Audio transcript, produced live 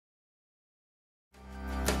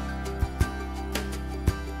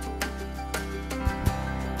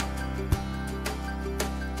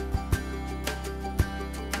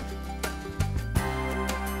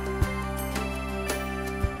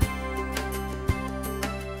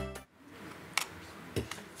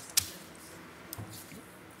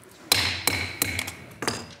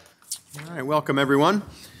welcome everyone.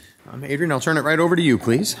 Adrian, I'll turn it right over to you,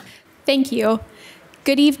 please. Thank you.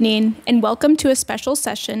 Good evening, and welcome to a special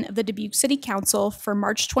session of the Dubuque City Council for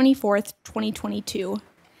March 24th, 2022.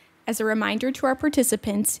 As a reminder to our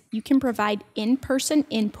participants, you can provide in-person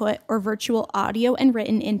input or virtual audio and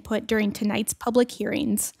written input during tonight's public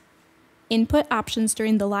hearings. Input options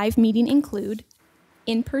during the live meeting include: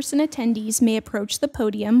 in-person attendees may approach the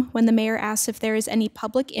podium when the mayor asks if there is any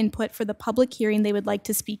public input for the public hearing they would like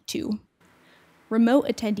to speak to. Remote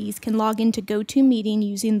attendees can log into GoToMeeting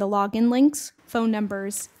using the login links, phone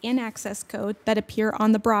numbers, and access code that appear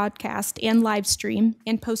on the broadcast and live stream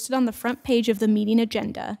and posted on the front page of the meeting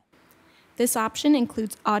agenda. This option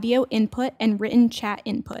includes audio input and written chat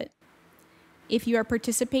input. If you are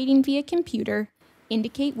participating via computer,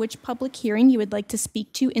 indicate which public hearing you would like to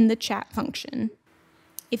speak to in the chat function.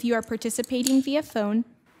 If you are participating via phone,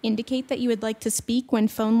 indicate that you would like to speak when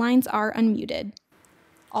phone lines are unmuted.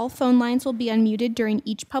 All phone lines will be unmuted during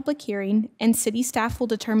each public hearing, and city staff will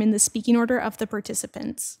determine the speaking order of the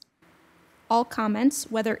participants. All comments,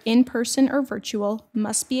 whether in person or virtual,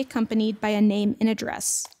 must be accompanied by a name and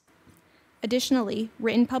address. Additionally,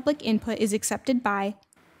 written public input is accepted by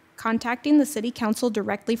contacting the City Council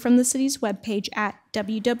directly from the city's webpage at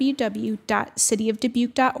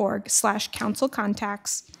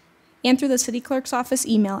www.cityofdubuque.org/councilcontacts and through the city clerk's office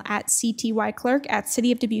email at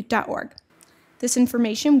ctyclerk@cityofdubuque.org. This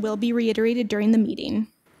information will be reiterated during the meeting.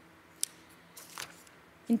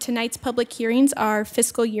 And tonight's public hearings are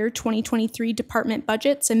Fiscal Year 2023 department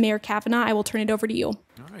budgets, and Mayor Kavanaugh, I will turn it over to you.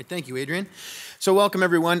 All right, thank you, Adrian. So welcome,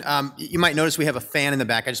 everyone. You might notice we have a fan in the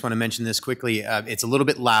back. I just want to mention this quickly. It's a little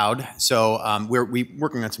bit loud, so we're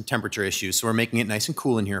working on some temperature issues, so we're making it nice and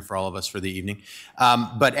cool in here for all of us for the evening.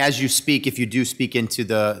 But as you speak, if you do speak into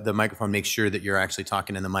the microphone, make sure that you're actually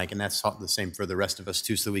talking in the mic, and that's the same for the rest of us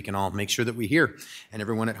too, so we can all make sure that we hear and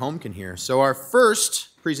everyone at home can hear. So our first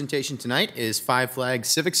presentation tonight is Flags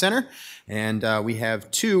Civic Center, and we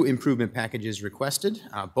have 2 improvement packages requested,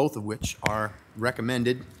 both of which are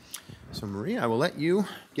recommended. So Marie, I will let you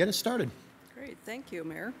get us started. Great, thank you,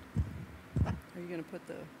 Mayor. Are you going to put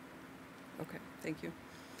the, okay, thank you.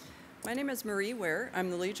 My name is Marie Ware. I'm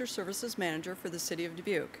the Leisure Services Manager for the City of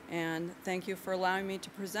Dubuque, and thank you for allowing me to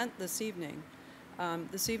present this evening.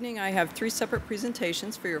 This evening I have 3 separate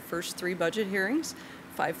presentations for your first 3 budget hearings: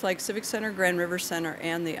 Flags Civic Center, Grand River Center,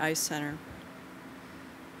 and the Ice Center.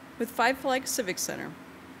 With Flags Civic Center,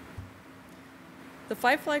 the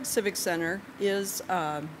Flags Civic Center is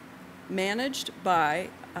managed by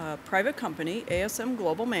a private company, ASM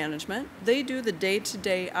Global Management. They do the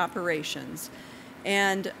day-to-day operations,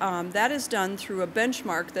 and that is done through a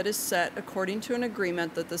benchmark that is set according to an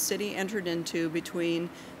agreement that the city entered into between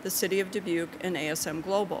the City of Dubuque and ASM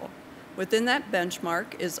Global. Within that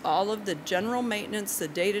benchmark is all of the general maintenance, the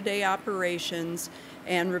day-to-day operations,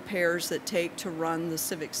 and repairs that take to run the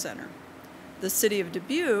Civic Center. The City of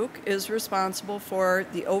Dubuque is responsible for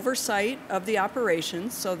the oversight of the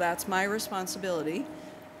operations, so that's my responsibility.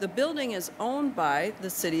 The building is owned by the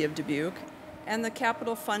City of Dubuque, and the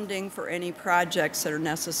capital funding for any projects that are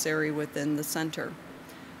necessary within the center.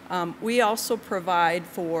 We also provide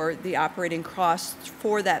for the operating costs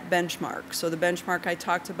for that benchmark. So the benchmark I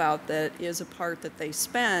talked about that is a part that they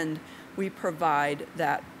spend, we provide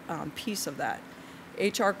that piece of that.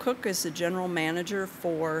 H.R. Cook is the general manager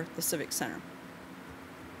for the Civic Center.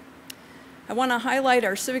 I want to highlight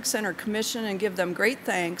our Civic Center Commission and give them great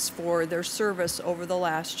thanks for their service over the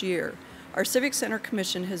last year. Our Civic Center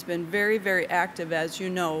Commission has been very, very active, as you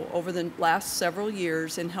know, over the last several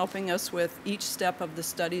years in helping us with each step of the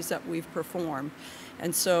studies that we've performed.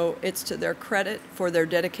 And so it's to their credit for their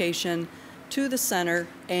dedication to the center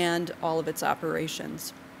and all of its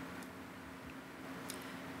operations.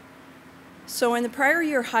 So in the prior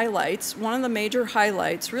year highlights, one of the major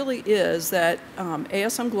highlights really is that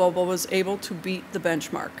ASM Global was able to beat the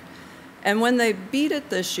benchmark. And when they beat it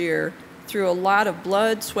this year, through a lot of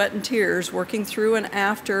blood, sweat, and tears, working through and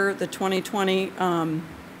after the 2020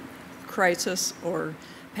 crisis or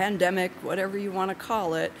pandemic, whatever you want to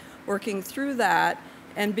call it, working through that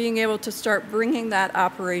and being able to start bringing that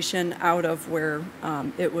operation out of where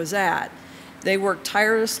it was at. They worked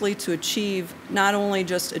tirelessly to achieve, not only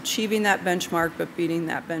just achieving that benchmark, but beating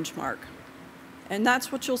that benchmark. And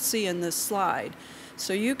that's what you'll see in this slide.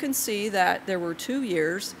 So you can see that there were 2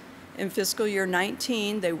 years. In fiscal year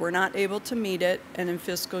 19, they were not able to meet it, and in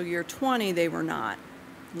fiscal year 20, they were not.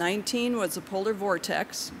 19 was a polar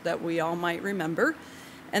vortex that we all might remember,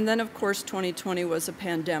 and then of course 2020 was a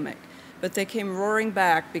pandemic. But they came roaring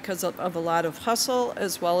back because of a lot of hustle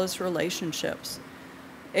as well as relationships.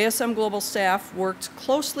 ASM Global staff worked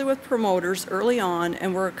closely with promoters early on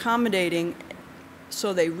and were accommodating,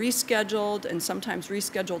 so they rescheduled and sometimes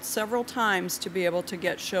rescheduled several times to be able to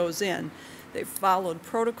get shows in. They followed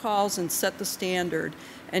protocols and set the standard,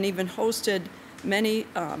 and even hosted many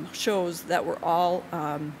shows that were all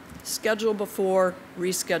scheduled before,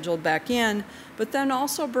 rescheduled back in, but then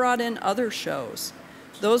also brought in other shows.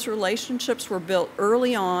 Those relationships were built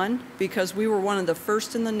early on because we were one of the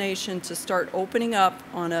first in the nation to start opening up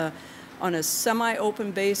on a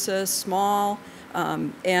semi-open basis, small,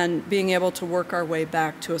 and being able to work our way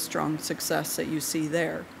back to a strong success that you see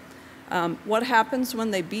there. What happens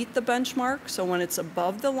when they beat the benchmark, so when it's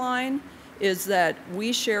above the line, is that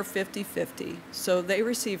we share 50-50. So they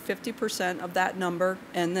receive 50% of that number,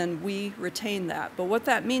 and then we retain that. But what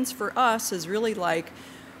that means for us is really like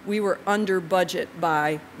we were under budget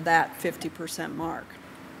by that 50% mark.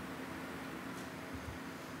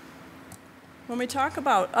 When we talk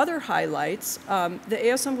about other highlights, the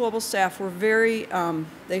ASM Global staff were very,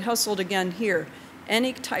 they hustled again here.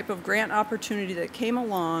 Any type of grant opportunity that came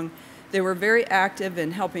along, they were very active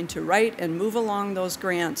in helping to write and move along those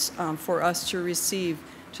grants for us to receive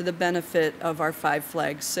to the benefit of our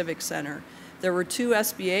Flags Civic Center. There were 2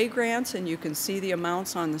 SBA grants, and you can see the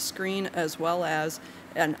amounts on the screen, as well as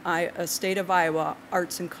a State of Iowa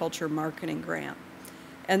Arts and Culture Marketing Grant.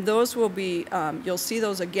 And those will be, you'll see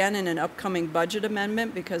those again in an upcoming budget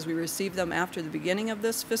amendment because we received them after the beginning of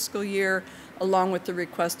this fiscal year, along with the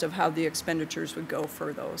request of how the expenditures would go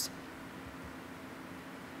for those.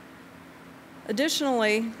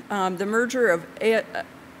 Additionally, the merger of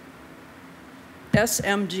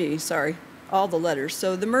SMG, sorry, all the letters.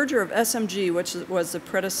 So the merger of SMG, which was the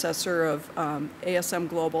predecessor of ASM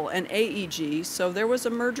Global, and AEG, so there was a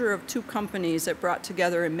merger of 2 companies that brought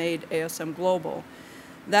together and made ASM Global.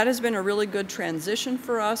 That has been a really good transition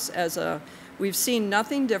for us we've seen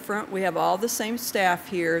nothing different. We have all the same staff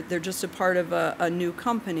here. They're just a part of a new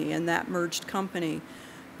company and that merged company.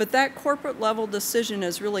 But that corporate level decision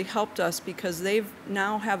has really helped us because they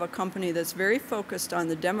now have a company that's very focused on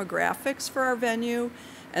the demographics for our venue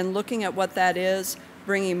and looking at what that is,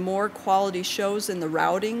 bringing more quality shows in the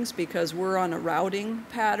routings because we're on a routing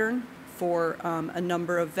pattern for a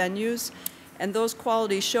number of venues. And those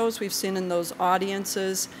quality shows we've seen in those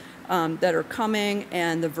audiences that are coming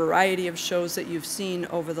and the variety of shows that you've seen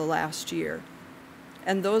over the last year.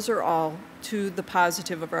 And those are all to the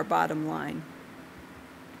positive of our bottom line.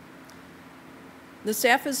 The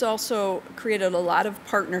staff has also created a lot of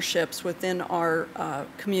partnerships within our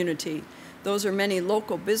community. Those are many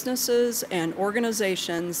local businesses and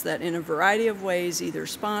organizations that in a variety of ways either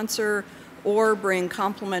sponsor or bring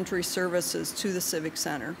complimentary services to the Civic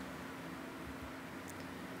Center.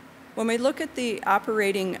 When we look at the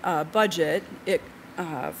operating budget,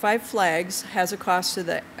 Five Flags has a cost to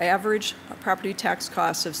the average property tax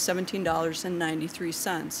cost of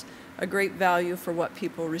 $17.93, a great value for what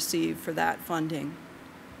people receive for that funding.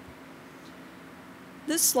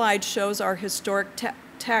 This slide shows our historic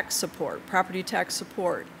tax support, property tax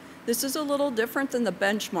support. This is a little different than the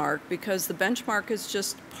benchmark because the benchmark is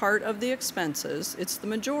just part of the expenses. It's the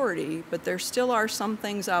majority, but there still are some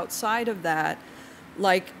things outside of that,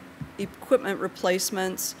 like equipment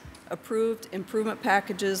replacements, approved improvement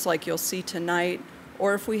packages like you'll see tonight,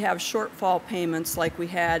 or if we have shortfall payments like we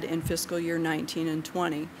had in fiscal year 19 and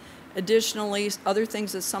 20. Additionally, other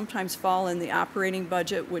things that sometimes fall in the operating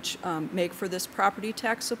budget which make for this property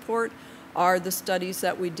tax support are the studies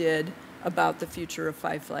that we did about the future of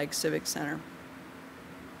Five Flags Civic Center.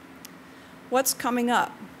 What's coming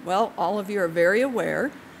up? Well, all of you are very aware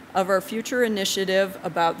of our future initiative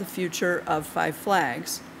about the future of Five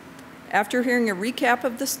Flags. After hearing a recap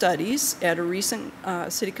of the studies at a recent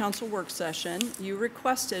City Council work session, you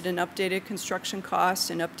requested an updated construction cost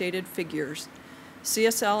and updated figures.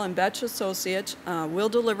 CSL and Betch Associates will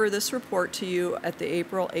deliver this report to you at the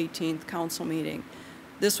April 18th council meeting.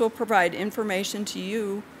 This will provide information to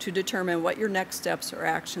you to determine what your next steps or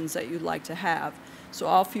actions that you'd like to have. So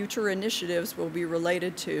all future initiatives will be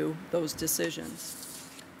related to those decisions.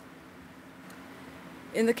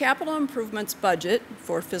 In the capital improvements budget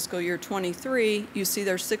for fiscal year 23, you see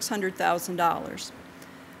there's $600,000.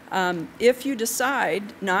 If you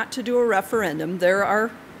decide not to do a referendum, there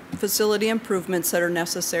are facility improvements that are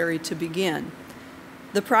necessary to begin.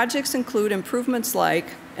 The projects include improvements like,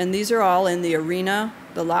 and these are all in the arena,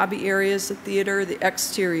 the lobby areas, the theater, the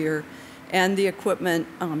exterior, and the equipment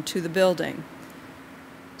to the building.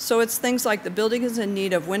 So it's things like the building is in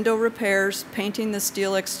need of window repairs, painting the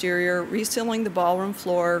steel exterior, resealing the ballroom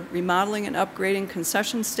floor, remodeling and upgrading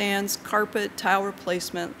concession stands, carpet, tile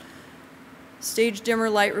replacement, stage dimmer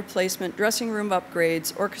light replacement, dressing room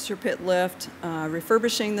upgrades, orchestra pit lift,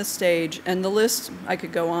 refurbishing the stage, and the list, I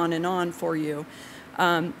could go on and on for you.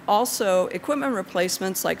 Also, equipment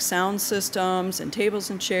replacements like sound systems and tables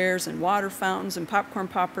and chairs and water fountains and popcorn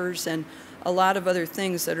poppers and a lot of other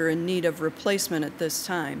things that are in need of replacement at this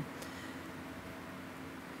time.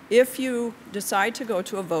 If you decide to go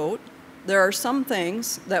to a vote, there are some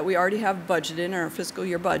things that we already have budgeted in our fiscal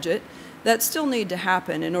year budget that still need to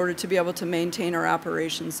happen in order to be able to maintain our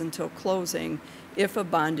operations until closing if a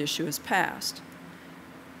bond issue is passed.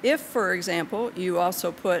 If, for example, you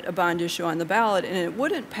also put a bond issue on the ballot and it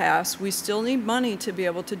wouldn't pass, we still need money to be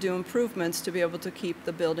able to do improvements to be able to keep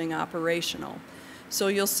the building operational. So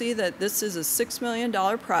you'll see that this is a $6 million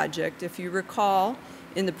project. If you recall,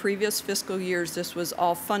 in the previous fiscal years, this was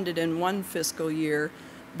all funded in one fiscal year,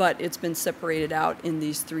 but it's been separated out in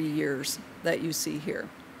these 3 years that you see here.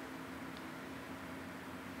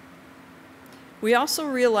 We also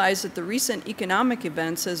realize that the recent economic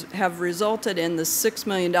events have resulted in the $6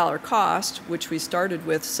 million cost, which we started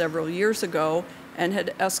with several years ago and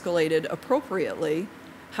had escalated appropriately.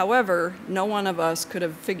 However, no one of us could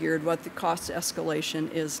have figured what the cost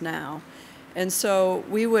escalation is now. And so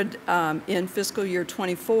we would, in fiscal year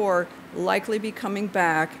 24, likely be coming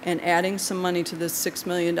back and adding some money to this $6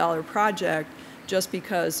 million project just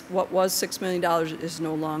because what was $6 million is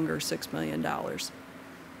no longer $6 million.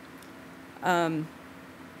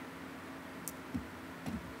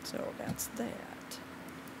 So that's that.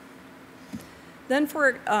 Then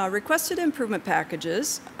for requested improvement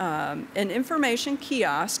packages, an information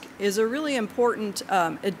kiosk is a really important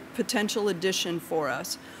potential addition for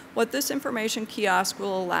us. What this information kiosk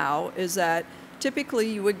will allow is that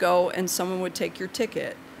typically you would go and someone would take your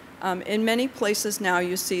ticket. In many places now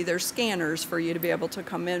you see there's scanners for you to be able to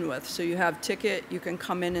come in with. So you have ticket, you can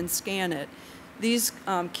come in and scan it. These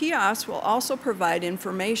kiosks will also provide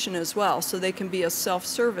information as well, so they can be a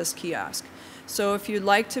self-service kiosk. So if you'd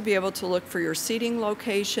like to be able to look for your seating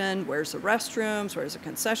location, where's the restrooms, where's the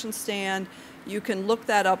concession stand, you can look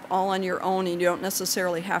that up all on your own and you don't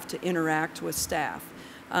necessarily have to interact with staff.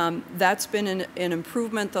 That's been an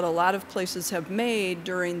improvement that a lot of places have made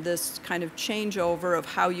during this kind of changeover of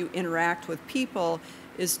how you interact with people,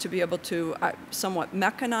 is to be able to somewhat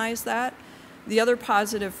mechanize that. The other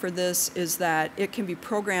positive for this is that it can be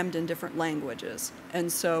programmed in different languages.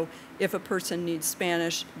 And so if a person needs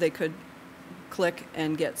Spanish, they could click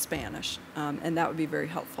and get Spanish, and that would be very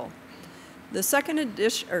helpful. The second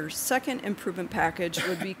improvement package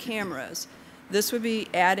would be cameras. This would be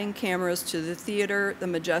adding cameras to the theater, the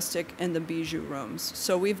Majestic, and the Bijou rooms.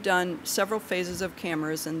 So we've done several phases of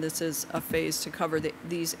cameras, and this is a phase to cover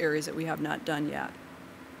these areas that we have not done yet.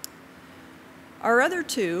 Our other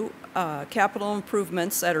two capital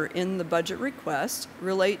improvements that are in the budget request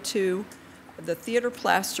relate to the theater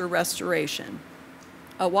plaster restoration.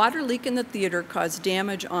 A water leak in the theater caused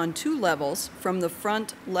damage on 2 levels from the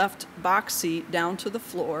front left box seat down to the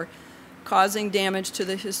floor, causing damage to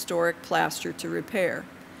the historic plaster to repair.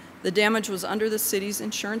 The damage was under the city's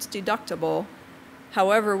insurance deductible.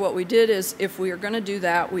 However, what we did is, if we are going to do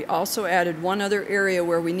that, we also added one other area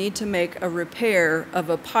where we need to make a repair of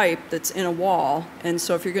a pipe that's in a wall. And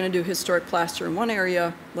so if you're going to do historic plaster in one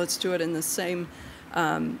area, let's do it in the same,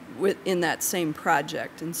 in that same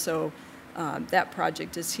project. And so that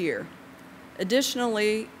project is here.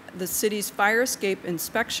 Additionally, the city's fire escape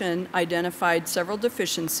inspection identified several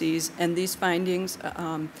deficiencies, and these findings,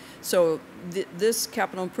 this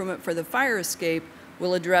capital improvement for the fire escape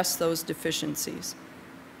will address those deficiencies.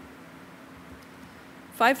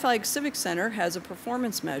 Flags Civic Center has a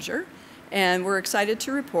performance measure, and we're excited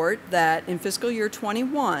to report that in fiscal year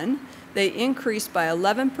 21, they increased by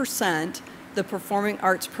 11% the performing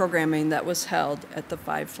arts programming that was held at the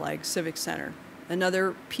Flags Civic Center.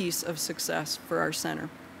 Another piece of success for our center.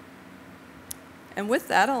 And with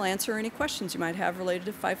that, I'll answer any questions you might have related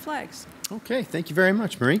to Five Flags. Okay, thank you very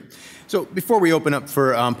much, Marie. So before we open up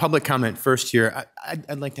for public comment first here,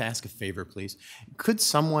 I'd like to ask a favor, please. Could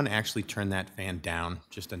someone actually turn that fan down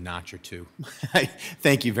just a notch or two?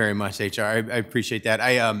 Thank you very much, HR. I appreciate that.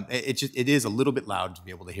 It is a little bit loud to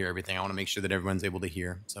be able to hear everything. I want to make sure that everyone's able to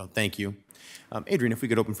hear, so thank you. Adrian, if we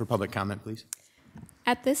could open for public comment, please.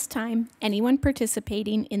 At this time, anyone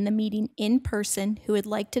participating in the meeting in person who would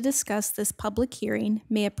like to discuss this public hearing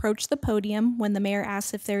may approach the podium when the mayor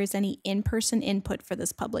asks if there is any in-person input for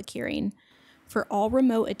this public hearing. For all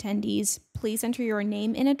remote attendees, please enter your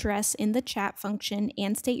name and address in the chat function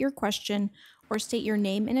and state your question, or state your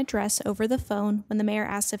name and address over the phone when the mayor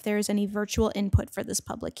asks if there is any virtual input for this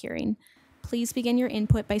public hearing. Please begin your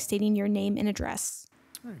input by stating your name and address.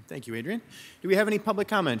 All right, thank you, Adrian. Do we have any public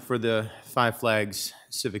comment for the Five Flags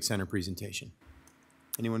Civic Center presentation?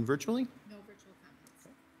 Anyone virtually? No virtual comments.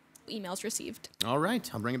 Emails received. All right,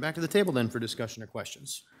 I'll bring it back to the table then for discussion or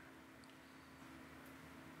questions.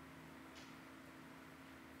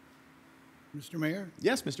 Mr. Mayor?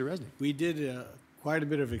 Yes, Mr. Resnick. We did quite a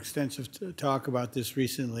bit of extensive talk about this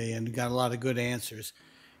recently and got a lot of good answers.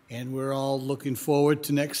 And we're all looking forward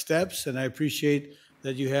to next steps, and I appreciate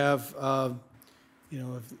that you have,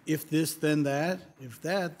 if this, then that, if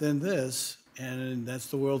that, then this, and that's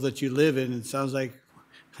the world that you live in. It sounds like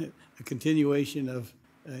a continuation of,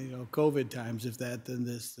 COVID times, if that, then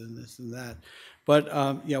this, and that. But,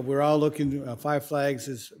 we're all looking, Five Flags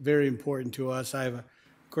is very important to us. I have, of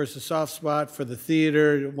course, a soft spot for the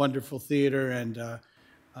theater, wonderful theater, and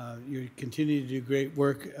you continue to do great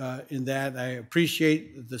work in that. I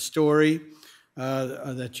appreciate the story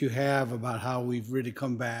that you have about how we've really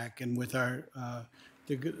come back, and with our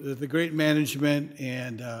the great management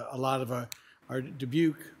and a lot of our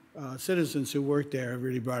Dubuque citizens who work there have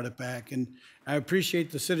really brought it back. And I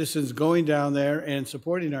appreciate the citizens going down there and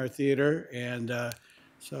supporting our theater. And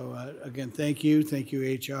so again, thank you,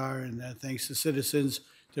 HR, and thanks to citizens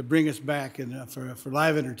to bring us back and for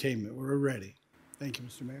live entertainment. We're ready. Thank you,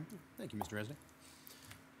 Mr. Mayor. Thank you, Mr. Resnick.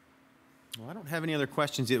 Well, I don't have any other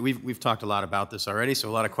questions yet. We've talked a lot about this already, so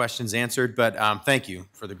a lot of questions answered, but thank you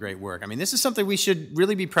for the great work. I mean, this is something we should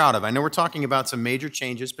really be proud of. I know we're talking about some major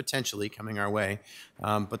changes potentially coming our way,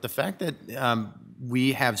 but the fact that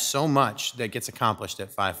we have so much that gets accomplished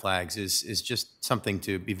at Five Flags is just something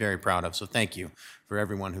to be very proud of, so thank you for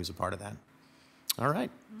everyone who's a part of that. All right.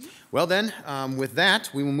 Well then, with that,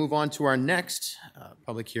 we will move on to our next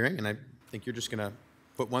public hearing, and I think you're just going to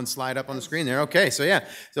put one slide up on the screen there. Okay, so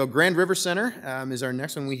Grand River Center is our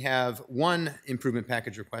next one. We have one improvement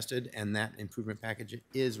package requested, and that improvement package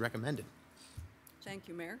is recommended. Thank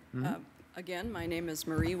you, Mayor. Again, my name is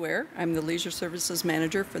Marie Ware. I'm the Leisure Services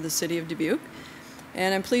Manager for the City of Dubuque,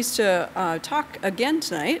 and I'm pleased to talk again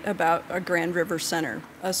tonight about our Grand River Center,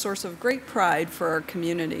 a source of great pride for our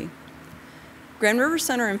community. Grand River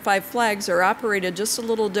Center and Five Flags are operated just a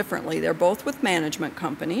little differently. They're both with management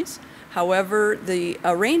companies. However, the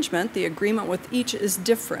arrangement, the agreement with each is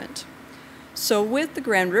different. So with the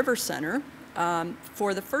Grand River Center,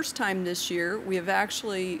 for the first time this year, we have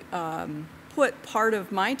actually put part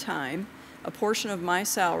of my time, a portion of my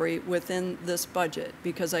salary within this budget,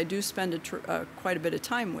 because I do spend quite a bit of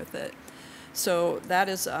time with it. So that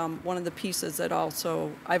is one of the pieces that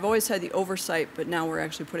also, I've always had the oversight, but now we're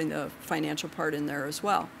actually putting the financial part in there as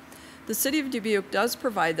well. The City of Dubuque does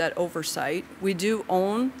provide that oversight. We do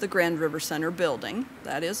own the Grand River Center building,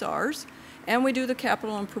 that is ours, and we do the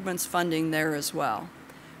capital improvements funding there as well.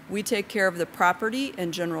 We take care of the property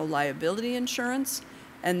and general liability insurance,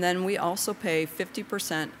 and then we also pay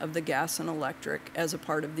 50% of the gas and electric as a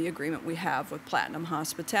part of the agreement we have with Platinum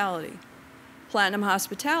Hospitality. Platinum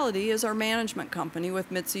Hospitality is our management company with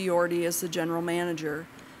Mitzi Yordi as the general manager.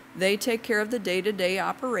 They take care of the day-to-day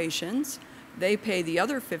operations. They pay the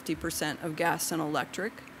other 50% of gas and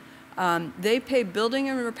electric. They pay building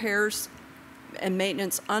and repairs and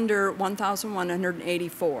maintenance under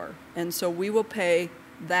 $1,184. And so we will pay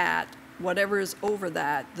that. Whatever is over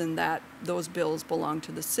that, then those bills belong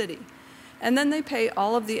to the city. And then they pay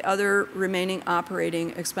all of the other remaining operating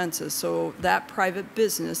expenses. So that private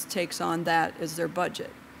business takes on that as their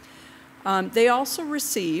budget. They also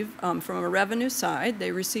receive, from a revenue side,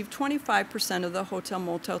 they receive 25% of the hotel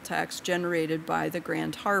motel tax generated by the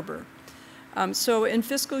Grand Harbor. So in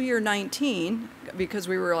fiscal year 19, because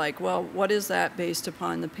we were like, well, what is that based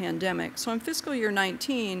upon the pandemic? So in fiscal year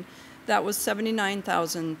 19, that was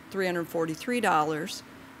 $79,343.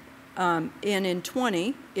 And in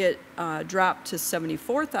 20, it dropped to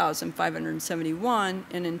 $74,571,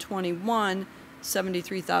 and in 21,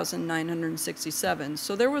 $73,967.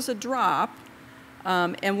 So there was a drop,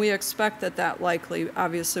 and we expect that likely,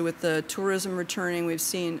 obviously with the tourism returning, we've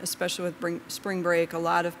seen, especially with spring break, a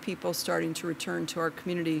lot of people starting to return to our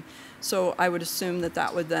community. So I would assume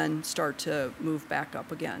that would then start to move back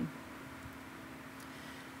up again.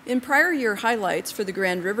 In prior year highlights for the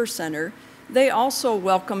Grand River Center, they also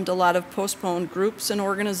welcomed a lot of postponed groups and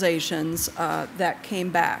organizations that came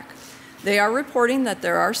back. They are reporting that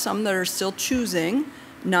there are some that are still choosing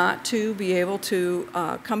not to be able to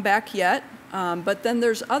come back yet, but then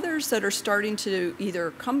there's others that are starting to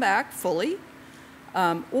either come back fully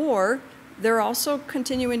or they're also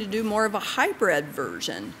continuing to do more of a hybrid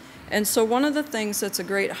version. And so one of the things that's a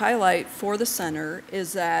great highlight for the center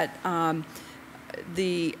is that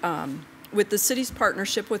the with the city's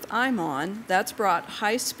partnership with IMON, that's brought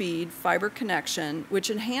high-speed fiber connection, which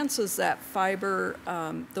enhances that fiber,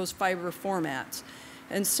 those fiber formats.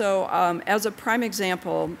 And so as a prime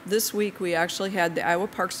example, this week we actually had the Iowa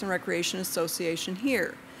Parks and Recreation Association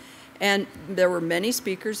here. And there were many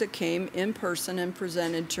speakers that came in person and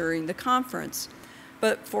presented during the conference.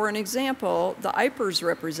 But for an example, the IPERS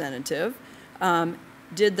representative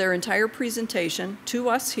did their entire presentation to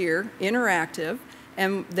us here, interactive,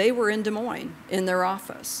 and they were in Des Moines in their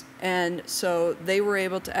office. And so they were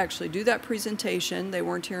able to actually do that presentation. They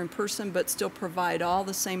weren't here in person, but still provide all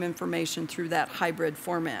the same information through that hybrid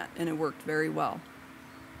format, and it worked very well.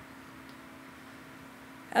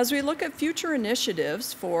 As we look at future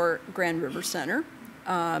initiatives for Grand River Center,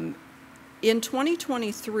 in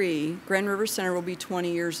 2023, Grand River Center will be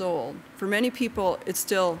 20 years old. For many people, it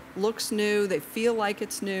still looks new, they feel like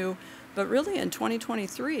it's new, but really in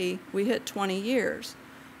 2023, we hit 20 years.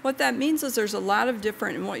 What that means is there's a lot of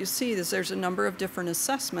different, and what you see is there's a number of different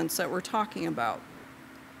assessments that we're talking about.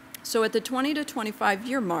 So at the 20 to 25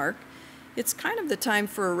 year mark, it's kind of the time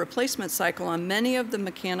for a replacement cycle on many of the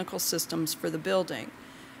mechanical systems for the building.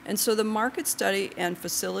 And so the market study and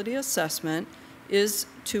facility assessment is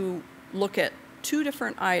to look at two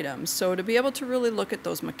different items. So to be able to really look at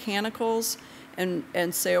those mechanicals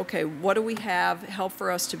and say, okay, what do we have, help for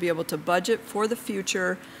us to be able to budget for the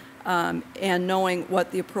future, and knowing what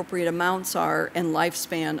the appropriate amounts are and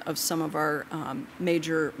lifespan of some of our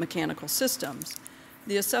major mechanical systems.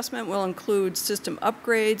 The assessment will include system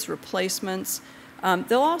upgrades, replacements.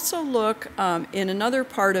 They'll also look in another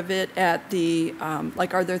part of it at the,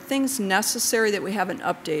 like, are there things necessary that we haven't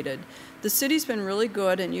updated? The city's been really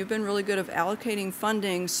good, and you've been really good of allocating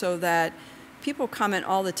funding so that people comment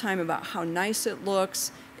all the time about how nice it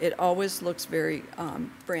looks. It always looks very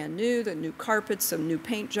brand new, the new carpets, some new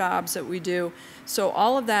paint jobs that we do. So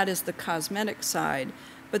all of that is the cosmetic side.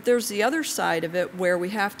 But there's the other side of it where we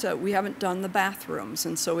haven't done the bathrooms,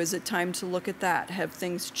 and so is it time to look at that? Have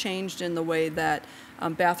things changed in the way that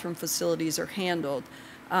bathroom facilities are handled?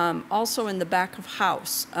 Also in the back of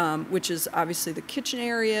house, which is obviously the kitchen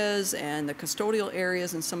areas and the custodial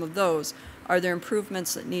areas and some of those, are there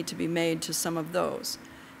improvements that need to be made to some of those?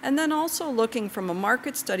 And then also looking from a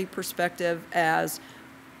market study perspective as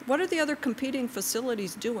what are the other competing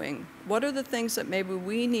facilities doing? What are the things that maybe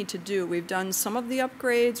we need to do? We've done some of the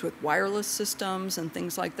upgrades with wireless systems and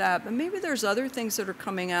things like that, but maybe there's other things that are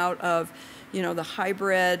coming out of, you know, the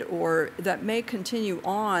hybrid or that may continue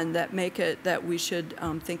on that make it that we should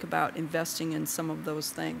think about investing in some of those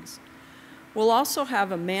things. We'll also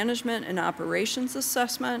have a management and operations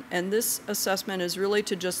assessment, and this assessment is really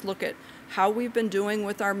to just look at how we've been doing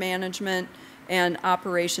with our management and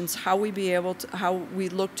operations, how we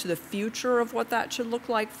look to the future of what that should look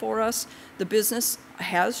like for us. The business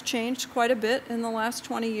has changed quite a bit in the last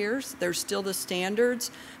 20 years. There's still the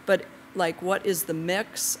standards, but like what is the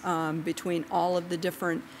mix between all of the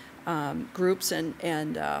different groups and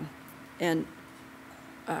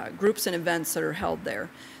groups and events that are held there.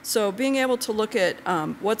 So being able to look at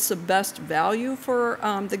what's the best value for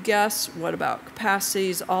the guests, what about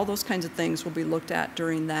capacities, all those kinds of things will be looked at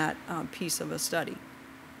during that piece of a study.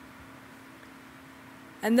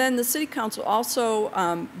 And then the City Council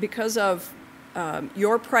also, because of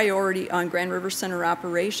your priority on Grand River Center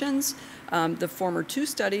operations, the former two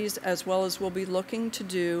studies, as well as we'll be looking to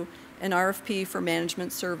do an RFP for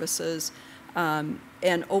management services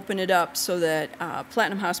and open it up so that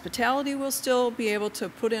Platinum Hospitality will still be able to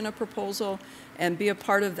put in a proposal and be a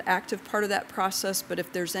part of the active part of that process, but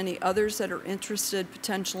if there's any others that are interested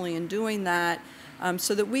potentially in doing that,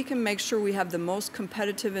 so that we can make sure we have the most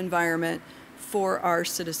competitive environment for our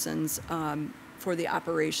citizens for the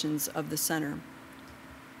operations of the center.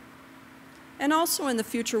 And also in the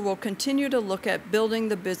future, we'll continue to look at building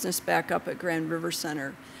the business back up at Grand River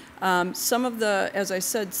Center. Some of the, as I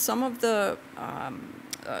said, some of the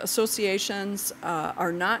associations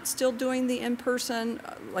are not still doing the in-person.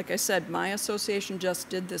 Like I said, my association just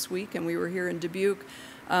did this week, and we were here in Dubuque.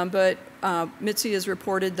 But Mitzi has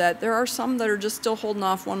reported that there are some that are just still holding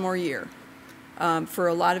off one more year for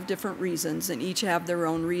a lot of different reasons, and each have their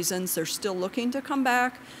own reasons. They're still looking to come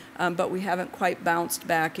back, but we haven't quite bounced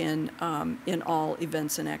back in all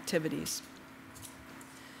events and activities.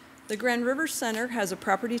 The Grand River Center has a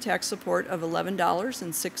property tax support of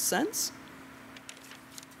 $11.06.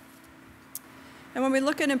 And when we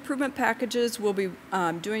look at improvement packages, we'll be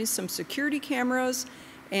doing some security cameras,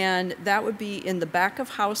 and that would be in the back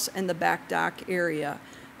of house and the back dock area.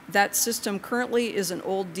 That system currently is an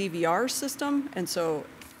old DVR system, and so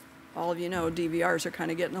all of you know, DVRs are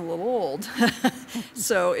kind of getting a little old.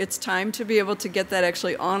 So it's time to be able to get that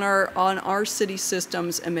actually on our city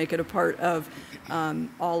systems and make it a part of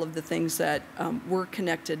all of the things that we're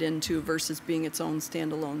connected into versus being its own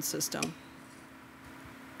standalone system.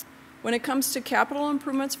 When it comes to capital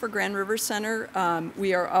improvements for Grand River Center,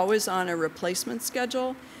 we are always on a replacement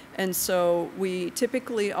schedule. And so we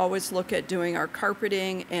typically always look at doing our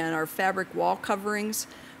carpeting and our fabric wall coverings.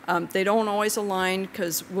 They don't always align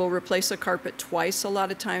because we'll replace a carpet twice a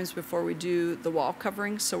lot of times before we do the wall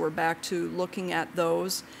coverings. So we're back to looking at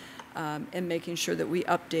those and making sure that we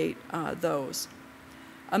update those.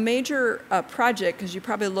 A major project, because you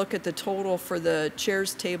probably look at the total for the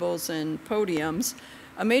chairs, tables, and podiums,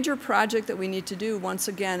 a major project that we need to do once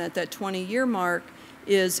again at that 20-year mark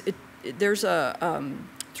is there's a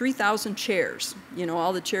 3,000 chairs, you know,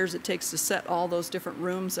 all the chairs it takes to set all those different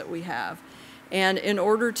rooms that we have. And in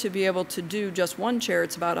order to be able to do just one chair,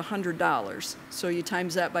 it's about $100. So you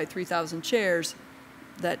times that by 3,000 chairs,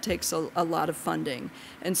 that takes a lot of funding.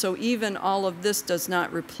 And so even all of this does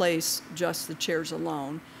not replace just the chairs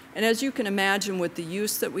alone. And as you can imagine, with the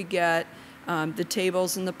use that we get, the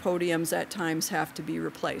tables and the podiums at times have to be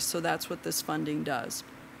replaced. So that's what this funding does.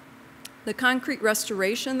 The concrete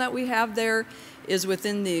restoration that we have there is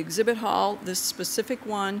within the exhibit hall. This specific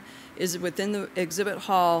one is within the exhibit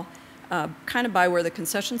hall, kind of by where the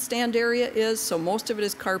concession stand area is. So most of it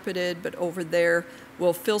is carpeted, but over there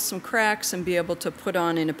we'll fill some cracks and be able to put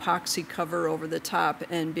on an epoxy cover over the top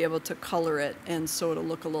and be able to color it, and so it'll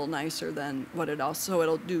look a little nicer than what it also,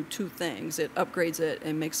 it'll do two things. It upgrades it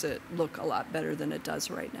and makes it look a lot better than it does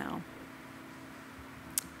right now.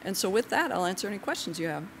 And so with that, I'll answer any questions you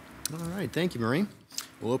have. All right, thank you, Marie.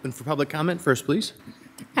 We'll open for public comment first, please.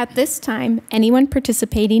 At this time, anyone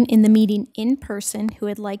participating in the meeting in person who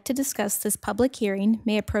would like to discuss this public hearing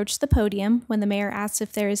may approach the podium when the mayor asks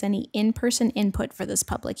if there is any in-person input for this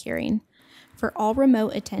public hearing. For all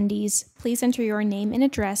remote attendees, please enter your name and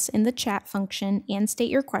address in the chat function and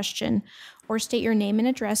state your question, or state your name and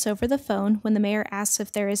address over the phone when the mayor asks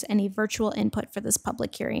if there is any virtual input for this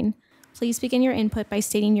public hearing. Please begin your input by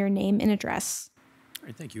stating your name and address. All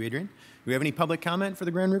right, thank you, Adrian. Do we have any public comment for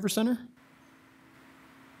the Grand River Center?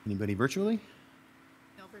 Anybody virtually?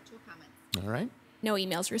 No virtual comments. All right. No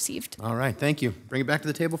emails received. All right, thank you. Bring it back to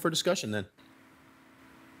the table for discussion then.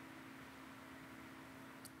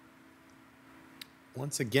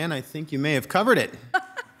 Once again, I think you may have covered it.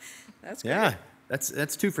 That's great. Yeah,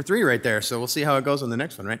 that's 2 for 3 right there. So we'll see how it goes on the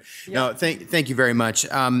next one, right? Yep. No, thank you very much.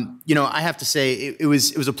 You know, I have to say it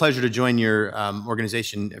was a pleasure to join your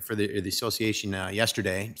organization for the association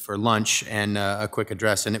yesterday for lunch and a quick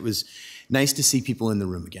address, and it was nice to see people in the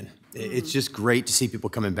room again. It's just great to see people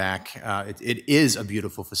coming back. It is a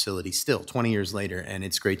beautiful facility still, 20 years later, and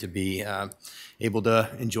it's great to be able to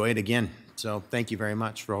enjoy it again. So thank you very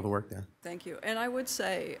much for all the work there. Thank you. And I would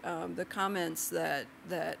say the comments that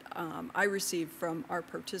I received from our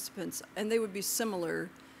participants, and they would be similar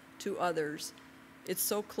to others. It's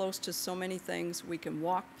so close to so many things. We can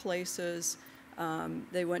walk places.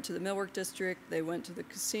 They went to the Millwork District. They went to the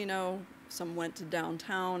casino. Some went to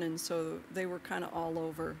downtown, and so they were kind of all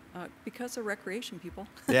over because of recreation, people.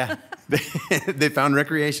 Yeah, they found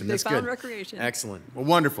recreation. That's good. They found recreation. Excellent. Well,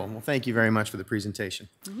 wonderful. Well, thank you very much for the presentation.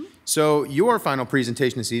 So your final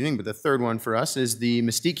presentation this evening, but the third one for us, is the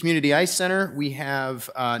Mystique Community Ice Center. We have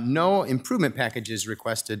no improvement packages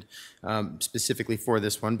requested specifically for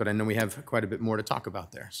this one, but I know we have quite a bit more to talk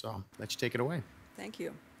about there. So I'll let you take it away. Thank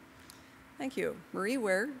you. Thank you. Marie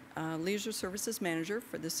Ware, Leisure Services Manager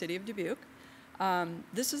for the City of Dubuque.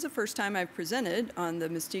 This is the first time I've presented on the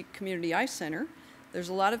Mystique Community Ice Center. There's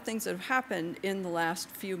a lot of things that have happened in the last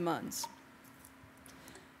few months.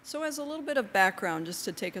 So as a little bit of background, just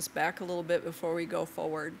to take us back a little bit before we go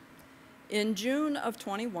forward. In June of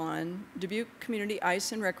 21, Dubuque Community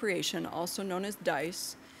Ice and Recreation, also known as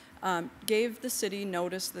DICE, gave the city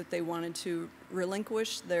notice that they wanted to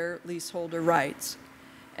relinquish their leaseholder rights.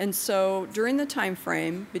 And so during the time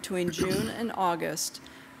frame between June and August,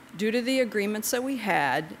 due to the agreements that we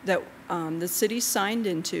had that the city signed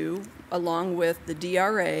into, along with the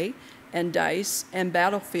DRA and DICE and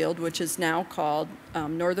Battlefield, which is now called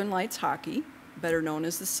Northern Lights Hockey, better known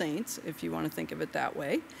as the Saints, if you want to think of it that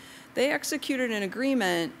way, they executed an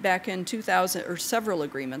agreement back in 2000, or several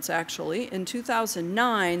agreements actually, in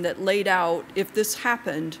 2009 that laid out, if this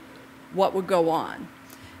happened, what would go on.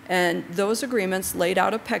 And those agreements laid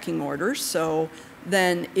out a pecking order, so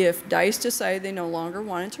then if DICE decided they no longer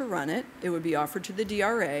wanted to run it, it would be offered to the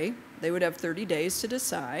DRA. They would have 30 days to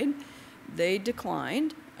decide. They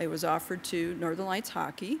declined. It was offered to Northern Lights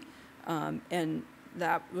Hockey, and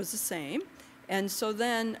that was the same. And so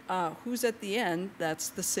then who's at the end? That's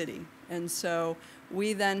the city. And so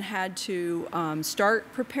we then had to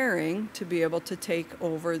start preparing to be able to take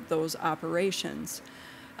over those operations.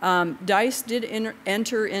 DICE did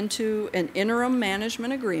enter into an interim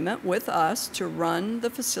management agreement with us to run the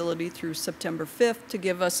facility through September 5th to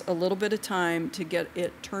give us a little bit of time to get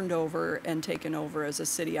it turned over and taken over as a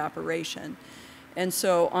city operation. And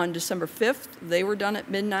so on December 5th, they were done at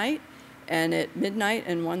midnight, and at midnight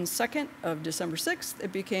and 1 second of December 6th,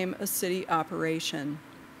 it became a city operation.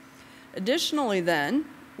 Additionally then,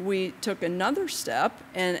 we took another step,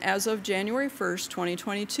 and as of January 1st,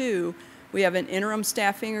 2022, we have an interim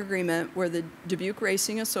staffing agreement where the Dubuque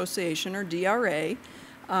Racing Association, or DRA,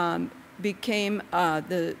 became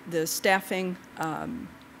the staffing,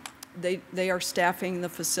 they are staffing the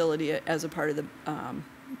facility as a part of the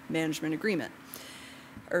management agreement,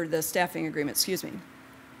 or the staffing agreement, excuse me.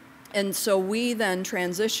 And so we then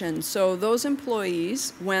transitioned. So those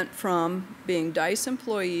employees went from being DICE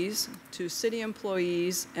employees to city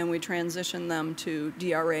employees, and we transitioned them to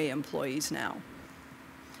DRA employees now.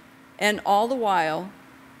 And all the while,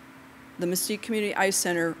 the Mystique Community Ice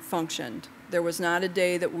Center functioned. There was not a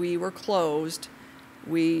day that we were closed.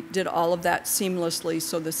 We did all of that seamlessly,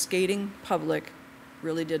 so the skating public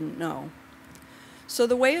really didn't know. So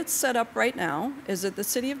the way it's set up right now is that the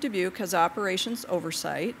City of Dubuque has operations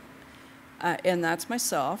oversight, and that's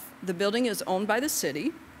myself. The building is owned by the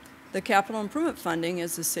city. The capital improvement funding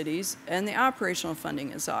is the city's, and the operational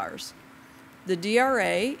funding is ours. The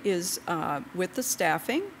DRA is with the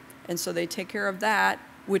staffing, and so they take care of that,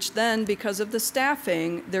 which then, because of the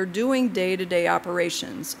staffing, they're doing day-to-day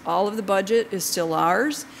operations. All of the budget is still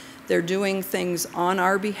ours. They're doing things on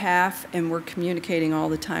our behalf, and we're communicating all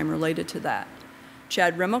the time related to that.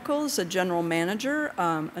 Chad Remickle is a general manager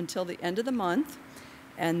until the end of the month,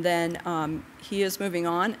 and then he is moving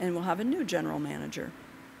on, and we'll have a new general manager.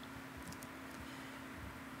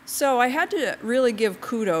 So I had to really give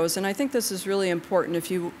kudos, and I think this is really important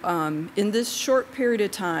if you, in this short period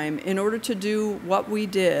of time, in order to do what we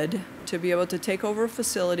did, to be able to take over a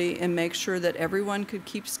facility and make sure that everyone could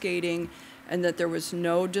keep skating and that there was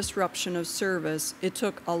no disruption of service, it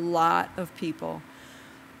took a lot of people.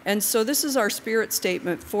 And so this is our spirit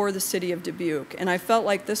statement for the City of Dubuque, and I felt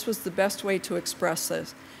like this was the best way to express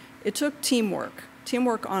this. It took teamwork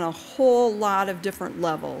on a whole lot of different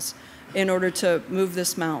levels in order to move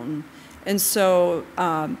this mountain. And so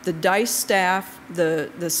the DICE staff,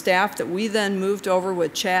 the staff that we then moved over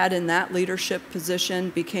with Chad in that leadership position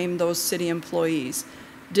became those city employees.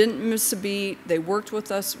 Didn't miss a beat, they worked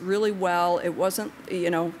with us really well. It wasn't, you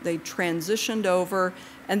know, they transitioned over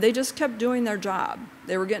and they just kept doing their job.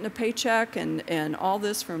 They were getting a paycheck and all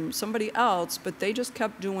this from somebody else, but they just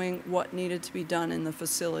kept doing what needed to be done in the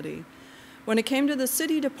facility. When it came to the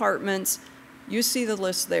city departments, you see the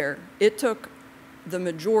list there. It took the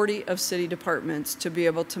majority of city departments to be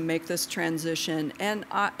able to make this transition and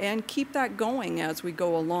keep that going as we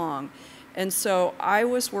go along. And so I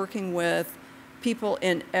was working with people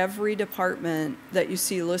in every department that you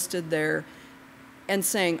see listed there and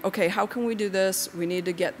saying, okay, how can we do this? We need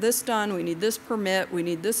to get this done. We need this permit. We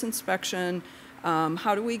need this inspection.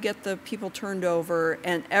 How do we get the people turned over?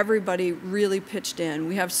 And everybody really pitched in.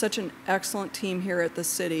 We have such an excellent team here at the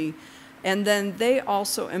city. And then they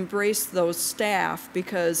also embraced those staff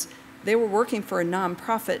because they were working for a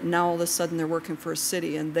nonprofit, and now all of a sudden they're working for a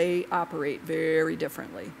city, and they operate very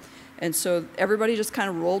differently. And so everybody just kind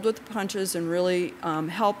of rolled with the punches and really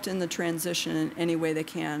helped in the transition in any way they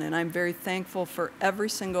can. And I'm very thankful for every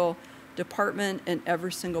single department and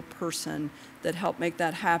every single person that helped make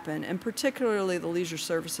that happen, and particularly the leisure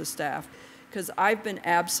services staff, because I've been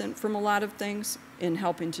absent from a lot of things in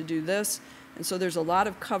helping to do this. And so there's a lot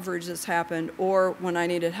of coverage that's happened, or when I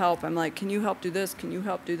needed help, I'm like, can you help do this? Can you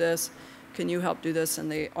help do this? Can you help do this?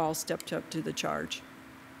 And they all stepped up to the charge.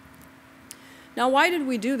 Now, why did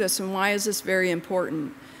we do this, and why is this very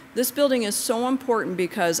important? This building is so important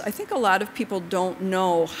because I think a lot of people don't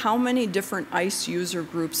know how many different ice user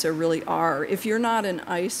groups there really are. If you're not an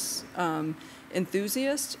ice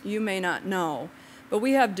enthusiast, you may not know. But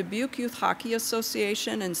we have Dubuque Youth Hockey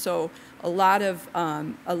Association, and so a lot of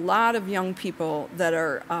young people that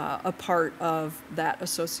are a part of that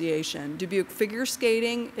association. Dubuque Figure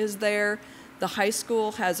Skating is there. The high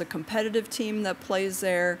school has a competitive team that plays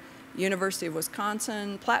there. University of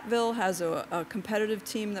Wisconsin, Platteville has a competitive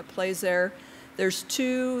team that plays there. There's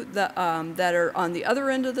two that are on the other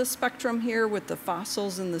end of the spectrum here with the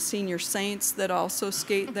Fossils and the Senior Saints that also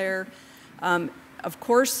skate there. Of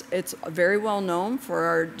course, it's very well known for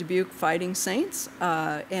our Dubuque Fighting Saints,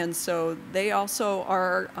 and so they also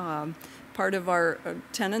are part of our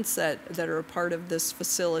tenants that are a part of this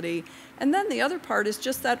facility. And then the other part is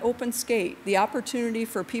just that open skate, the opportunity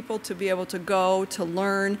for people to be able to go, to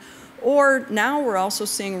learn, or now we're also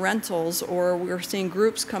seeing rentals, or we're seeing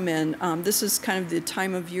groups come in. This is kind of the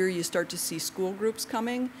time of year you start to see school groups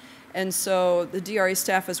coming. And so the DRA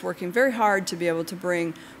staff is working very hard to be able to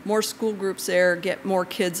bring more school groups there, get more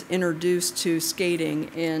kids introduced to skating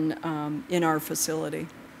in our facility.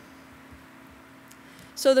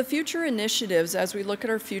 So the future initiatives, as we look at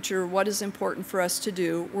our future, what is important for us to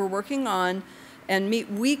do, we're working on and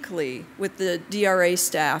meet weekly with the DRA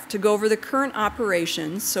staff to go over the current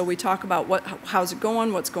operations. So we talk about how's it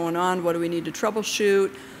going, what's going on, what do we need to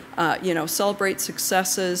troubleshoot, celebrate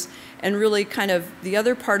successes, and really kind of the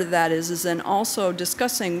other part of that is then also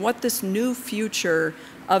discussing what this new future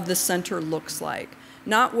of the center looks like.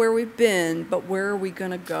 Not where we've been, but where are we going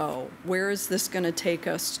to go? Where is this going to take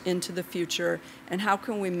us into the future? And how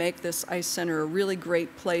can we make this ice center a really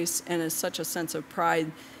great place and is such a sense of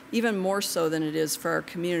pride, even more so than it is for our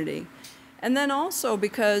community? And then also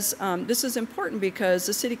because this is important because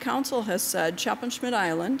the City Council has said Chaplain-Schmidt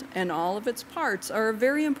Island and all of its parts are a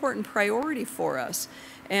very important priority for us.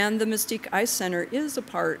 And the Mystique Ice Center is a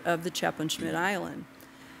part of the Chaplain-Schmidt Island.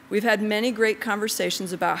 We've had many great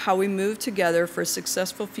conversations about how we move together for a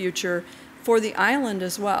successful future for the island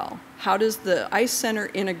as well. How does the Ice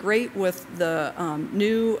Center integrate with the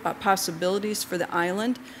new possibilities for the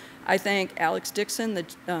island? I thank Alex Dixon, the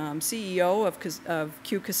CEO of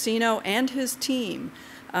Q Casino, and his team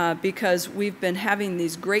because we've been having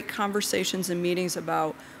these great conversations and meetings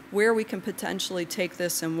about where we can potentially take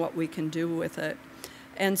this and what we can do with it.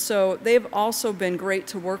 And so they've also been great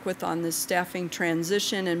to work with on this staffing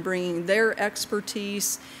transition and bringing their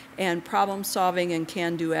expertise and problem solving and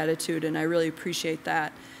can-do attitude, and I really appreciate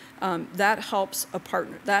that. That helps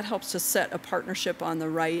to set a partnership on the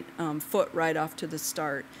right foot right off to the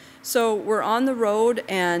start. So we're on the road,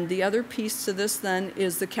 and the other piece to this then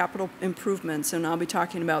is the capital improvements, and I'll be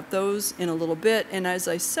talking about those in a little bit. And as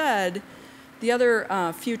I said, the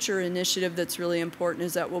other future initiative that's really important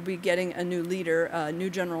is that we'll be getting a new leader, a new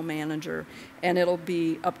general manager, and it'll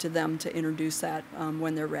be up to them to introduce that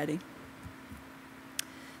when they're ready.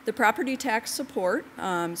 The property tax support,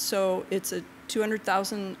 so it's a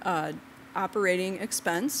 $200,000 operating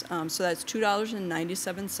expense, so that's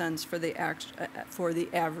 $2.97 for the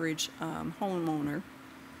average homeowner.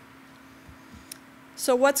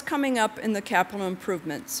 So what's coming up in the capital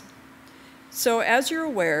improvements? So as you're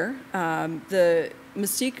aware, the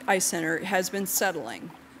Mystique Ice Center has been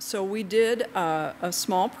settling. So we did a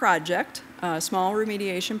small project, a small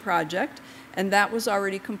remediation project, and that was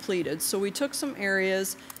already completed. So we took some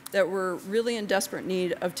areas that were really in desperate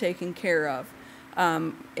need of taking care of.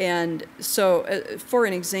 And so for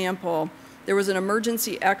an example, there was an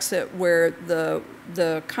emergency exit where the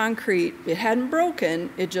concrete, it hadn't broken,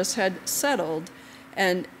 it just had settled,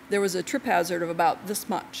 and there was a trip hazard of about this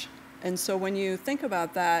much. And so when you think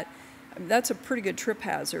about that, that's a pretty good trip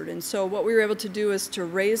hazard. And so what we were able to do is to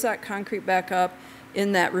raise that concrete back up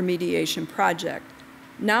in that remediation project.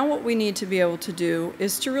 Now what we need to be able to do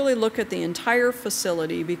is to really look at the entire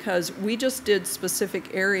facility, because we just did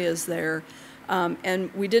specific areas there,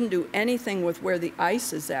 and we didn't do anything with where the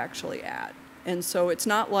ice is actually at. And so it's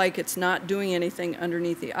not like it's not doing anything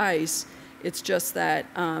underneath the ice. It's just that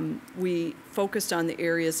we focused on the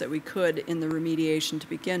areas that we could in the remediation to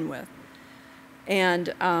begin with.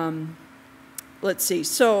 And let's see,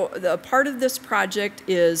 so the part of this project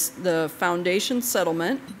is the foundation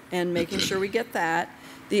settlement and making sure we get that.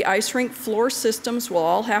 The ice rink floor systems will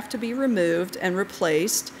all have to be removed and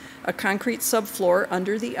replaced, a concrete subfloor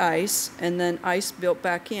under the ice, and then ice built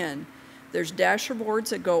back in. There's dasher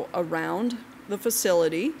boards that go around the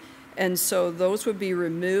facility, and so those would be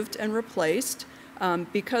removed and replaced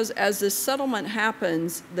because as this settlement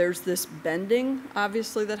happens, there's this bending,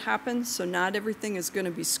 obviously, that happens, so not everything is going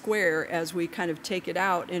to be square as we kind of take it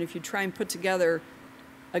out, and if you try and put together,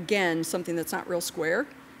 again, something that's not real square,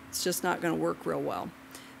 it's just not going to work real well.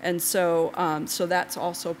 And so, so that's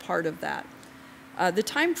also part of that. The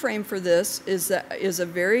time frame for this is a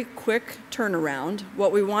very quick turnaround.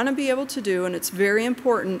 What we want to be able to do, and it's very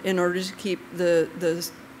important in order to keep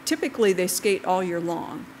typically they skate all year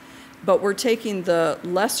long, but we're taking the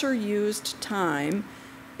lesser used time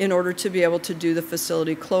in order to be able to do the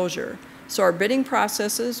facility closure. So our bidding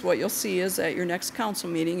processes, what you'll see is at your next council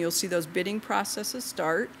meeting, you'll see those bidding processes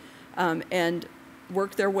start and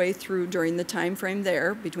work their way through during the time frame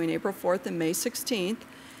there between April 4th and May 16th.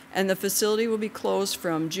 And the facility will be closed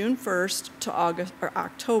from June 1st to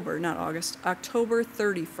October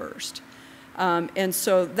 31st. And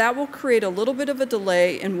so that will create a little bit of a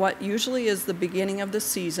delay in what usually is the beginning of the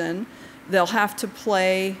season. They'll have to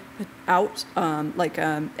play out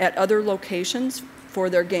at other locations for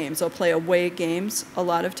their games. They'll play away games a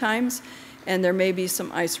lot of times, and there may be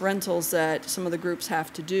some ice rentals that some of the groups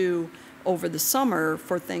have to do over the summer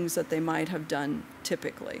for things that they might have done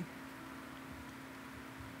typically.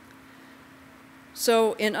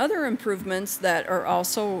 So in other improvements that are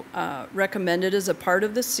also recommended as a part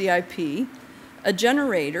of the CIP, a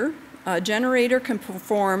generator can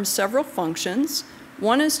perform several functions.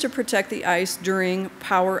 One is to protect the ice during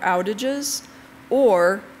power outages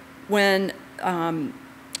or when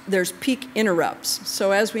there's peak interrupts.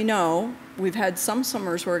 So as we know, we've had some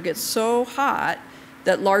summers where it gets so hot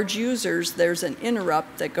that large users, there's an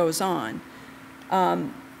interrupt that goes on.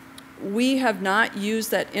 We have not used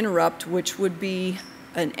that interrupt, which would be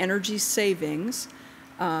an energy savings,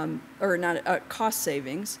 or not a cost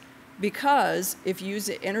savings, because if you use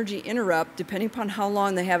the energy interrupt, depending upon how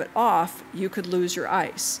long they have it off, you could lose your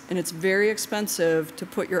ice. And it's very expensive to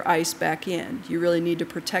put your ice back in. You really need to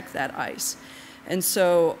protect that ice. And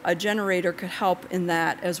so a generator could help in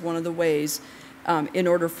that as one of the ways in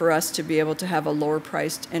order for us to be able to have a lower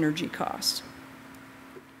priced energy cost.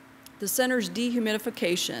 The center's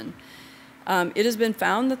dehumidification. It has been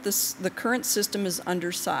found that the current system is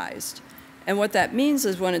undersized. And what that means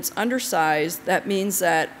is when it's undersized, that means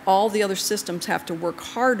that all the other systems have to work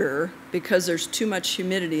harder because there's too much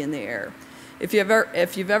humidity in the air. If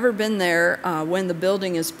you've ever been there when the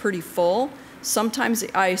building is pretty full, sometimes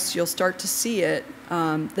the ice, you'll start to see it,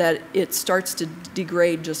 that it starts to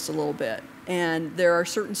degrade just a little bit. And there are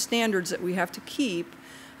certain standards that we have to keep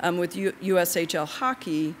with USHL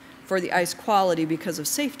hockey for the ice quality because of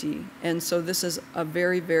safety. And so this is a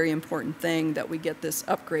very, very important thing that we get this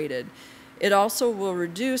upgraded. It also will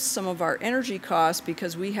reduce some of our energy costs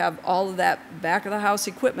because we have all of that back of the house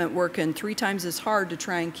equipment working 3 times as hard to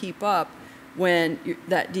try and keep up when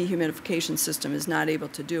that dehumidification system is not able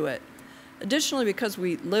to do it. Additionally, because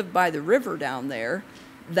we live by the river down there,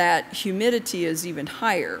 that humidity is even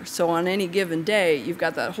higher. So on any given day, you've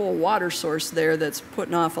got that whole water source there that's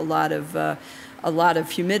putting off a lot of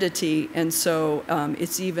humidity, and so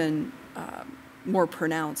it's even more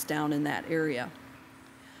pronounced down in that area.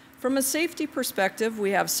 From a safety perspective,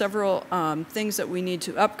 we have several things that we need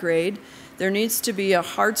to upgrade. There needs to be a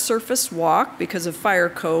hard surface walk because of fire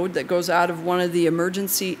code that goes out of one of the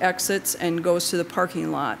emergency exits and goes to the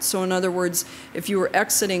parking lot. So in other words, if you were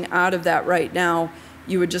exiting out of that right now,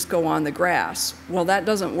 you would just go on the grass. Well, that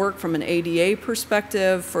doesn't work from an ADA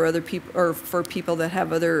perspective for other people or for people that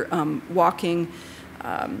have other walking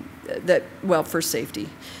for safety.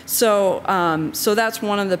 So, so that's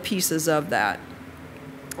one of the pieces of that.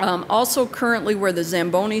 Also currently where the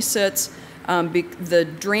Zamboni sits, the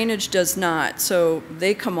drainage does not. So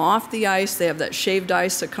they come off the ice, they have that shaved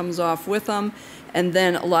ice that comes off with them, and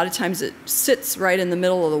then a lot of times it sits right in the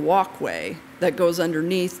middle of the walkway that goes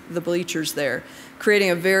underneath the bleachers there, creating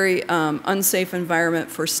a very unsafe environment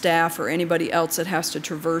for staff or anybody else that has to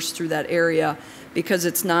traverse through that area because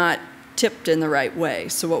it's not tipped in the right way.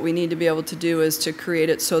 So what we need to be able to do is to create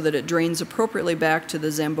it so that it drains appropriately back to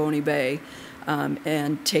the Zamboni Bay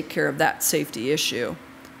and take care of that safety issue.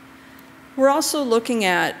 We're also looking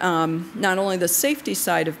at not only the safety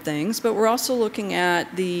side of things, but we're also looking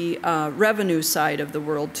at the revenue side of the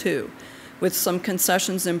world too, with some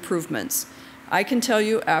concessions improvements. I can tell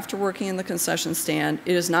you after working in the concession stand,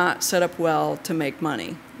 it is not set up well to make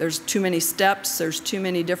money. There's too many steps, there's too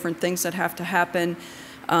many different things that have to happen.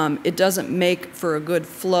 It doesn't make for a good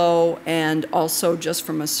flow, and also just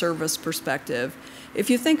from a service perspective. If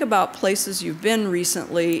you think about places you've been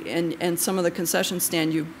recently and some of the concession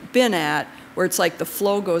stand you've been at, where it's like the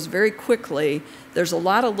flow goes very quickly, there's a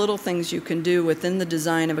lot of little things you can do within the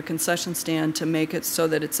design of a concession stand to make it so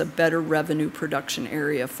that it's a better revenue production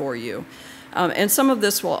area for you. And some of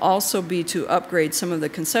this will also be to upgrade some of the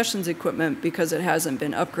concessions equipment because it hasn't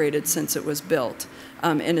been upgraded since it was built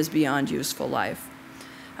and is beyond useful life.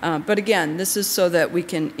 But again, this is so that we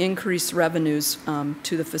can increase revenues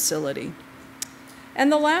to the facility. And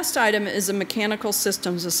the last item is a mechanical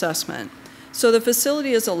systems assessment. So the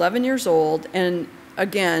facility is 11 years old, and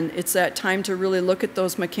again, it's that time to really look at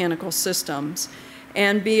those mechanical systems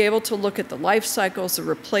and be able to look at the life cycles, the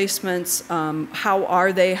replacements, how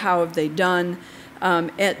are they, how have they done,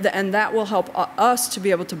 and that will help us to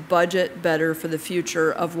be able to budget better for the future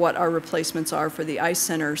of what our replacements are for the Ice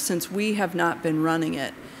Center, since we have not been running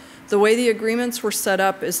it. The way the agreements were set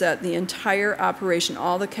up is that the entire operation,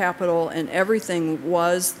 all the capital and everything,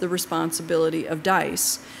 was the responsibility of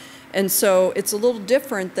DICE. And so it's a little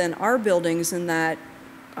different than our buildings in that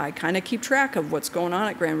I kind of keep track of what's going on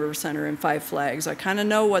at Grand River Center and Five Flags. I kind of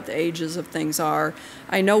know what the ages of things are.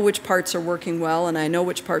 I know which parts are working well, and I know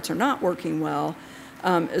which parts are not working well,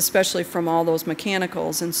 especially from all those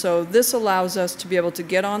mechanicals. And so this allows us to be able to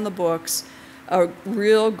get on the books a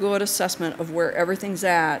real good assessment of where everything's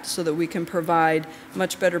at so that we can provide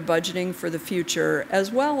much better budgeting for the future, as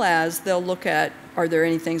well as they'll look at, are there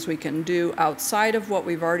any things we can do outside of what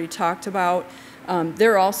we've already talked about?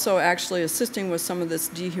 They're also actually assisting with some of this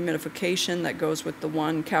dehumidification that goes with the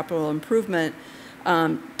one capital improvement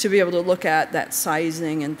to be able to look at that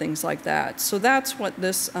sizing and things like that. So that's what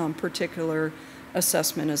this particular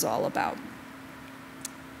assessment is all about.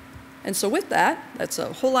 And so with that, that's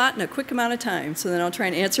a whole lot in a quick amount of time. So then I'll try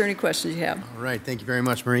and answer any questions you have. All right, thank you very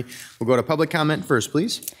much, Marie. We'll go to public comment first,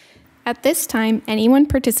 please. At this time, anyone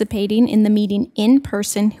participating in the meeting in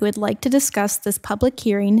person who would like to discuss this public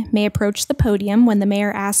hearing may approach the podium when the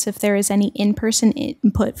mayor asks if there is any in-person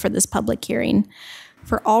input for this public hearing.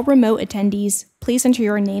 For all remote attendees, please enter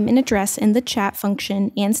your name and address in the chat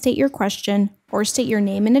function and state your question, or state your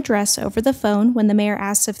name and address over the phone when the mayor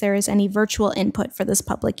asks if there is any virtual input for this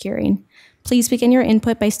public hearing. Please begin your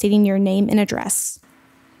input by stating your name and address.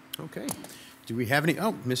 Okay. Do we have any?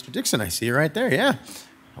 Oh, Mr. Dixon, I see you right there. Yeah.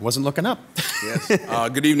 I wasn't looking up. Yes.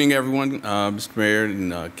 Good evening, everyone, Mr. Mayor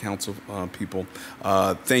and council people.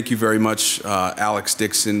 Thank you very much, Alex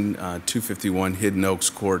Dixon, 251 Hidden Oaks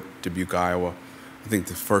Court, Dubuque, Iowa. I think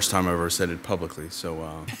the first time I've ever said it publicly,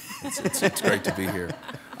 so it's great to be here.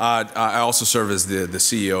 I also serve as the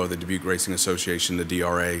CEO of the Dubuque Racing Association, the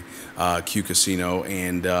DRA, Q Casino,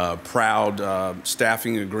 and proud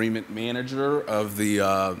staffing agreement manager of the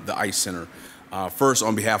Ice Center. First,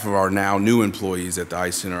 on behalf of our now new employees at the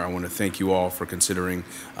Ice Center, I want to thank you all for considering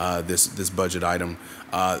this budget item.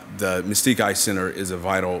 The Mystique Ice Center is a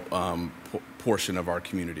vital portion of our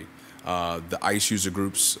community. The ice user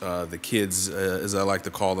groups, the kids, as I like to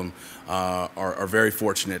call them, are very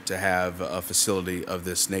fortunate to have a facility of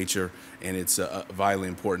this nature, and it's vitally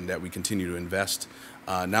important that we continue to invest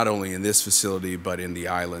not only in this facility but in the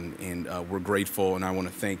island. And we're grateful, and I want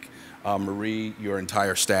to thank Marie, your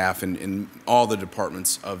entire staff, and all the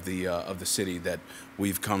departments of the city that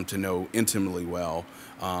we've come to know intimately well,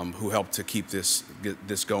 who helped to keep this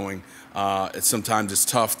going. Sometimes it's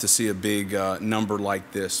tough to see a big number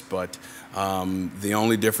like this, but the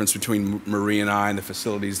only difference between Marie and I and the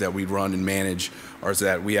facilities that we run and manage is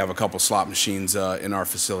that we have a couple slot machines in our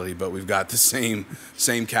facility, but we've got the same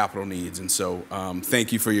capital needs. And so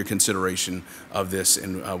thank you for your consideration of this,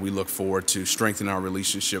 and we look forward to strengthening our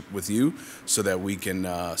relationship with you so that we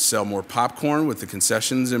can sell more popcorn with the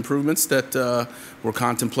concessions improvements that we're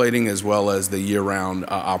contemplating, as well as the year-round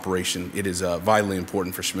operation. It is vitally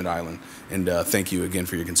important for Schmidt Island, and thank you again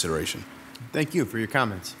for your consideration. Thank you for your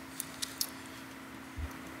comments.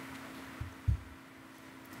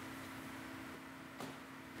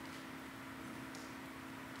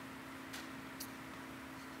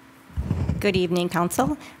 Good evening,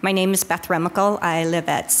 Council. My name is Beth Remical. I live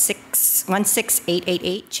at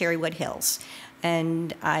 16888 Cherrywood Hills,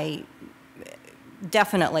 and I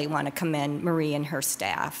definitely want to commend Marie and her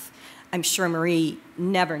staff. I'm sure Marie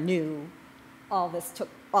never knew all this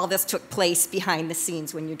took place behind the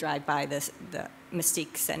scenes when you drive by the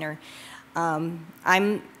Mystique Center.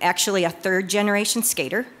 I'm actually a third-generation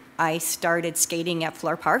skater. I started skating at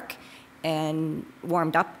Floor Park and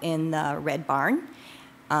warmed up in the Red Barn.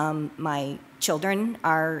 My children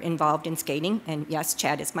are involved in skating, and yes,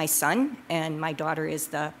 Chad is my son, and my daughter is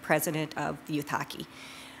the president of youth hockey.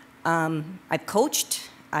 I've coached,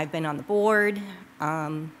 I've been on the board,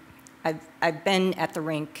 I've been at the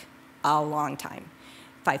rink a long time.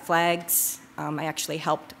 Five Flags, I actually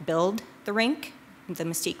helped build the rink, the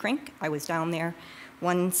Mystique rink. I was down there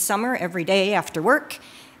one summer every day after work,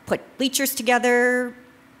 put bleachers together,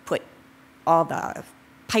 put all the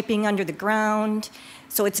piping under the ground.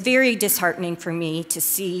 So it's very disheartening for me to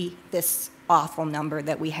see this awful number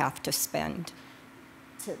that we have to spend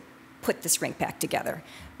to put this rink back together.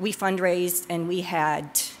 We fundraised, and we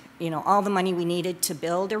had, all the money we needed to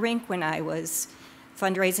build a rink when I was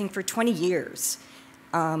fundraising for 20 years.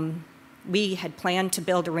 We had planned to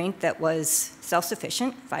build a rink that was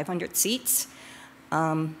self-sufficient, 500 seats.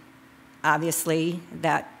 Obviously,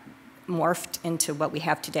 that morphed into what we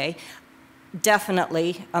have today.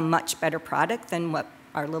 Definitely a much better product than what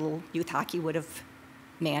our little youth hockey would have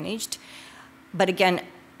managed. But again,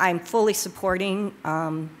 I'm fully supporting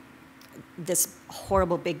this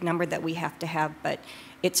horrible big number that we have to have, but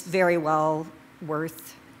it's very well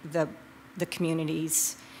worth the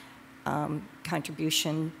community's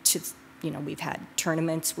contribution to, we've had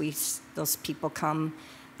tournaments, those people come,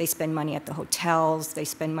 They spend money at the hotels. They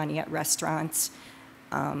spend money at restaurants.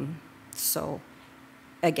 So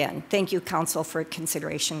again, thank you, council, for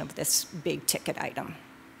consideration of this big ticket item.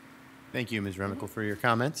 Thank you, Ms. Remickle, for your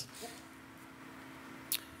comments.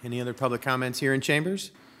 Any other public comments here in chambers?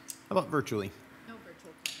 How about virtually? No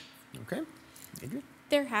virtual comments. Okay. Adrian?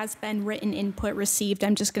 There has been written input received.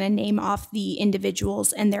 I'm just going to name off the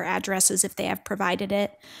individuals and their addresses if they have provided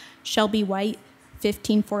it. Shelby White,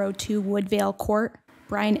 15402 Woodvale Court.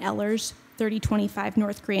 Brian Ellers, 3025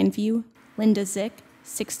 North Grandview. Linda Zick,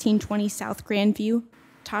 1620 South Grandview.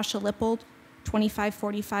 Tasha Lippold,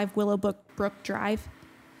 2545 Willowbrook Drive.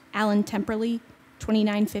 Alan Temperley,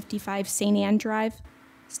 2955 St. Anne Drive.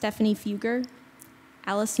 Stephanie Fugger.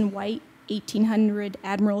 Allison White, 1800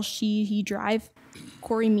 Admiral Sheehy Drive.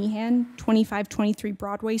 Corey Meehan, 2523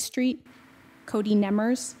 Broadway Street. Cody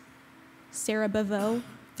Nemmers. Sarah Beveau,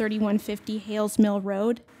 3150 Hales Mill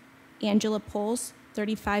Road. Angela Poles,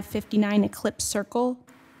 3559 Eclipse Circle.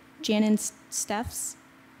 Janin Steffs.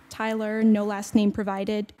 Tyler, no last name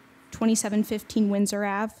provided, 2715 Windsor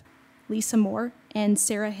Ave. Lisa Moore, and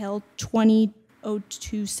Sarah Hill,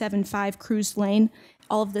 200275 Cruise Lane.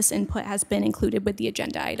 All of this input has been included with the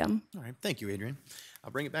agenda item. All right. Thank you, Adrian.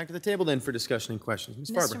 I'll bring it back to the table then for discussion and questions.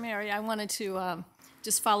 Ms. Farber. Mr. Mayor, I wanted to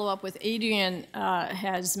just follow up with Adrian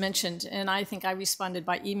has mentioned, and I think I responded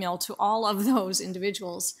by email to all of those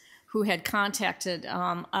individuals who had contacted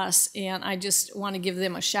us, and I just want to give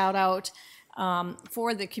them a shout out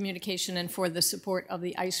for the communication and for the support of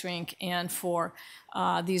the ice rink, and for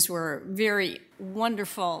these were very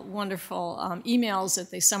wonderful, wonderful emails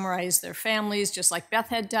that they summarized their families, just like Beth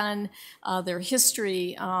had done, their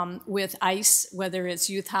history with ice, whether it's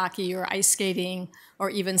youth hockey or ice skating, or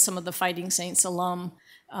even some of the Fighting Saints alum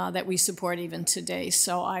that we support even today.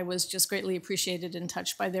 So I was just greatly appreciated and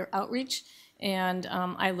touched by their outreach, and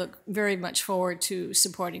I look very much forward to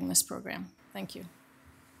supporting this program. Thank you.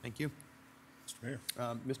 Thank you. Mr. Mayor.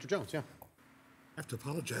 Mr. Jones, yeah. I have to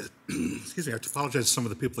apologize. Excuse me. I have to apologize to some of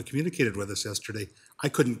the people that communicated with us yesterday. I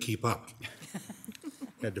couldn't keep up.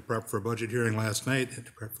 Had to prep for a budget hearing last night. Had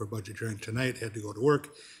to prep for a budget hearing tonight. Had to go to work.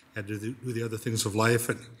 Had to do the other things of life.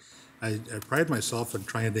 And I pride myself in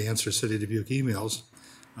trying to answer City of Dubuque emails,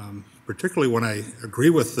 particularly when I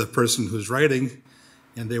agree with the person who's writing,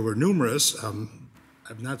 and they were numerous.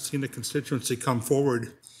 I've not seen a constituency come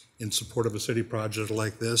forward in support of a city project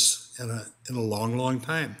like this in a long, long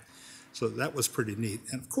time. So that was pretty neat.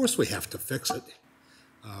 And of course we have to fix it.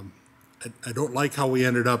 I don't like how we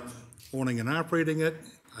ended up owning and operating it.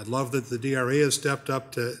 I love that the DRA has stepped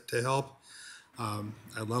up to help.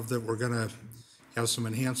 I love that we're gonna have some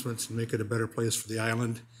enhancements and make it a better place for the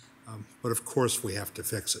island. But of course we have to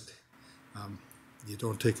fix it. You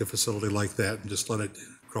don't take a facility like that and just let it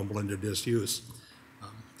crumble into disuse.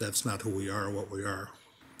 That's not who we are or what we are.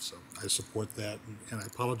 So I support that, and I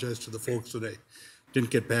apologize to the folks that I didn't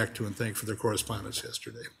get back to and thank for their correspondence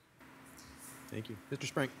yesterday. Thank you. Mr.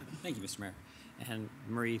 Sprank. Thank you, Mr. Mayor. And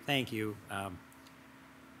Marie, thank you. I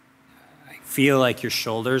feel like your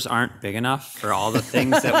shoulders aren't big enough for all the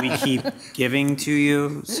things that we keep giving to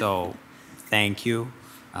you, so thank you.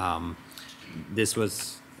 This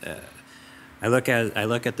was, I look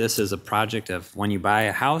at this as a project of when you buy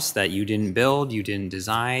a house that you didn't build, you didn't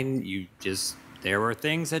design, you just, there were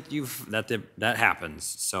things that that happens.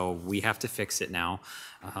 So we have to fix it now.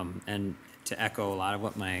 And to echo a lot of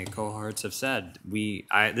what my cohorts have said,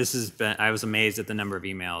 I was amazed at the number of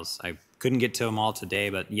emails. I couldn't get to them all today,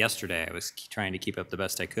 but yesterday I was trying to keep up the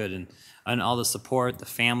best I could, and all the support, the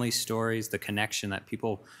family stories, the connection that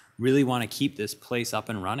people really want to keep this place up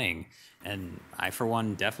and running. And I, for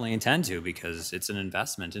one, definitely intend to, because it's an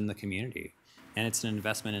investment in the community, and it's an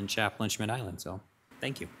investment in Chaplin Schmidt Island. So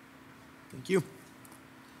thank you. Thank you.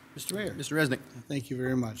 Mr. Mayor. Mr. Resnick. Thank you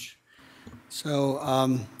very much.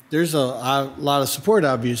 So there's a lot of support,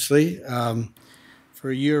 obviously, for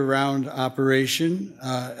a year-round operation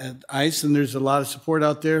at ICE, and there's a lot of support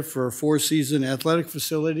out there for a four-season athletic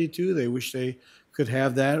facility, too. They wish they could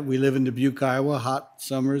have that. We live in Dubuque, Iowa, hot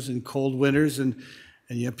summers and cold winters, and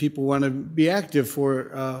yet people want to be active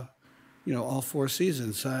for, all four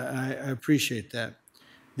seasons. I appreciate that.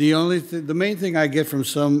 The main thing I get from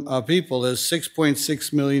some people is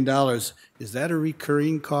 $6.6 million. Is that a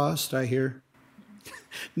recurring cost, I hear?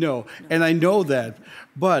 No, and I know that,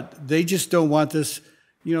 but they just don't want this,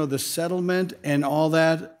 the settlement and all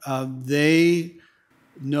that. They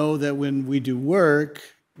know that when we do work,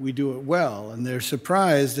 we do it well, and they're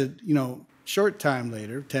surprised that, short time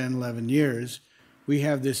later, 10, 11 years, we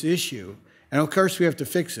have this issue. And of course we have to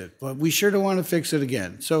fix it, but we sure don't want to fix it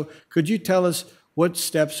again. So could you tell us what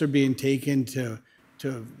steps are being taken to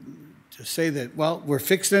to say that, well, we're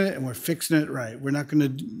fixing it and we're fixing it right. We're not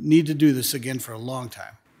going to need to do this again for a long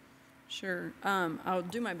time. Sure. I'll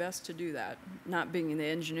do my best to do that, not being the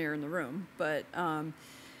engineer in the room, but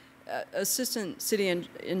Assistant City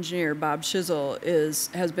Engineer Bob Shizzle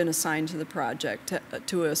has been assigned to the project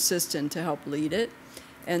to assist and to help lead it.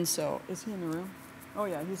 And so, is he in the room? Oh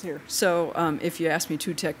yeah, he's here. So if you ask me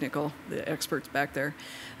too technical, the expert's back there.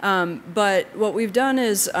 But what we've done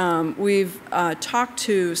is we've talked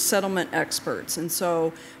to settlement experts. And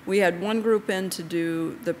so we had one group in to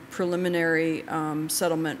do the preliminary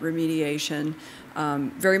settlement remediation.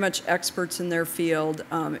 Very much experts in their field.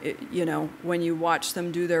 You know, when you watch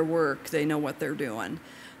them do their work, they know what they're doing.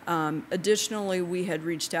 Additionally, we had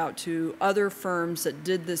reached out to other firms that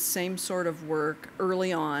did this same sort of work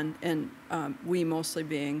early on, and we mostly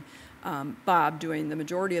being Bob doing the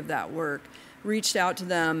majority of that work, reached out to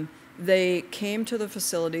them. They came to the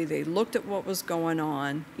facility, they looked at what was going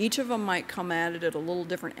on. Each of them might come at it at a little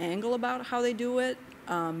different angle about how they do it,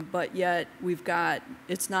 but yet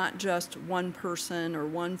it's not just one person or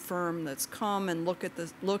one firm that's come and looked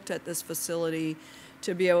at this facility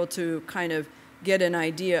to be able to kind of get an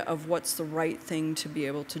idea of what's the right thing to be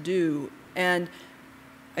able to do. And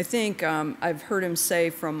I think I've heard him say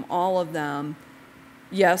from all of them,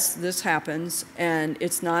 yes, this happens, and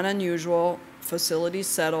it's not unusual. Facilities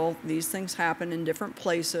settle. These things happen in different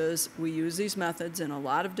places. We use these methods in a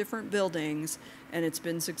lot of different buildings, and it's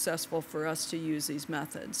been successful for us to use these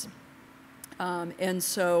methods. And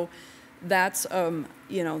so that's,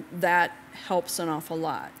 you know, that helps an awful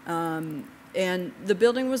lot. And the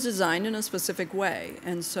building was designed in a specific way.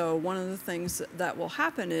 And so one of the things that will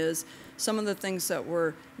happen is some of the things that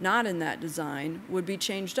were not in that design would be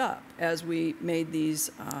changed up as we made these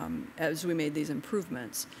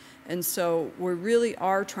improvements. And so we really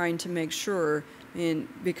are trying to make sure,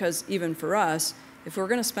 because even for us, if we're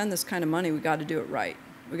going to spend this kind of money, we got to do it right.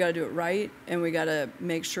 We got to do it right, and we got to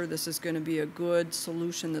make sure this is going to be a good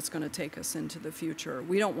solution that's going to take us into the future.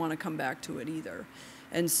 We don't want to come back to it either.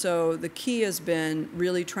 And so the key has been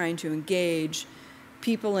really trying to engage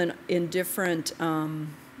people in different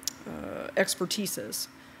expertises.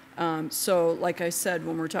 So like I said,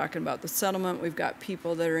 when we're talking about the settlement, we've got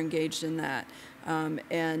people that are engaged in that.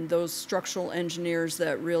 And those structural engineers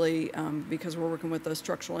that really, because we're working with a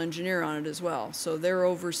structural engineer on it as well. So they're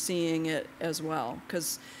overseeing it as well,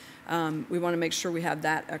 because we want to make sure we have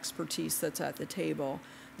that expertise that's at the table.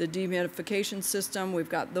 The dehumidification system, we've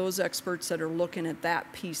got those experts that are looking at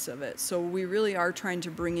that piece of it. So we really are trying to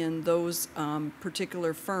bring in those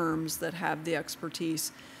particular firms that have the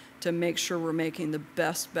expertise to make sure we're making the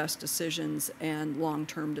best decisions and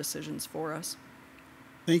long-term decisions for us.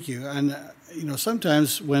 Thank you. And, you know,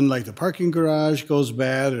 sometimes when like the parking garage goes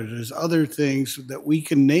bad or there's other things that we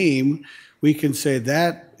can name, we can say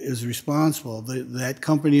that is responsible, that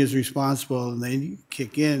company is responsible, and they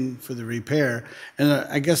kick in for the repair. And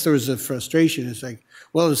I guess there was a frustration. It's like,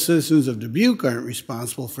 well, the citizens of Dubuque aren't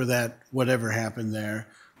responsible for that, whatever happened there.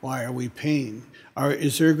 Why are we paying?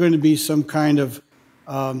 Is there going to be some kind of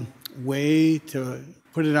way to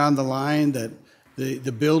put it on the line that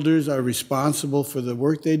the builders are responsible for the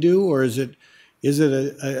work they do, or is it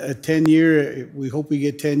a 10-year, we hope we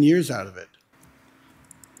get 10 years out of it?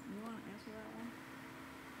 You want to answer that one?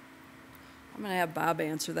 I'm going to have Bob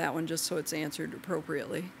answer that one just so it's answered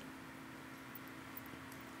appropriately.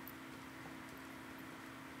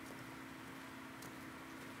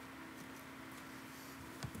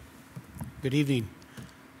 Good evening.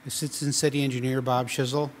 Assistant City Engineer Bob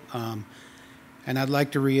Shizzle. And I'd like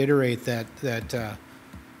to reiterate that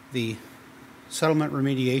the settlement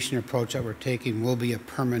remediation approach that we're taking will be a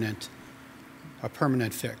permanent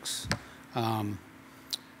fix. I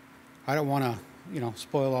don't want to, you know,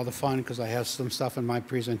 spoil all the fun because I have some stuff in my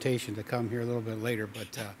presentation to come here a little bit later.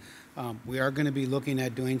 But we are going to be looking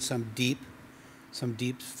at doing some deep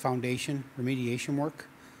foundation remediation work.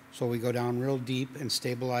 So we go down real deep and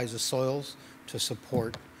stabilize the soils to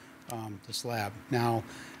support the slab. Now,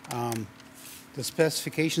 the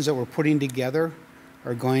specifications that we're putting together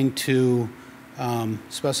are going to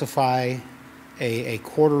specify a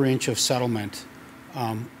 1/4 inch of settlement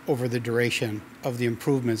over the duration of the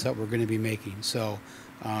improvements that we're going to be making. So,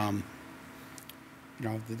 you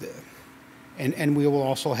know, and we will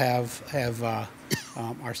also have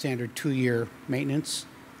our standard 2-year maintenance,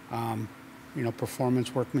 you know,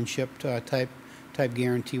 performance workmanship type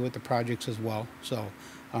guarantee with the projects as well. So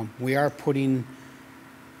we are putting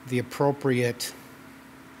the appropriate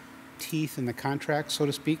teeth in the contract, so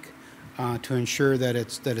to speak, to ensure that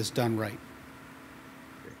it's done right.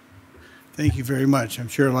 Thank you very much. I'm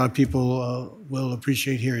sure a lot of people will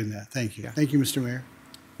appreciate hearing that. Thank you. Yeah. Thank you, Mr. Mayor.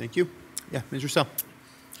 Thank you. Yeah, Ms. Russell.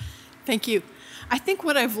 Thank you. I think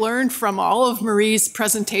what I've learned from all of Marie's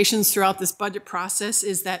presentations throughout this budget process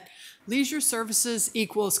is that leisure services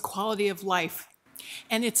equals quality of life.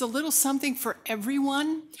 And it's a little something for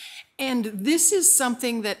everyone. And this is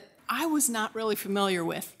something that I was not really familiar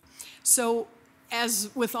with. So as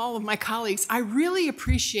with all of my colleagues, I really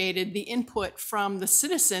appreciated the input from the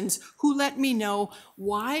citizens who let me know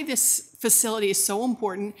why this facility is so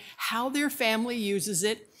important, how their family uses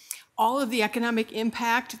it, all of the economic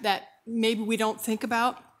impact that maybe we don't think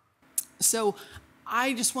about. So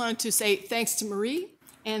I just wanted to say thanks to Marie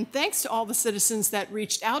and thanks to all the citizens that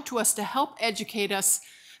reached out to us to help educate us.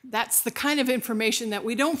 That's the kind of information that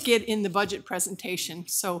we don't get in the budget presentation.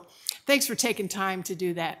 So thanks for taking time to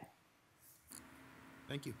do that.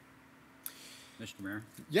 Thank you. Mr. Mayor?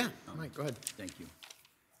 Yeah, Mike, go ahead. Thank you.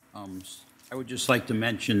 I would just like to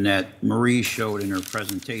mention that Marie showed in her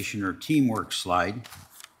presentation her teamwork slide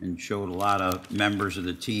and showed a lot of members of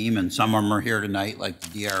the team, and some of them are here tonight, like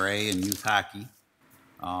the DRA and youth hockey.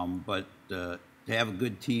 But to have a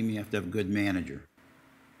good team, you have to have a good manager.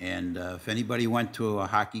 And if anybody went to a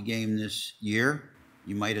hockey game this year,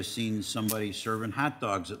 you might have seen somebody serving hot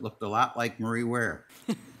dogs that looked a lot like Marie Ware.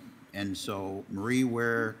 And so Marie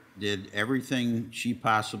Ware did everything she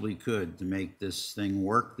possibly could to make this thing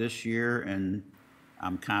work this year, and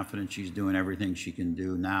I'm confident she's doing everything she can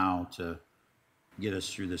do now to get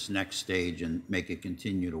us through this next stage and make it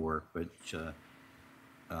continue to work. But it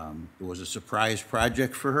was a surprise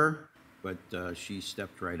project for her, but she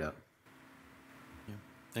stepped right up. Yeah.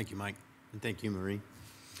 Thank you, Mike, and thank you, Marie.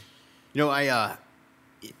 You know,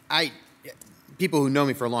 people who know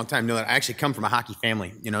me for a long time know that I actually come from a hockey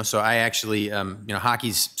family, you know, so I actually, you know,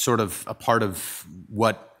 hockey's sort of a part of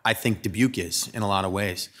what I think Dubuque is in a lot of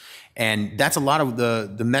ways. And that's a lot of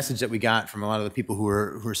the message that we got from a lot of the people who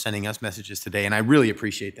are sending us messages today, and I really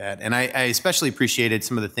appreciate that. And I especially appreciated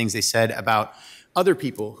some of the things they said about other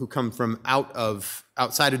people who come from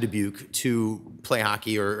outside of Dubuque to play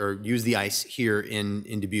hockey or use the ice here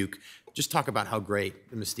in Dubuque. Just talk about how great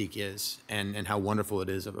the Mystique is and how wonderful it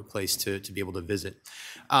is of a place to be able to visit.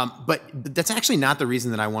 But that's actually not the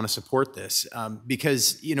reason that I want to support this,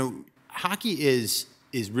 because, you know, hockey is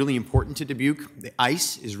really important to Dubuque. The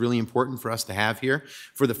ice is really important for us to have here,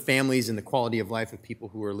 for the families and the quality of life of people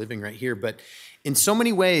who are living right here. But in so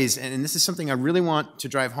many ways, and this is something I really want to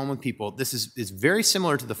drive home with people, this is very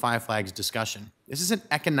similar to the Five Flags discussion. This is an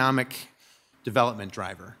economic development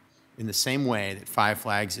driver in the same way that Five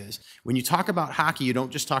Flags is. When you talk about hockey, you don't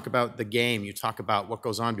just talk about the game, you talk about what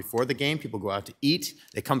goes on before the game. People go out to eat,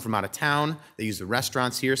 they come from out of town, they use the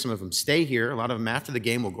restaurants here, some of them stay here, a lot of them after the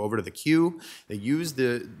game will go over to the Q, they use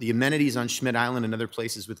the amenities on Schmidt Island and other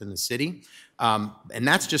places within the city. And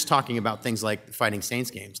that's just talking about things like the Fighting Saints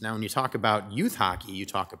games. Now when you talk about youth hockey, you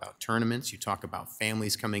talk about tournaments, you talk about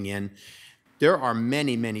families coming in. There are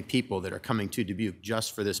many, many people that are coming to Dubuque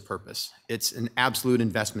just for this purpose. It's an absolute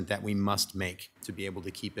investment that we must make to be able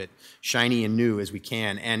to keep it shiny and new as we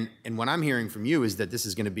can. And what I'm hearing from you is that this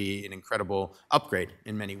is going to be an incredible upgrade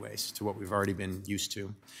in many ways to what we've already been used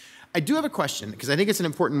to. I do have a question, because I think it's an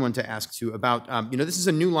important one to ask too about, you know, this is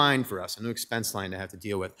a new line for us, a new expense line to have to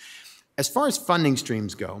deal with. As far as funding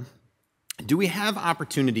streams go, do we have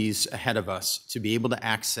opportunities ahead of us to be able to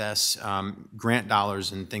access grant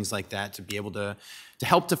dollars and things like that to be able to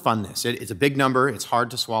help to fund this? It's a big number. It's hard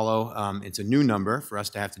to swallow. It's a new number for us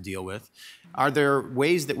to have to deal with. Are there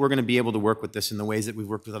ways that we're going to be able to work with this in the ways that we've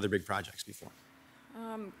worked with other big projects before?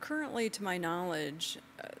 Currently, to my knowledge,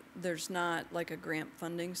 there's not like a grant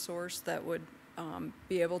funding source that would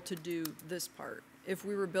be able to do this part. If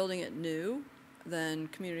we were building it new, then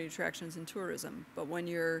community attractions and tourism. But when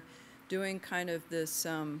you're doing kind of this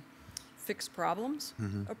fixed problems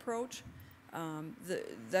approach,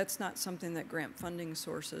 that's not something that grant funding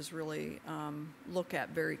sources really look at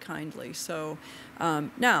very kindly. So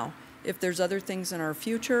now, if there's other things in our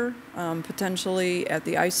future, potentially at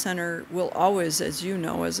the Ice Center, we'll always, as you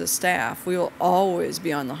know, as a staff, we will always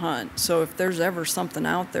be on the hunt. So if there's ever something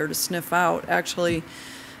out there to sniff out, actually,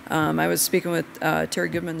 I was speaking with Terry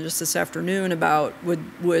Goodman just this afternoon about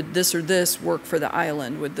would this or this work for the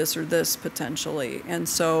island, would this or this potentially, and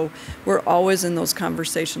so we're always in those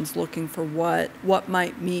conversations looking for what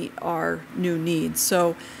might meet our new needs.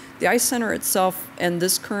 So the Ice Center itself and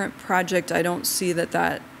this current project, I don't see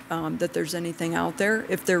that there's anything out there.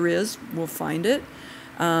 If there is, we'll find it,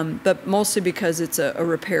 but mostly because it's a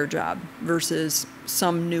repair job versus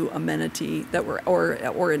some new amenity that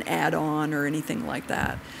or an add-on or anything like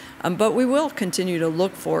that. But we will continue to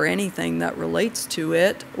look for anything that relates to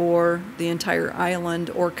it or the entire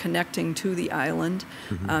island or connecting to the island.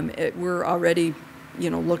 We're already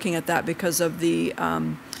looking at that because of the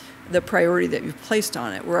priority that you've placed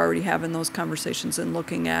on it. We're already having those conversations and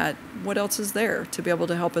looking at what else is there to be able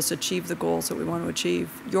to help us achieve the goals that we want to achieve,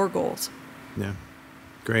 your goals. Yeah,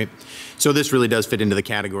 great. So this really does fit into the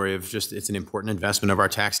category of just, it's an important investment of our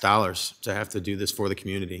tax dollars to have to do this for the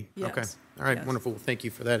community. Yes. Okay, all right, Yes. wonderful. Well, thank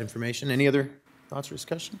you for that information. Any other thoughts or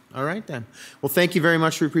discussion? All right then. Well, thank you very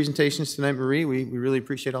much for your presentations tonight, Marie. We really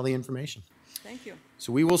appreciate all the information. Thank you.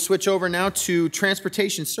 So we will switch over now to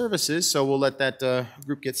transportation services. So we'll let that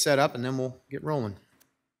group get set up and then we'll get rolling.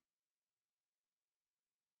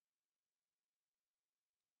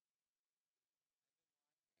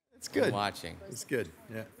 It's good. Watching. It's good.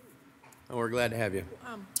 Yeah. Oh, we're glad to have you.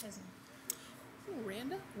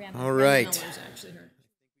 Randa? All right.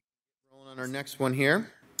 Rolling on our next one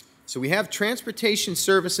here. So we have transportation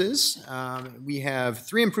services. We have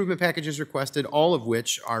 3 improvement packages requested, all of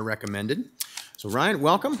which are recommended. So Ryan,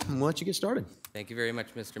 welcome, and we'll let you get started. Thank you very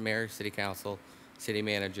much, Mr. Mayor, City Council, City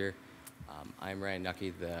Manager. I'm Ryan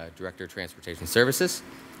Nucky, the Director of Transportation Services.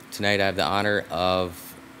 Tonight I have the honor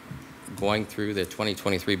of going through the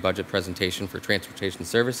 2023 budget presentation for transportation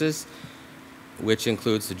services, which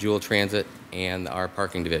includes the Jewel Transit and our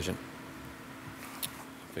parking division.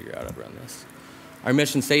 Figure out how to run this. Our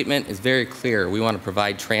mission statement is very clear. We want to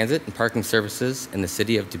provide transit and parking services in the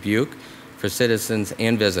city of Dubuque for citizens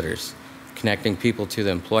and visitors, connecting people to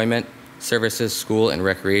the employment, services, school, and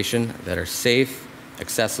recreation that are safe,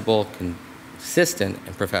 accessible, consistent,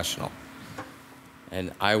 and professional.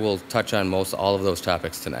 And I will touch on most all of those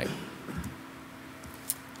topics tonight.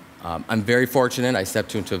 I'm very fortunate. I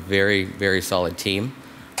stepped into a very, very solid team.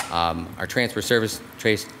 Our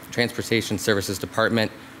Transportation Services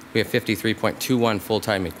Department, we have 53.21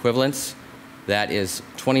 full-time equivalents. That is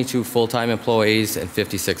 22 full-time employees and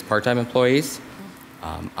 56 part-time employees.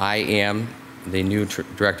 I am the new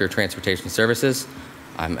Director of Transportation Services.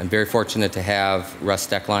 I'm very fortunate to have Russ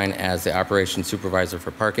Steckline as the Operations Supervisor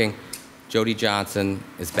for Parking. Jody Johnson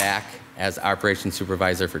is back as Operations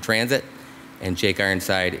Supervisor for Transit, and Jake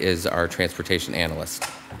Ironside is our Transportation Analyst.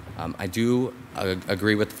 I do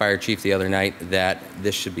agree with the Fire Chief the other night that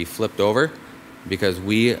this should be flipped over because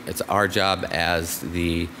it's our job as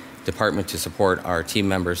the department to support our team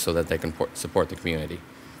members so that they can support the community.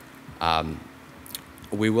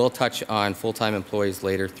 We will touch on full-time employees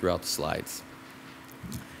later throughout the slides.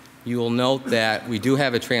 You will note that we do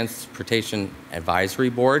have a Transportation Advisory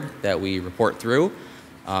Board that we report through.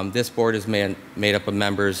 This board is made up of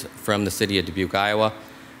members from the city of Dubuque, Iowa.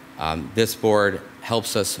 This board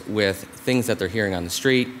helps us with things that they're hearing on the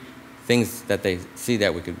street, things that they see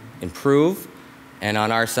that we could improve, and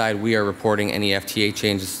on our side, we are reporting any FTA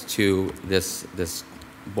changes to this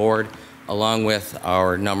board, along with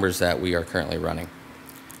our numbers that we are currently running.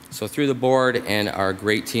 So through the board and our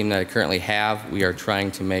great team that I currently have, we are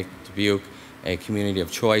trying to make Dubuque a community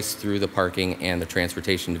of choice through the parking and the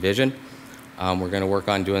transportation division. We're going to work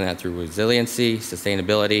on doing that through resiliency,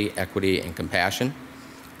 sustainability, equity, and compassion.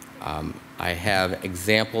 I have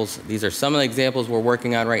examples. These are some of the examples we're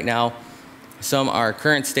working on right now. Some are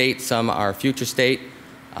current state, some are future state.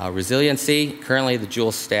 Resiliency, currently the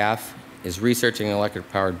Jewel staff is researching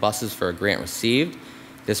electric-powered buses for a grant received.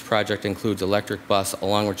 This project includes electric bus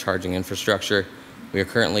along with charging infrastructure. We are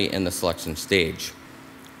currently in the selection stage.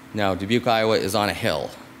 Now, Dubuque, Iowa is on a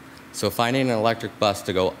hill. So finding an electric bus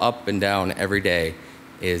to go up and down every day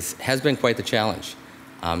has been quite the challenge.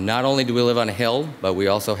 Not only do we live on a hill, but we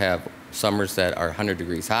also have summers that are 100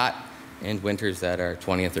 degrees hot and winters that are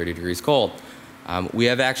 20 and 30 degrees cold. We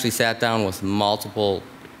have actually sat down with multiple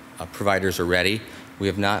providers already. We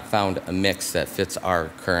have not found a mix that fits our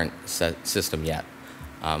current system yet.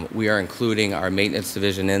 We are including our maintenance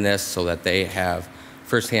division in this so that they have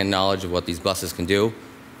firsthand knowledge of what these buses can do,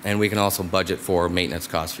 and we can also budget for maintenance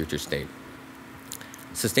costs future state.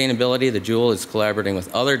 Sustainability, the Jewel is collaborating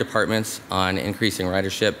with other departments on increasing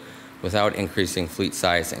ridership without increasing fleet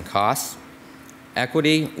size and costs.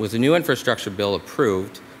 Equity, with the new infrastructure bill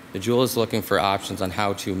approved, the Jewel is looking for options on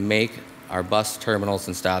how to make our bus terminals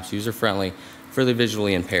and stops user-friendly for the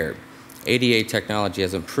visually impaired. ADA technology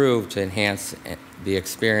has improved to enhance the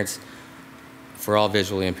experience for all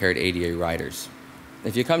visually impaired ADA riders.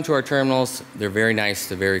 If you come to our terminals, they're very nice,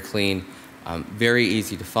 they're very clean, very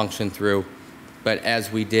easy to function through. But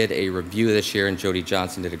as we did a review this year, and Jody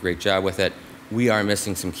Johnson did a great job with it, we are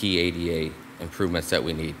missing some key ADA improvements that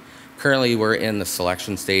we need. Currently, we're in the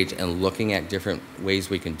selection stage and looking at different ways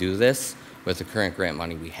we can do this with the current grant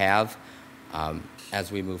money we have.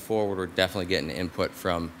 As we move forward, we're definitely getting input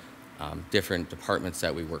from different departments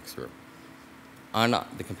that we work through. On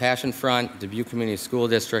the compassion front, Dubuque Community School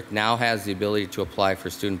District now has the ability to apply for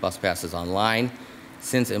student bus passes online.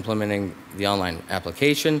 Since implementing the online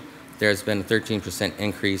application, there's been a 13%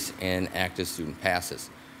 increase in active student passes.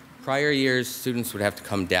 Prior years, students would have to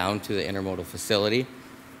come down to the intermodal facility.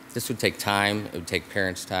 This would take time, it would take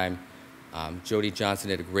parents' time. Jody Johnson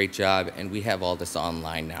did a great job, and we have all this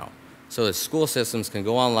online now. So the school systems can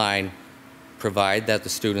go online, provide that the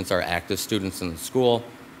students are active students in the school,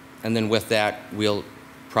 and then with that, we'll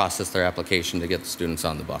process their application to get the students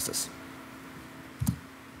on the buses.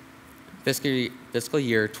 Fiscal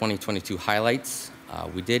year 2022 highlights.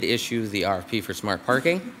 We did issue the RFP for smart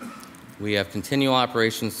parking. We have continual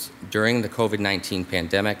operations during the COVID-19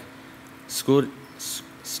 pandemic.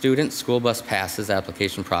 Student school bus passes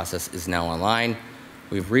application process is now online.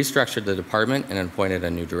 We've restructured the department and appointed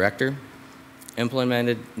a new director.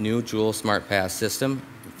 Implemented new Jewel Smart Pass system,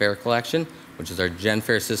 fare collection, which is our Gen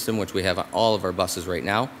Fare system, which we have on all of our buses right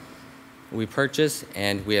now. We purchased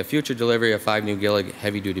and we have future delivery of 5 new Gillig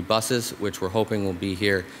heavy-duty buses, which we're hoping will be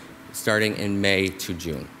here starting in May to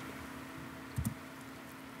June.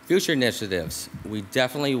 Future initiatives. We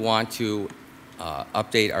definitely want to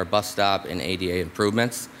update our bus stop and ADA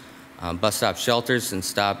improvements. Bus stop shelters and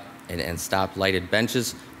stop lighted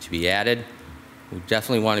benches to be added. We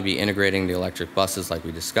definitely want to be integrating the electric buses like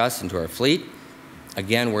we discussed into our fleet.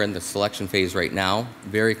 Again, we're in the selection phase right now.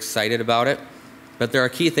 Very excited about it. But there are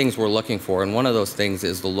key things we're looking for, and one of those things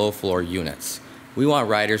is the low floor units. We want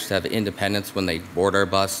riders to have independence when they board our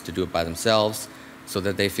bus, to do it by themselves so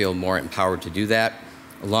that they feel more empowered to do that.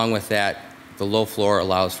 Along with that, the low floor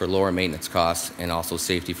allows for lower maintenance costs and also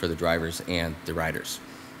safety for the drivers and the riders.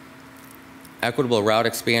 Equitable route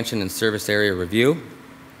expansion and service area review.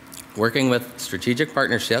 Working with strategic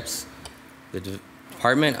partnerships, the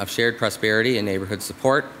Department of Shared Prosperity and Neighborhood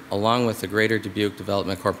Support, along with the Greater Dubuque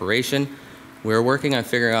Development Corporation, we're working on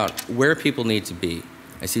figuring out where people need to be.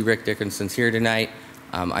 I see Rick Dickinson's here tonight.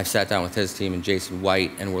 I've sat down with his team and Jason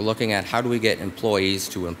White, and we're looking at how do we get employees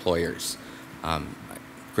to employers.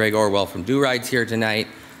 Greg Orwell from Do Ride's here tonight.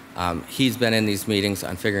 He's been in these meetings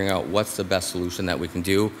on figuring out what's the best solution that we can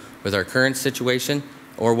do with our current situation,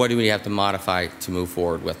 or what do we have to modify to move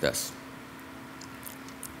forward with this.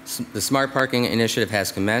 The Smart Parking Initiative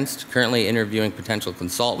has commenced, currently interviewing potential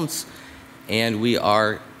consultants, and we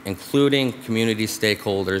are including community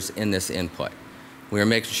stakeholders in this input. We are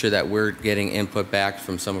making sure that we're getting input back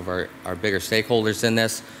from some of our bigger stakeholders in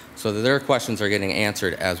this so that their questions are getting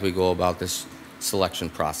answered as we go about this selection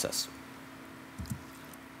process.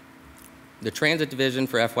 The Transit Division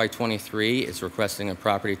for FY23 is requesting a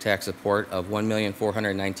property tax support of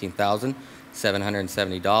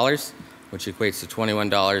 $1,419,770, which equates to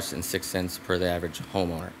 $21.06 per the average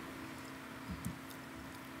homeowner.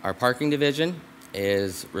 Our Parking Division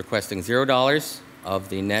is requesting $0 of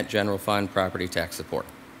the net general fund property tax support.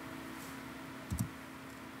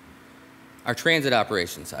 Our transit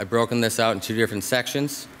operations, I've broken this out in 2 different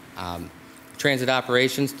sections. Transit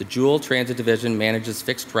operations, the Jewel Transit Division manages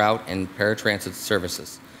fixed route and paratransit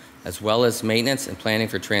services, as well as maintenance and planning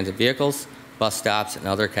for transit vehicles, bus stops, and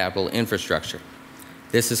other capital infrastructure.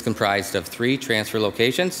 This is comprised of 3 transfer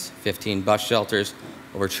locations, 15 bus shelters,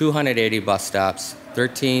 over 280 bus stops,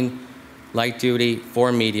 13 light duty,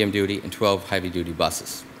 4 medium duty, and 12 heavy duty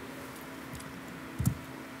buses.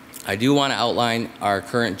 I do want to outline our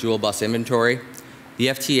current Jewel bus inventory. The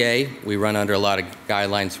FTA, we run under a lot of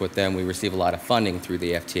guidelines with them. We receive a lot of funding through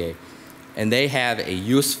the FTA. And they have a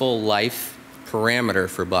useful life parameter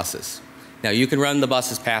for buses. Now, you can run the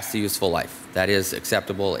buses past the useful life. That is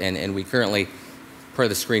acceptable, and we currently, per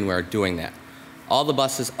the screen, we're doing that. All the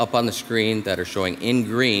buses up on the screen that are showing in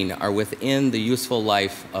green are within the useful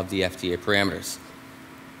life of the FTA parameters.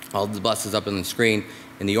 All the buses up on the screen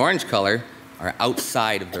in the orange color are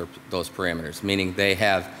outside of those parameters, meaning they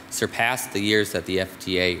have surpassed the years that the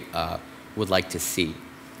FTA would like to see.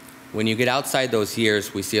 When you get outside those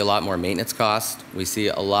years, we see a lot more maintenance costs. We see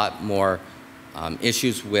a lot more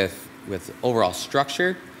issues with overall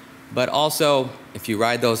structure, but also if you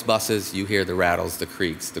ride those buses, you hear the rattles, the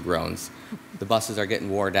creaks, the groans. The buses are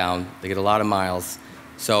getting wore down. They get a lot of miles.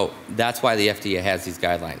 So that's why the FTA has these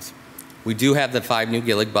guidelines. We do have the 5 new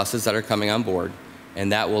Gillig buses that are coming on board,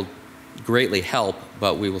 and that will greatly help,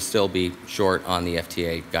 but we will still be short on the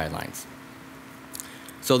FTA guidelines.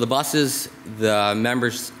 So the buses, the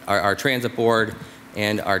members, our transit board,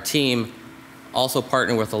 and our team also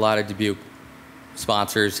partner with a lot of Dubuque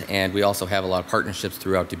sponsors, and we also have a lot of partnerships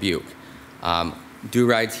throughout Dubuque. Do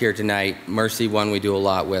Ride's here tonight. Mercy One we do a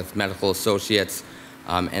lot with, Medical Associates,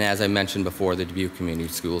 and as I mentioned before, the Dubuque Community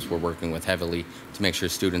Schools we're working with heavily to make sure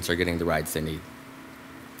students are getting the rides they need.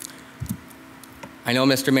 I know,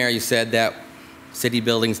 Mr. Mayor, you said that city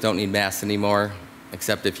buildings don't need masks anymore.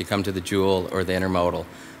 except if you come to the Jewel or the Intermodal.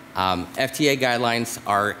 FTA guidelines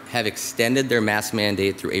have extended their mask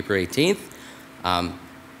mandate through April 18th.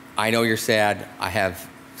 I know you're sad. I have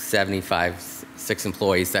 6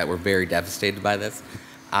 employees that were very devastated by this.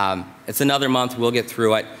 It's another month. We'll get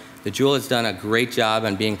through it. The Jewel has done a great job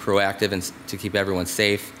on being proactive and to keep everyone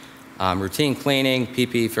safe. Routine cleaning,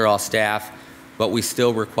 PPE for all staff, but we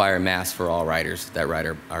still require masks for all riders that ride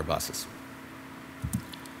our buses.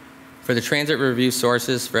 For the transit review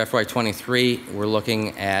sources for FY23, we're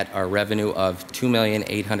looking at our revenue of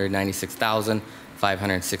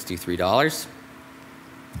 $2,896,563.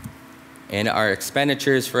 And our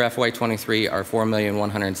expenditures for FY23 are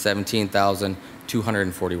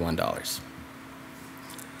 $4,117,241.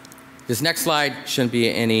 This next slide shouldn't be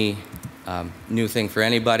any new thing for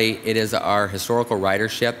anybody. It is our historical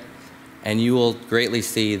ridership, and you will greatly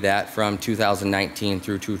see that from 2019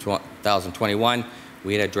 through 2021,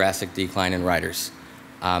 we had a drastic decline in riders.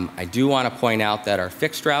 I do want to point out that our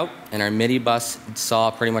fixed route and our midi bus saw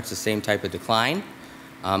pretty much the same type of decline,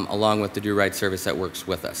 along with the Do Ride service that works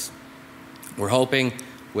with us. We're hoping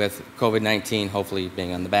with COVID-19 hopefully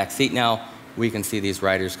being on the back seat now, we can see these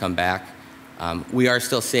riders come back. We are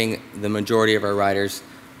still seeing the majority of our riders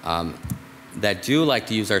that do like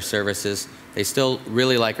to use our services. They still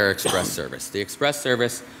really like our express service. The express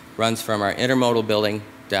service runs from our intermodal building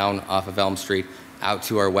down off of Elm Street out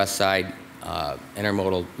to our west side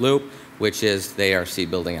intermodal loop, which is the ARC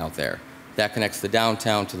building out there. That connects the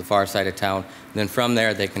downtown to the far side of town. And then from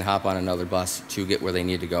there, they can hop on another bus to get where they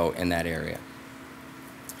need to go in that area.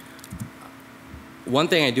 One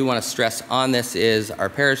thing I do want to stress on this is our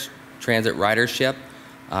paratransit ridership.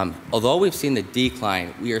 Although we've seen the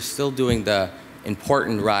decline, we are still doing the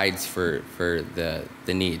important rides for the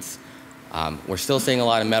needs. We're still seeing a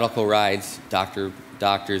lot of medical rides,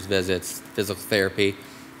 doctor's visits, physical therapy.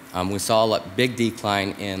 We saw a big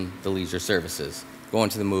decline in the leisure services, going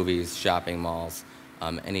to the movies, shopping malls,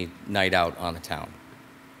 any night out on the town.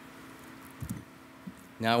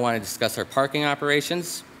 Now I want to discuss our parking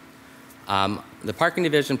operations. The parking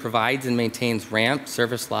division provides and maintains ramp,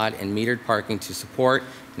 service lot, and metered parking to support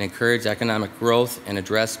and encourage economic growth and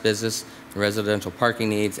address business and residential parking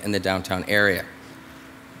needs in the downtown area.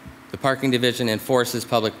 The parking division enforces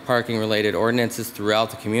public parking related ordinances throughout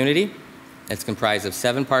the community. It's comprised of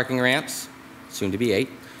 7 parking ramps, soon to be 8,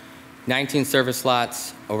 19 service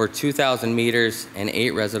lots, over 2,000 meters, and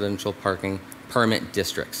 8 residential parking permit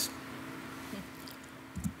districts.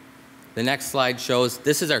 The next slide shows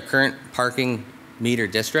this is our current parking meter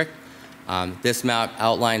district. This map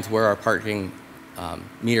outlines where our parking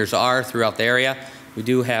meters are throughout the area. We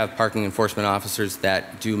do have parking enforcement officers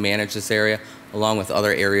that do manage this area along with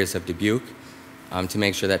other areas of Dubuque to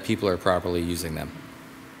make sure that people are properly using them.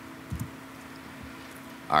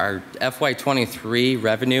 Our FY23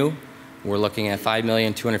 revenue, we're looking at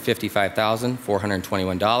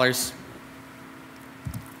 $5,255,421.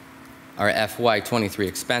 Our FY23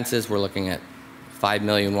 expenses, we're looking at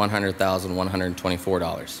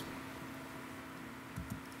 $5,100,124.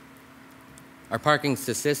 Our parking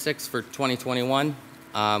statistics for 2021,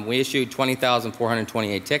 we issued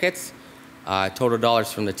 20,428 tickets. Total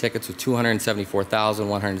dollars from the tickets was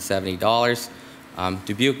 $274,170.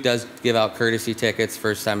 Dubuque does give out courtesy tickets,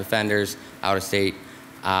 first-time offenders, out-of-state.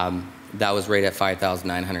 That was rated at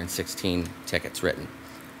 5,916 tickets written.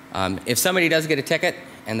 If somebody does get a ticket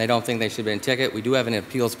and they don't think they should be in a ticket, we do have an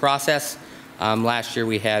appeals process. Last year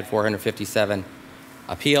we had 457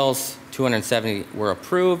 appeals, 270 were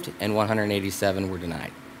approved, and 187 were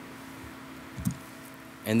denied.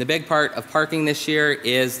 And the big part of parking this year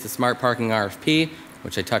is the Smart Parking RFP,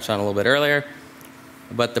 which I touched on a little bit earlier.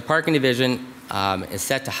 But the parking division is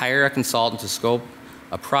set to hire a consultant to scope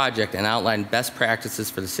a project and outline best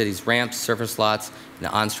practices for the city's ramps, surface lots, and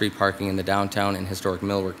on-street parking in the downtown and historic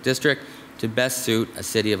Millwork district to best suit a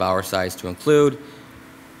city of our size, to include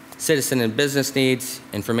citizen and business needs,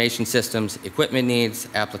 information systems, equipment needs,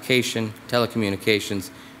 application, telecommunications,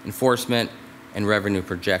 enforcement, and revenue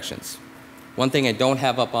projections. One thing I don't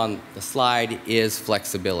have up on the slide is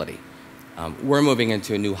flexibility. We're moving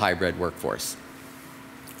into a new hybrid workforce.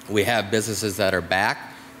 We have businesses that are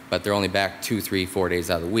back, but they're only back 2, 3, 4 days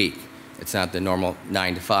out of the week. It's not the normal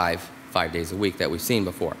 9 to 5, 5 days a week that we've seen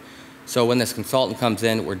before. So when this consultant comes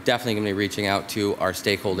in, we're definitely going to be reaching out to our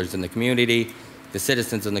stakeholders in the community, the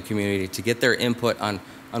citizens in the community, to get their input on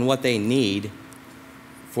what they need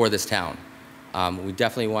for this town. We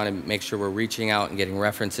definitely want to make sure we're reaching out and getting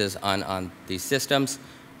references on these systems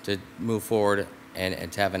to move forward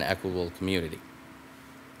and to have an equitable community.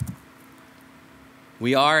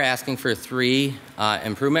 We are asking for 3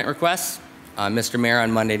 improvement requests. Mr. Mayor,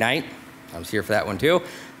 on Monday night, I was here for that one too.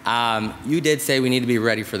 You did say we need to be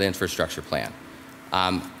ready for the infrastructure plan.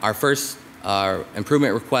 Our first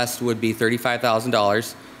improvement request would be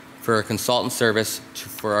 $35,000 for a consultant service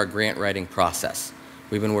for our grant writing process.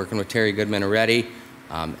 We've been working with Terry Goodman already.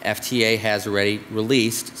 FTA has already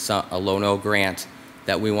released a low-no grant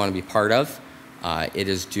that we want to be part of. It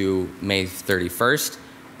is due May 31st,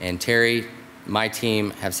 and Terry, my team,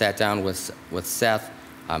 have sat down with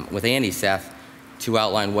Andy Seth, to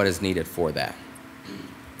outline what is needed for that.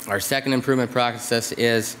 Our second improvement process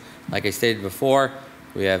is, like I stated before,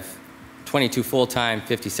 we have 22 full-time,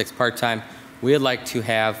 56 part-time. We would like to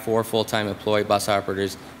have 4 full-time employee bus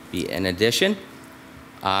operators be in addition.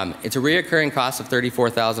 It's a reoccurring cost of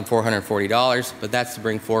 $34,440, but that's to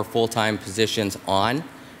bring 4 full-time positions on.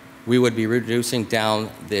 We would be reducing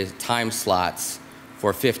down the time slots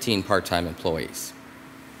for 15 part-time employees.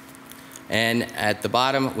 And at the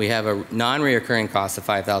bottom, we have a non-reoccurring cost of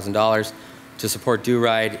 $5,000 to support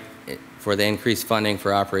Do-Ride for the increased funding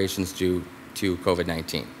for operations due to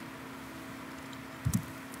COVID-19.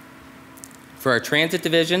 For our transit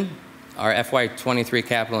division, our FY23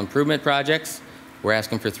 capital improvement projects, we're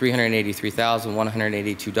asking for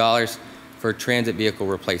 $383,182 for transit vehicle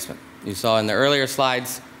replacement. You saw in the earlier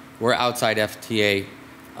slides, we're outside FTA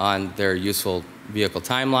on their useful vehicle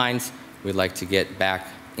timelines. We'd like to get back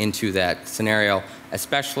into that scenario,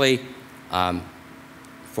 especially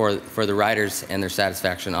for the riders and their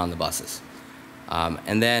satisfaction on the buses.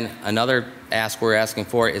 And then another ask we're asking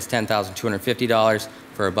for is $10,250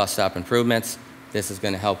 for our bus stop improvements. This is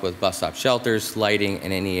going to help with bus stop shelters, lighting,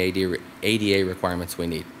 and any ADA requirements we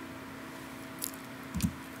need.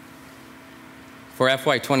 For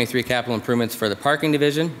FY23 capital improvements for the parking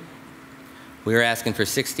division, we are asking for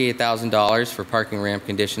 $68,000 for parking ramp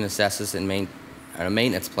condition assesses and a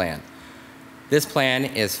maintenance plan. This plan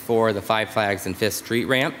is for the 5 Flags and 5th Street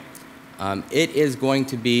ramp. It is going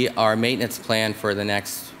to be our maintenance plan for the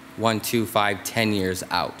next 1, 2, 5, 10 years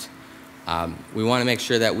out. We want to make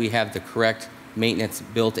sure that we have the correct maintenance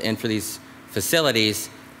built in for these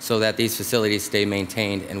facilities so that these facilities stay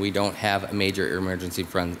maintained and we don't have major emergency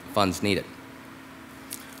funds needed.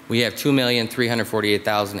 We have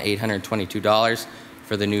 $2,348,822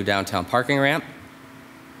 for the new downtown parking ramp.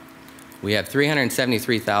 We have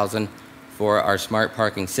 $373,000 for our smart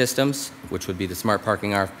parking systems, which would be the smart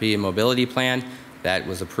parking RFP and mobility plan that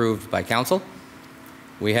was approved by council.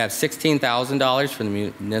 We have $16,000 for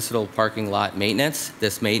the municipal parking lot maintenance.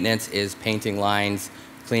 This maintenance is painting lines,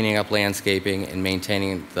 cleaning up landscaping, and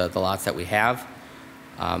maintaining the lots that we have.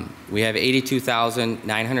 We have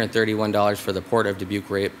 $82,931 for the Port of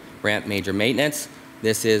Dubuque ramp major maintenance.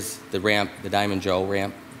 This is the ramp, the Diamond Joe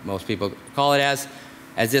ramp, most people call it as.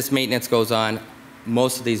 As this maintenance goes on,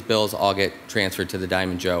 most of these bills all get transferred to the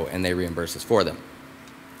Diamond Joe and they reimburse us for them.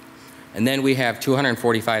 And then we have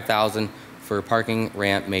 $245,000 for parking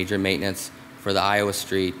ramp major maintenance for the Iowa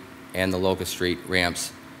Street and the Locust Street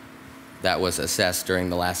ramps that was assessed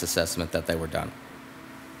during the last assessment that they were done.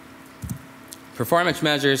 Performance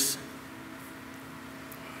measures.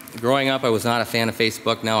 Growing up, I was not a fan of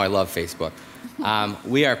Facebook. Now I love Facebook.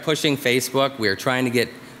 We are pushing Facebook. We are trying to get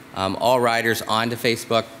all riders onto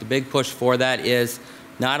Facebook. The big push for that is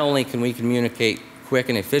not only can we communicate quick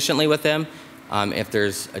and efficiently with them if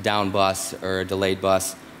there's a down bus or a delayed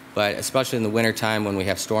bus, but especially in the wintertime when we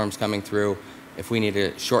have storms coming through, if we need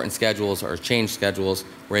to shorten schedules or change schedules,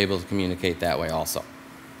 we're able to communicate that way also.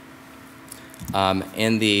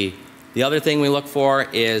 And the other thing we look for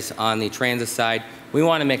is on the transit side, we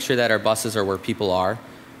want to make sure that our buses are where people are.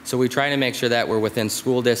 So we try to make sure that we're within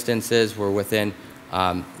school distances, we're within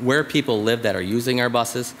where people live that are using our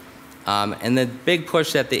buses. And the big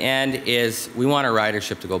push at the end is we want our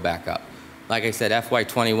ridership to go back up. Like I said,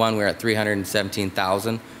 FY21, we're at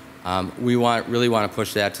 317,000. We really want to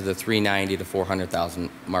push that to the 390 to 400,000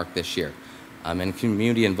 mark this year. And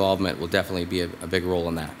community involvement will definitely be a big role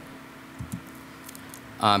in that.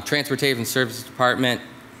 Transportation Services Department,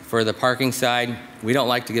 for the parking side, we don't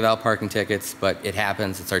like to give out parking tickets, but it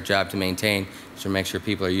happens. It's our job to maintain, to make sure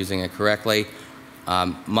people are using it correctly.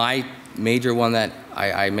 My major one that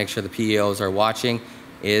I make sure the PEOs are watching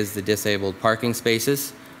is the disabled parking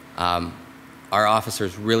spaces. Our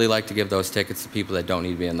officers really like to give those tickets to people that don't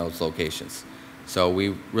need to be in those locations. So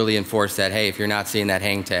we really enforce that, hey, if you're not seeing that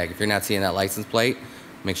hang tag, if you're not seeing that license plate,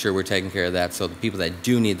 make sure we're taking care of that so the people that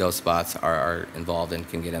do need those spots are involved and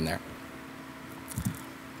can get in there.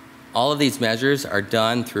 All of these measures are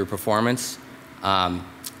done through performance. And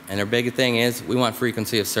our big thing is we want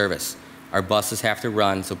frequency of service. Our buses have to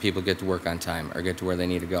run so people get to work on time or get to where they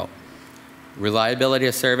need to go. Reliability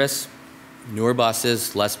of service, newer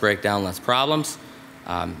buses, less breakdown, less problems.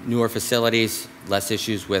 newer facilities, less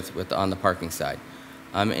issues with on the parking side,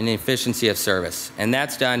 and efficiency of service. And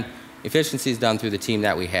that's done, efficiency is done through the team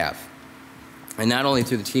that we have. And not only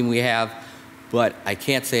through the team we have, but I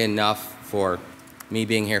can't say enough for me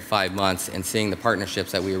being here 5 months and seeing the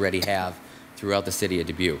partnerships that we already have throughout the city of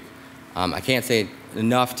Dubuque. I can't say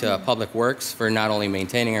enough to Public Works for not only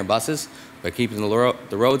maintaining our buses, but keeping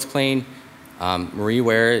the roads clean. Marie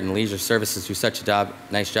Ware and Leisure Services do such a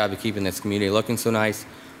nice job of keeping this community looking so nice.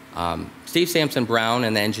 Steve Sampson Brown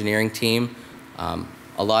and the engineering team,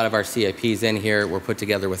 a lot of our CIPs in here were put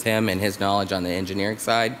together with him and his knowledge on the engineering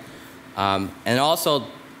side. And also,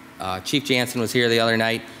 Chief Jansen was here the other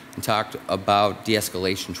night and talked about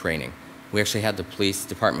de-escalation training. We actually had the police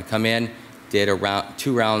department come in, did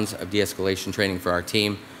 2 rounds of de-escalation training for our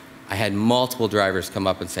team. I had multiple drivers come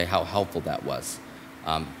up and say how helpful that was.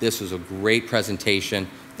 This was a great presentation.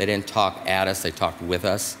 They didn't talk at us, they talked with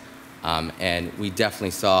us. And we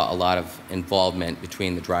definitely saw a lot of involvement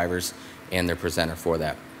between the drivers and their presenter for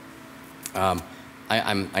that.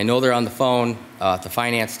 I know they're on the phone, the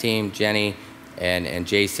finance team, Jenny and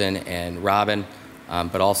Jason and Robin,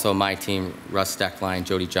 but also my team, Russ Steckline,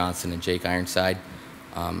 Jody Johnson, and Jake Ironside.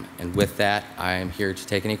 And with that, I am here to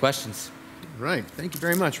take any questions. All right, thank you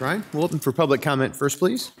very much, Ryan. We'll open for public comment first,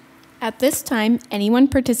 please. At this time, anyone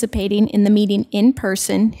participating in the meeting in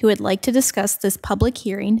person who would like to discuss this public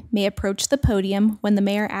hearing may approach the podium when the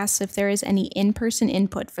mayor asks if there is any in-person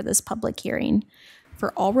input for this public hearing.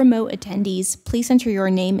 For all remote attendees, please enter your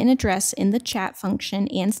name and address in the chat function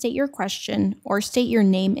and state your question, or state your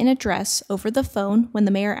name and address over the phone when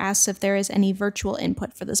the mayor asks if there is any virtual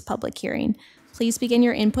input for this public hearing. Please begin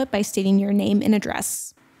your input by stating your name and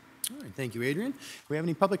address. All right, thank you, Adrian. Do we have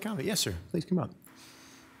any public comment? Yes, sir. Please come up.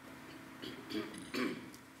 Good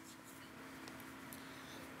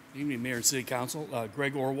evening, Mayor and City Council.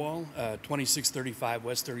 Greg Orwell, 2635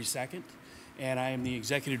 West 32nd, and I am the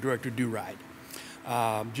Executive Director of Do Ride.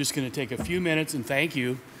 Just going to take a few minutes and thank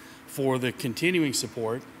you for the continuing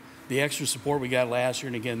support. The extra support we got last year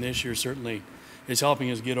and again this year certainly is helping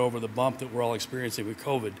us get over the bump that we're all experiencing with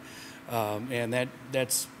COVID. And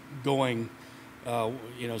that's going,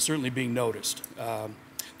 certainly being noticed.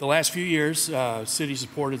 The last few years, city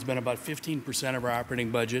support has been about 15% of our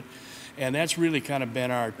operating budget, and that's really kind of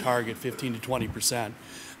been our target, 15 to 20%.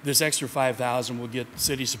 This extra $5,000 will get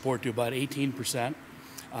city support to about 18%.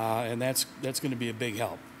 And that's going to be a big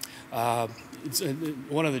help. It's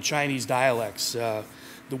one of the Chinese dialects. The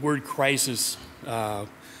word crisis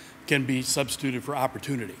can be substituted for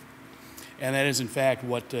opportunity. And that is, in fact,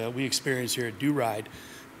 what we experience here at Do Ride.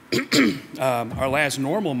 Our last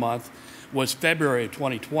normal month was February of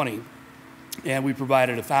 2020, and we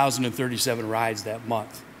provided 1,037 rides that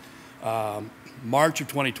month. March of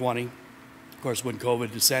 2020, of course, when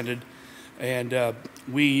COVID descended, and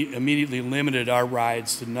we immediately limited our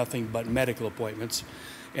rides to nothing but medical appointments.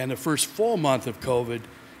 And the first full month of COVID,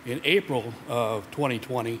 in April of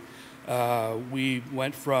 2020, we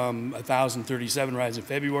went from 1,037 rides in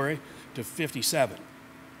February to 57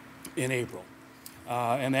 in April.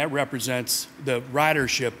 And that represents the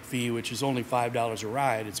ridership fee, which is only $5 a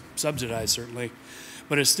ride. It's subsidized, certainly,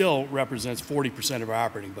 but it still represents 40% of our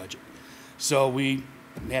operating budget. So we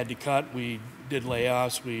had to cut, we did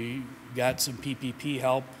layoffs, we got some PPP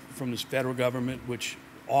help from the federal government, which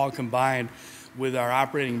all combined with our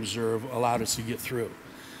operating reserve allowed us to get through.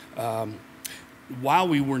 While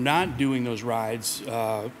we were not doing those rides,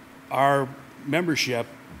 our membership,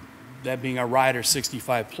 that being our riders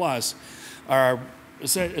 65 plus, are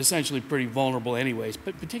essentially pretty vulnerable anyways,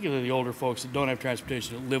 but particularly the older folks that don't have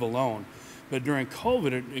transportation, that live alone. But during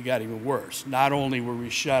COVID, it got even worse. Not only were we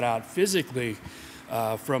shut out physically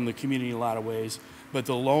from the community in a lot of ways, but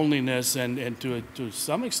the loneliness and to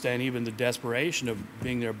some extent even the desperation of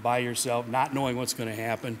being there by yourself, not knowing what's going to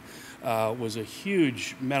happen, was a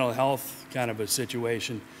huge mental health kind of a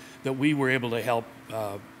situation that we were able to help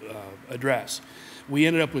address. We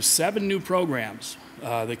ended up with 7 new programs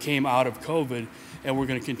that came out of COVID, and we're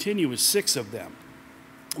going to continue with 6 of them.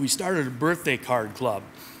 We started a birthday card club.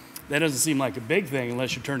 That doesn't seem like a big thing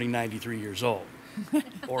unless you're turning 93 years old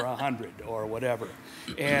or 100 or whatever.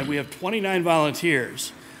 And we have 29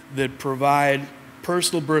 volunteers that provide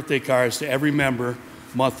personal birthday cards to every member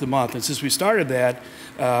month to month. And since we started that,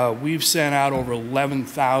 we've sent out over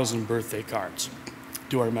 11,000 birthday cards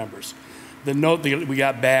to our members. The note that we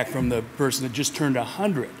got back from the person that just turned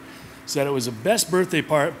 100 said it was the best birthday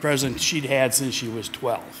present she'd had since she was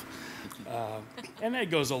 12. And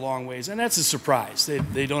that goes a long ways, and that's a surprise.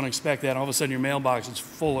 They don't expect that. All of a sudden, your mailbox is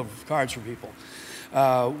full of cards for people.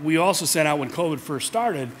 We also sent out, when COVID first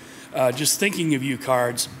started, just thinking of you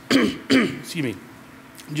cards, excuse me,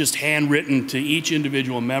 just handwritten to each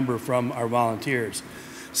individual member from our volunteers,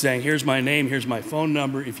 saying, here's my name, here's my phone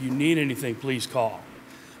number, if you need anything, please call.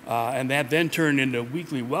 And that then turned into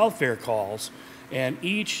weekly welfare calls, and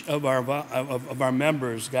each of our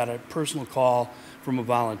members got a personal call from a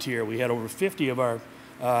volunteer. We had over 50 of our,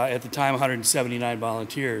 at the time, 179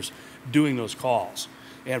 volunteers doing those calls.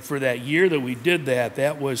 And for that year that we did that,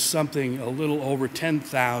 that was something a little over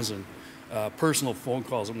 10,000 personal phone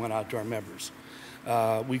calls that went out to our members.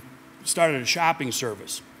 We started a shopping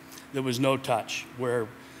service that was no touch, where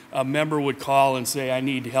a member would call and say, I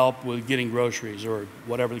need help with getting groceries or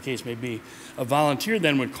whatever the case may be. A volunteer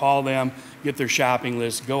then would call them, get their shopping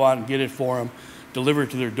list, go out and get it for them, deliver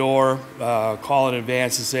it to their door, call in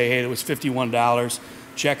advance and say, hey, it was $51,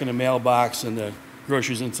 check in the mailbox and the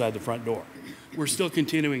groceries inside the front door. We're still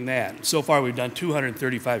continuing that. So far, we've done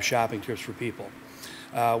 235 shopping trips for people.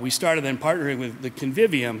 We started then partnering with the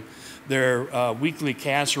Convivium, their weekly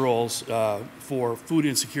casseroles for food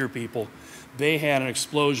insecure people. They had an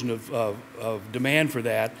explosion of demand for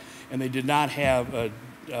that, and they did not have a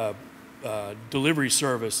delivery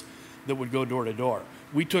service that would go door to door.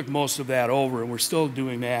 We took most of that over, and we're still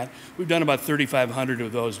doing that. We've done about 3,500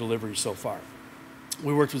 of those deliveries so far.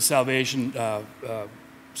 We worked with Salvation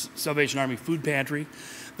Army Food Pantry.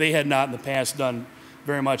 They had not in the past done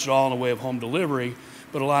very much at all in the way of home delivery,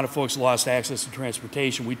 but a lot of folks lost access to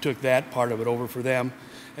transportation. We took that part of it over for them.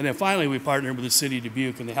 And then finally, we partnered with the City of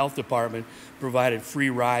Dubuque and the Health Department, provided free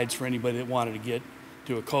rides for anybody that wanted to get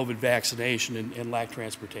to a COVID vaccination and lacked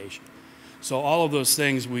transportation. So all of those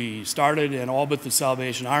things we started, and all but the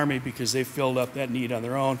Salvation Army, because they filled up that need on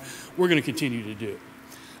their own, we're going to continue to do.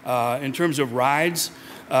 In terms of rides,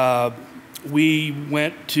 we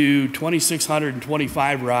went to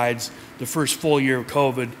 2,625 rides the first full year of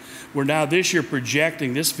COVID. We're now this year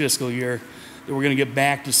projecting, this fiscal year, that we're going to get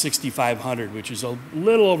back to 6,500, which is a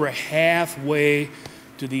little over halfway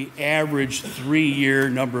to the average 3-year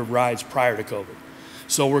number of rides prior to COVID.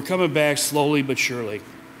 So we're coming back slowly but surely.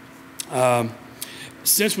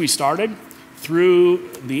 Since we started, through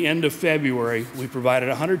the end of February, we provided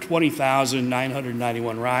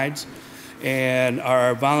 120,991 rides, and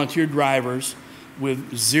our volunteer drivers,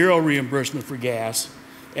 with zero reimbursement for gas,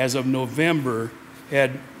 as of November,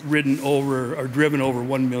 had ridden over or driven over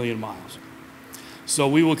 1 million miles. So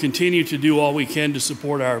we will continue to do all we can to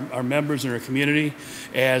support our members and our community.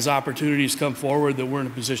 As opportunities come forward that we're in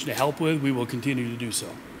a position to help with, we will continue to do so.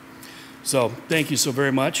 So thank you so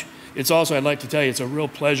very much. It's also, I'd like to tell you, it's a real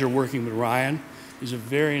pleasure working with Ryan. He's a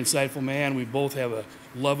very insightful man. We both have a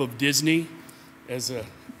love of Disney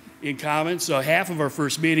in common. So half of our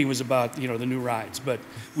first meeting was about, the new rides, but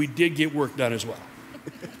we did get work done as well.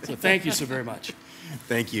 So thank you so very much.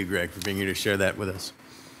 Thank you, Greg, for being here to share that with us.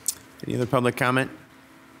 Any other public comment?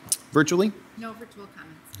 Virtually? No virtual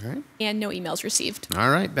comments. All right. And no emails received. All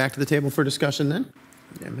right, back to the table for discussion then.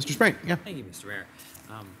 Yeah, Mr. Sprank, yeah. Thank you, Mr. Mayor.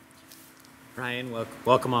 Ryan,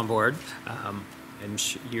 welcome on board.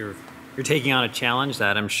 And you're taking on a challenge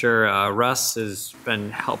that I'm sure Russ has been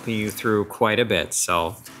helping you through quite a bit.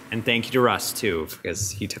 So, and thank you to Russ too,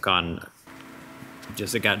 because he took on,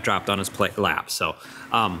 it got dropped on his lap. So,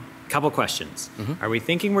 couple questions. Are we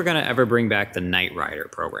thinking we're going to ever bring back the Night Rider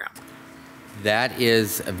program? That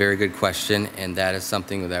is a very good question, and that is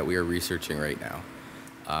something that we are researching right now.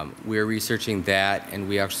 We are researching that, and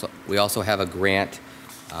we also have a grant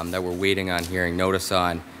that we're waiting on hearing notice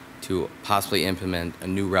on to possibly implement a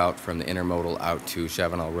new route from the intermodal out to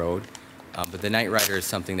Chevenel Road. But the Night Rider is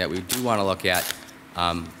something that we do want to look at.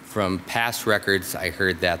 From past records, I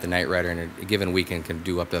heard that the Night Rider in a given weekend can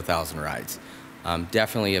do up to 1,000 rides.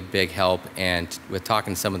 Definitely a big help, and with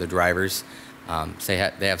talking to some of the drivers, they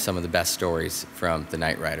have some of the best stories from the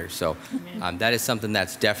Night Rider. So that is something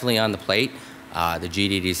that's definitely on the plate. The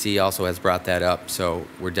GDDC also has brought that up, so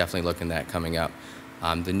we're definitely looking at that coming up.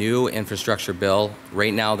 The new infrastructure bill,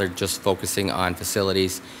 right now they're just focusing on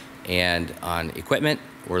facilities and on equipment.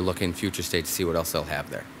 We're looking future state to see what else they'll have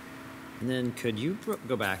there. And then could you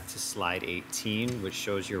go back to slide 18, which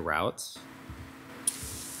shows your routes?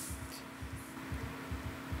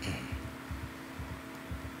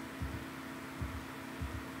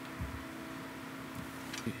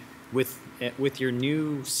 With your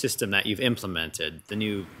new system that you've implemented, the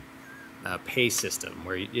new pay system,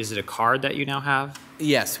 is it a card that you now have?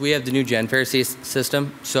 Yes, we have the new GenFare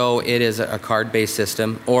system. So it is a card-based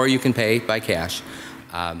system, or you can pay by cash.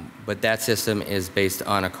 But that system is based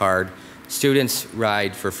on a card. Students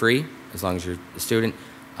ride for free as long as you're a student.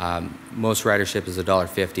 Most ridership is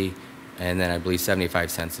 $1.50, and then I believe 75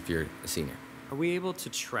 cents if you're a senior. Are we able to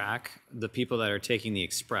track the people that are taking the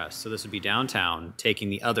express? So this would be downtown, taking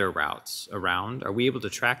the other routes around. Are we able to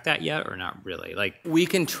track that yet or not really? Like, We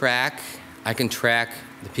can track, I can track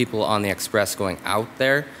the people on the express going out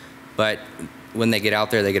there, but when they get out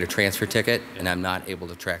there, they get a transfer ticket, and I'm not able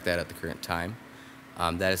to track that at the current time.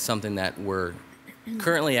 That is something that we're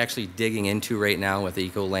currently actually digging into right now with the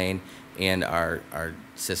Eco Lane and our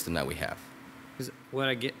system that we have. 'cause what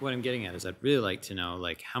I'm getting at is I'd really like to know,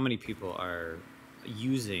 like, how many people are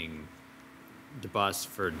using the bus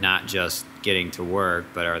for not just getting to work,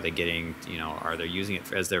 but are they getting, are they using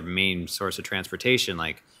it as their main source of transportation?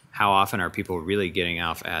 Like, how often are people really getting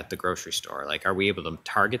off at the grocery store? Like, are we able to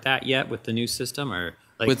target that yet with the new system, or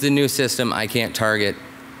like? With the new system, I can't target.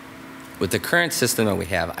 With the current system that we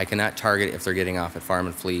have, I cannot target if they're getting off at Farm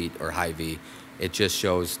and Fleet or Hy-Vee. It just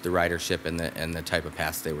shows the ridership and the type of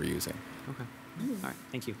pass they were using. Okay. All right.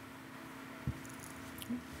 Thank you.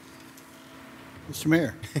 Mr.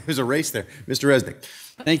 Mayor. It was a race there. Mr. Resnick.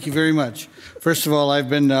 Thank you very much. First of all, I've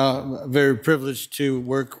been very privileged to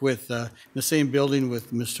work with the same building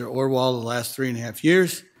with Mr. Orwell the last 3.5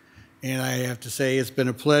 years, and I have to say it's been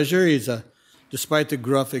a pleasure. He's despite the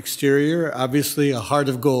gruff exterior, obviously a heart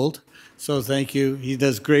of gold. So thank you. He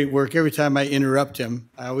does great work. Every time I interrupt him,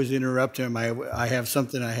 I always interrupt him. I have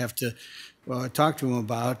something I have to talk to him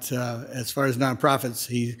about. As far as nonprofits,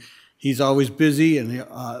 he's always busy, and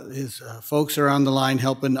his folks are on the line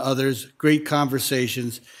helping others. Great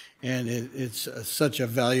conversations, and it's such a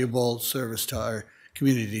valuable service to our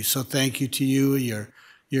community. So thank you to you,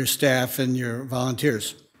 your staff, and your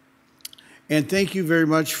volunteers. And thank you very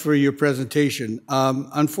much for your presentation.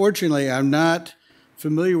 Unfortunately, I'm not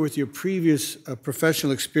familiar with your previous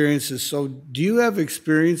professional experiences. So do you have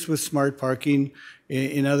experience with smart parking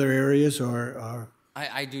in other areas, or?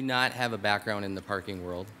 I do not have a background in the parking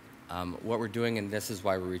world. What we're doing, and this is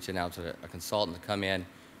why we're reaching out to a consultant to come in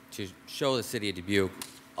to show the city of Dubuque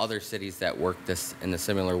other cities that work this in a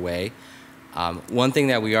similar way. One thing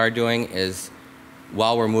that we are doing is,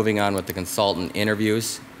 while we're moving on with the consultant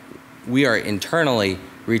interviews, we are internally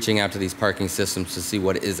reaching out to these parking systems to see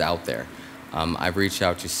what is out there. I've reached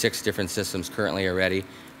out to 6 different systems currently already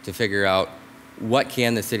to figure out what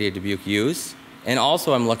can the city of Dubuque use, and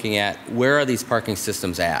also I'm looking at where are these parking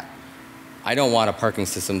systems at. I don't want a parking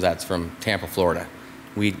system that's from Tampa, Florida.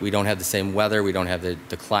 We don't have the same weather, we don't have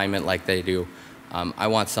the climate like they do. I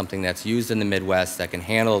want something that's used in the Midwest that can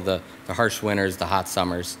handle the harsh winters, the hot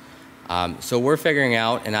summers. So we're figuring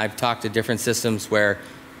out, and I've talked to different systems where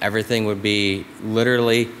everything would be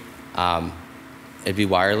literally, it'd be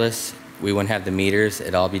wireless. We wouldn't have the meters,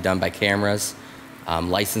 it'd all be done by cameras,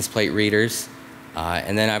 license plate readers.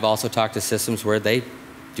 And then I've also talked to systems where they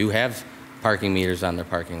do have parking meters on their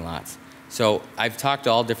parking lots. So I've talked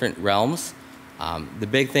to all different realms. The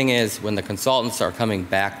big thing is when the consultants are coming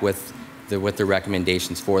back with the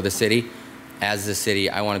recommendations for the city, as the city,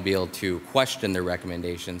 I want to be able to question their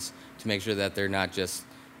recommendations to make sure that they're not just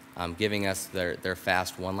giving us their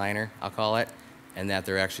fast one-liner, I'll call it, and that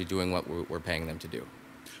they're actually doing what we're paying them to do.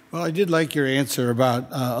 Well, I did like your answer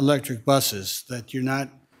about electric buses, that you're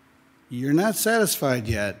not satisfied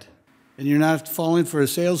yet, and you're not falling for a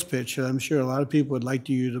sales pitch. I'm sure a lot of people would like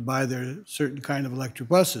you to buy their certain kind of electric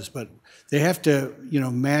buses, but they have to,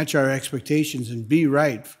 match our expectations and be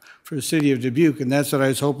right for the city of Dubuque, and that's what I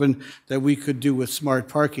was hoping that we could do with smart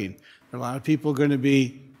parking. A lot of people are going to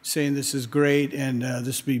be saying this is great and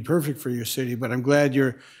this would be perfect for your city, but I'm glad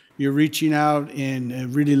you're reaching out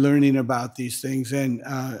and really learning about these things. And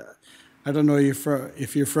I don't know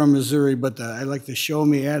if you're from Missouri, but I like the show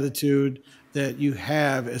me attitude that you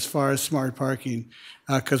have as far as smart parking,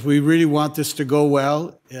 because we really want this to go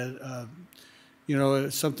well.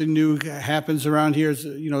 Something new happens around here,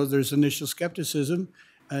 there's initial skepticism,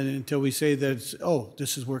 and until we say that,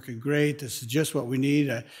 this is working great, this is just what we need.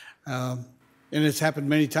 And it's happened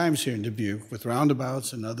many times here in Dubuque with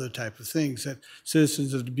roundabouts and other type of things that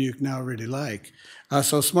citizens of Dubuque now really like.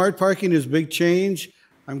 So smart parking is a big change.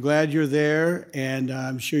 I'm glad you're there, and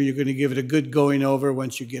I'm sure you're going to give it a good going over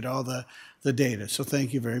once you get all the data. So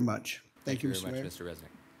thank you very much. Thank you, very much, Mayor. Mr.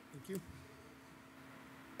 Resnick. Thank you.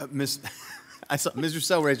 I saw Ms.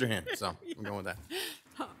 Russell raise her hand, so I'm going with that.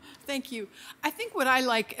 Thank you. I think what I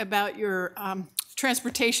like about your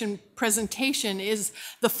transportation presentation is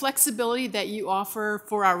the flexibility that you offer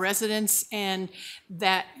for our residents, and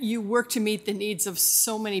that you work to meet the needs of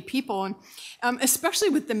so many people, and especially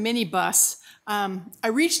with the minibus. I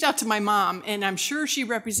reached out to my mom, and I'm sure she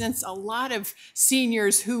represents a lot of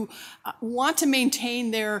seniors who want to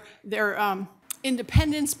maintain their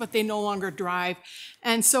independence, but they no longer drive.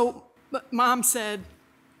 And so Mom said,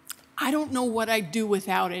 I don't know what I'd do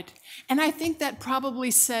without it. And I think that probably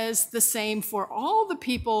says the same for all the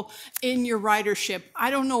people in your ridership. I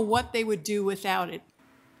don't know what they would do without it.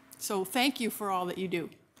 So thank you for all that you do.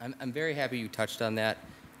 I'm very happy you touched on that.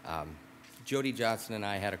 Jody Johnson and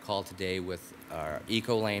I had a call today with our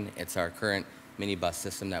EcoLane. It's our current minibus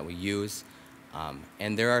system that we use.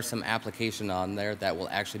 And there are some applications on there that will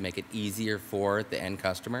actually make it easier for the end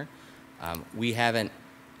customer. We haven't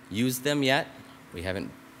used them yet. We haven't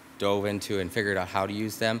dove into and figured out how to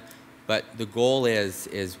use them. But the goal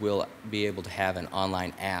is we'll be able to have an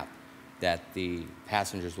online app that the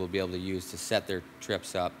passengers will be able to use to set their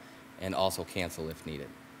trips up and also cancel if needed.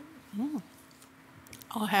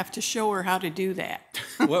 I'll have to show her how to do that.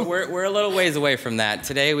 We're a little ways away from that.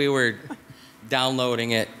 Today we were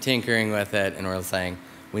downloading it, tinkering with it, and we're saying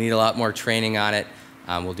we need a lot more training on it.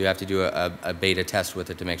 We'll have to do a beta test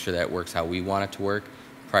with it to make sure that it works how we want it to work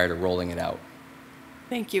prior to rolling it out.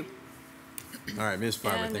 Thank you. All right, Ms.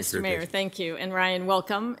 Farmer, And thanks for Mr. your Mayor, patience. thank you. And Ryan,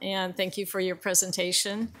 welcome, and thank you for your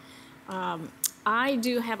presentation. I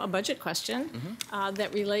do have a budget question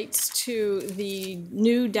that relates to the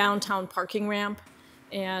new downtown parking ramp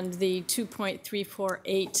and the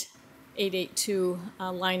 2.348882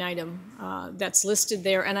 line item that's listed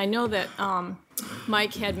there. And I know that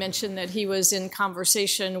Mike had mentioned that he was in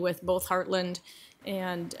conversation with both Heartland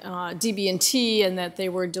and DB&T, and that they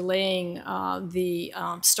were delaying the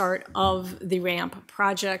start of the ramp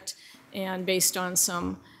project, and based on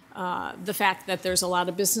some the fact that there's a lot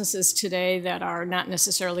of businesses today that are not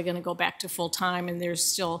necessarily going to go back to full-time, and there's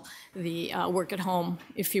still the work at home,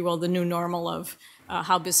 if you will, the new normal of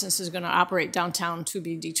how business is going to operate downtown to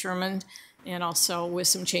be determined, and also with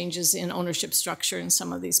some changes in ownership structure in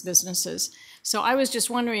some of these businesses. So I was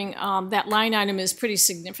just wondering, that line item is pretty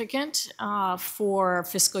significant for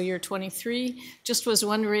fiscal year 23. Just was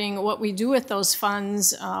wondering what we do with those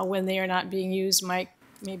funds when they are not being used. Mike,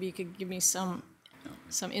 maybe you could give me some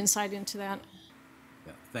insight into that.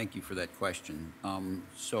 Yeah, thank you for that question.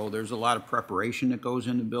 So there's a lot of preparation that goes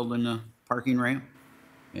into building a parking ramp,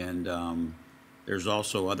 and there's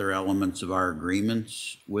also other elements of our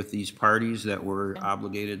agreements with these parties that we're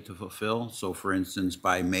obligated to fulfill. So for instance,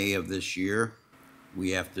 by May of this year, we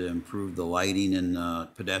have to improve the lighting in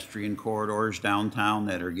pedestrian corridors downtown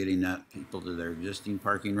that are getting people to their existing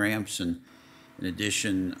parking ramps. And in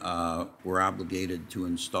addition, we're obligated to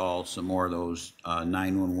install some more of those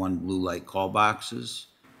 911 blue light call boxes.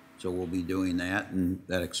 So we'll be doing that, and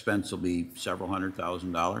that expense will be several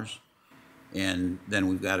 $100,000. And then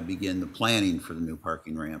we've got to begin the planning for the new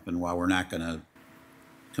parking ramp. And while we're not going to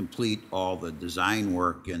complete all the design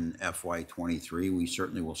work in FY23, we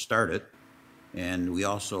certainly will start it. And we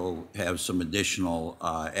also have some additional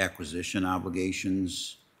acquisition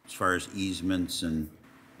obligations as far as easements and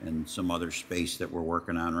some other space that we're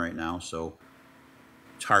working on right now. So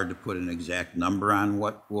it's hard to put an exact number on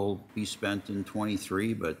what will be spent in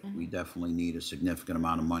 23, but we definitely need a significant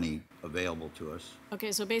amount of money available to us.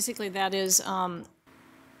 Okay, so basically that is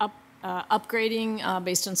upgrading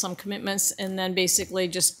based on some commitments, and then basically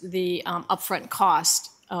just the upfront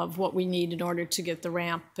cost of what we need in order to get the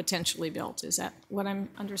ramp potentially built. Is that what I'm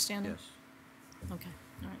understanding? Yes. Okay,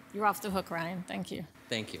 all right. You're off the hook, Ryan. Thank you.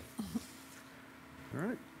 Thank you. All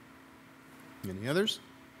right. Any others?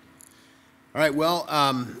 All right, well,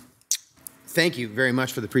 thank you very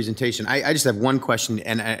much for the presentation. I just have one question,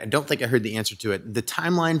 and I don't think I heard the answer to it. The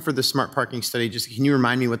timeline for the smart parking study, just can you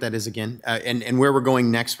remind me what that is again? And where we're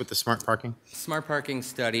going next with the smart parking? Smart parking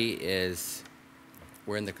study is,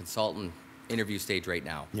 we're in the consultant interview stage right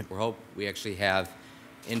now. Yep. We actually have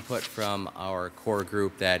input from our core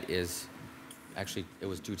group that is, actually it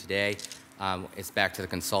was due today. It's back to the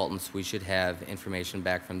consultants. We should have information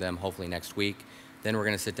back from them hopefully next week. Then we're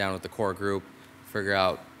going to sit down with the core group, figure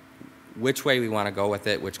out which way we want to go with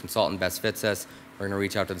it, which consultant best fits us. We're going to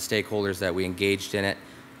reach out to the stakeholders that we engaged in it.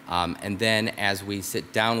 And then as we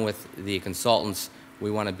sit down with the consultants,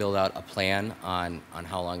 we want to build out a plan on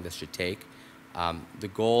how long this should take.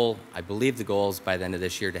 The goal, I believe the goal is by the end of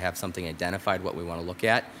this year to have something identified what we want to look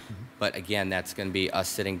at. But again, that's going to be us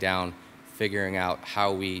sitting down, figuring out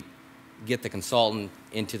how we get the consultant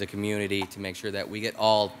into the community to make sure that we get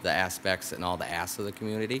all the aspects and all the asks of the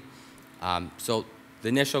community. So the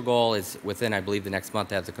initial goal is within, I believe, the next month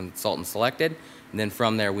to have the consultant selected. And then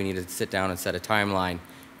from there, we need to sit down and set a timeline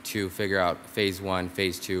to figure out phase 1,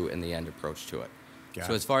 phase 2, and the end approach to it.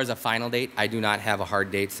 So as far as a final date, I do not have a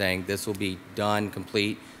hard date saying this will be done,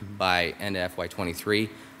 complete by end of FY23.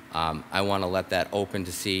 I want to let that open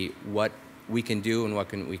to see what we can do and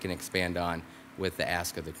what we can expand on with the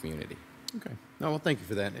ask of the community. Okay. No, well, thank you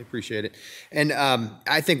for that. I appreciate it. And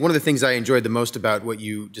I think one of the things I enjoyed the most about what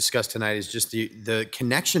you discussed tonight is just the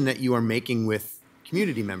connection that you are making with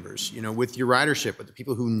community members, you know, with your ridership, with the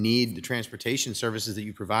people who need the transportation services that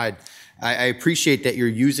you provide. I appreciate that you're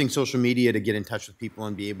using social media to get in touch with people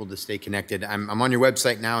and be able to stay connected. I'm on your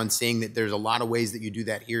website now and seeing that there's a lot of ways that you do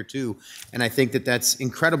that here too. And I think that that's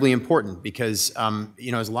incredibly important because,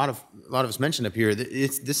 you know, as a lot of us mentioned up here,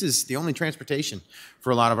 this is the only transportation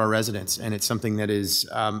for a lot of our residents. And it's something that is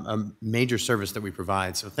a major service that we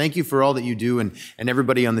provide. So thank you for all that you do and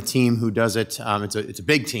everybody on the team who does it. It's a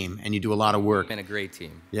big team and you do a lot of work. Been a great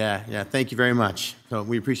team. Yeah. Thank you very much. So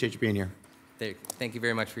we appreciate you being here. Thank you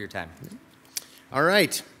very much for your time. All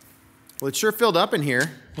right. Well, it's sure filled up in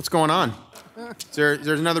here. What's going on? There's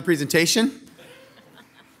another presentation?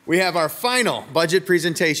 We have our final budget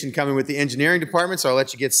presentation coming with the engineering department, so I'll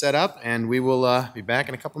let you get set up, and we will be back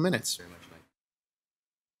in a couple minutes.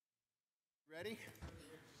 Ready?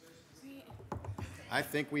 I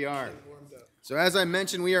think we are. So as I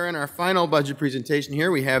mentioned, we are in our final budget presentation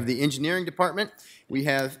here. We have the engineering department. We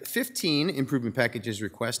have 15 improvement packages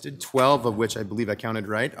requested, 12 of which I believe I counted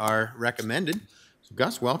right are recommended. So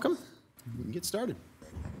Gus, welcome. We can get started.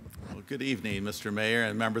 Well, good evening, Mr. Mayor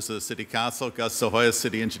and members of the City Council. Gus Sohoya,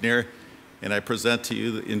 City Engineer, and I present to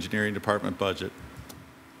you the engineering department budget.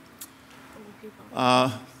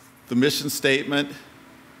 The mission statement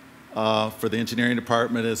for the engineering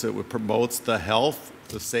department is it promotes the health,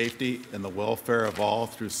 the safety, and the welfare of all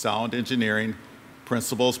through sound engineering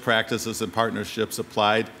principles, practices, and partnerships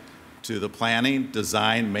applied to the planning,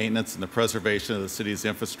 design, maintenance, and the preservation of the city's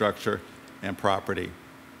infrastructure and property.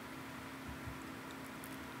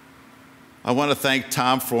 I want to thank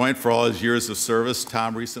Tom Freund for all his years of service.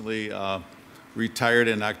 Tom recently retired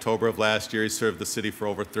in October of last year. He served the city for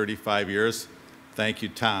over 35 years. Thank you,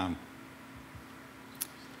 Tom.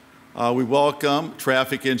 We welcome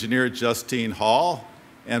traffic engineer Justine Hall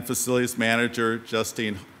and facilities manager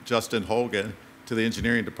Justin Hogan to the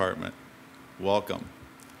engineering department. Welcome.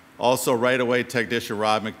 Also, right-of-way technician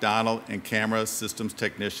Rob McDonald and camera systems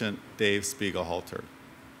technician Dave Spiegelhalter.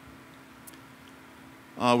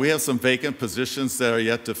 We have some vacant positions that are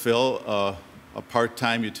yet to fill. A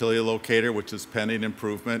part-time utility locator, which is pending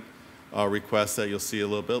improvement request that you'll see a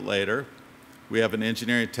little bit later. We have an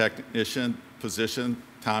engineering technician position,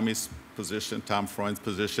 Tommy's position, Tom Freund's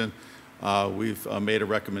position. We've made a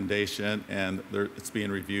recommendation and it's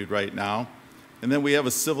being reviewed right now. And then we have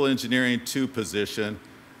a civil engineering 2 position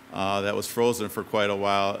that was frozen for quite a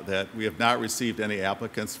while that we have not received any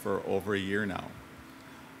applicants for over a year now.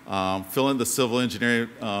 Filling the civil engineering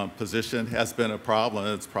position has been a problem.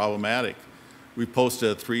 It's problematic. We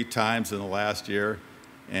posted it 3 times in the last year,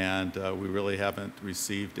 and we really haven't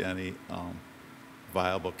received any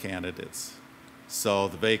viable candidates. So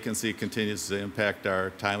the vacancy continues to impact our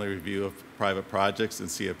timely review of private projects and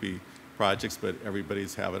CFP projects, but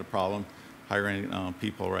everybody's having a problem hiring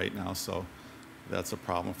people right now, so that's a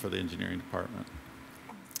problem for the engineering department.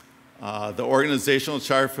 The organizational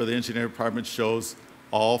chart for the engineering department shows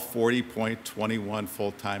all 40.21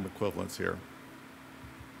 full-time equivalents here.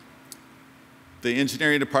 The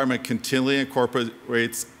engineering department continually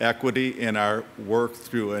incorporates equity in our work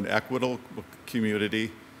through an equitable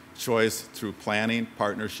community choice through planning,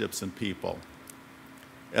 partnerships, and people.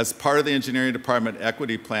 As part of the engineering department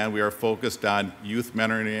equity plan, we are focused on youth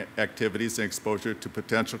mentoring activities and exposure to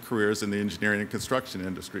potential careers in the engineering and construction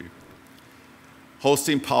industry.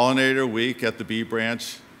 Hosting Pollinator Week at the B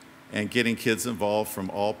Branch and getting kids involved from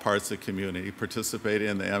all parts of the community, participating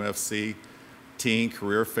in the MFC Teen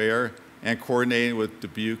Career Fair, and coordinating with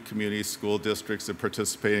Dubuque Community School Districts and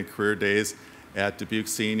participating in career days at Dubuque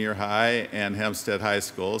Senior High and Hempstead High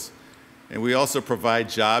Schools. And we also provide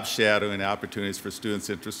job shadowing opportunities for students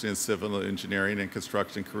interested in civil engineering and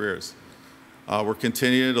construction careers. We're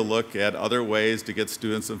continuing to look at other ways to get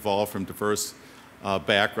students involved from diverse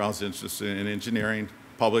backgrounds interested in engineering,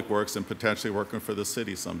 public works, and potentially working for the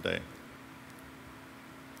city someday.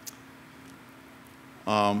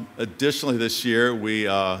 Additionally, this year, we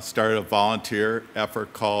started a volunteer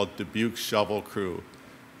effort called Dubuque Shovel Crew.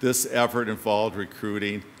 This effort involved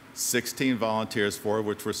recruiting 16 volunteers, 4 of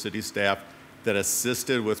which were city staff, that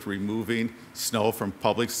assisted with removing snow from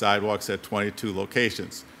public sidewalks at 22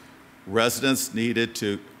 locations. Residents needed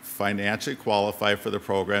to financially qualify for the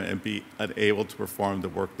program and be unable to perform the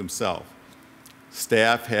work themselves.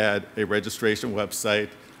 Staff had a registration website,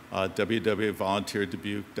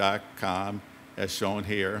 www.volunteerdubuque.com, as shown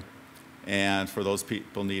here, and for those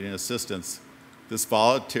people needing assistance. This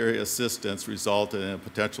voluntary assistance resulted in a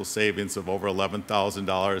potential savings of over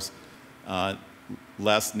 $11,000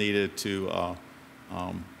 less needed to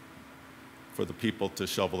for the people to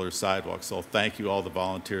shovel their sidewalks. So thank you all the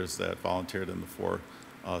volunteers that volunteered and the 4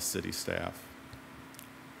 city staff.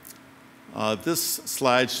 This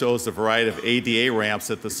slide shows the variety of ADA ramps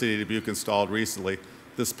that the City of Dubuque installed recently.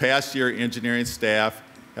 This past year, engineering staff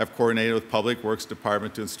have coordinated with Public Works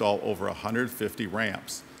Department to install over 150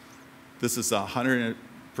 ramps. This is a 100%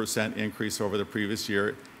 increase over the previous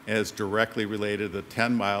year and is directly related to the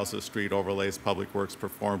 10 miles of street overlays Public Works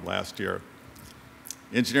performed last year.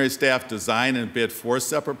 Engineering staff designed and bid 4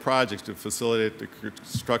 separate projects to facilitate the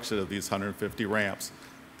construction of these 150 ramps.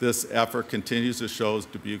 This effort continues to show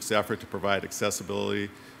Dubuque's effort to provide accessibility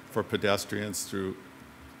for pedestrians through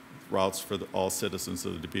routes for all citizens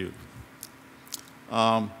of Dubuque.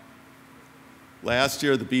 Last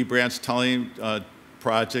year, the B Branch tunneling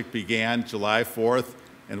project began July 4th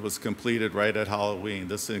and was completed right at Halloween.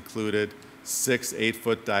 This included 6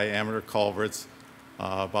 8-foot diameter culverts,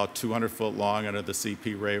 about 200 foot long under the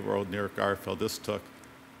CP Railroad near Garfield. This took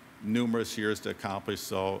numerous years to accomplish,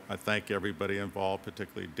 so I thank everybody involved,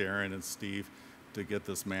 particularly Darren and Steve, to get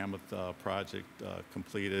this mammoth project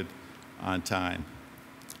completed on time.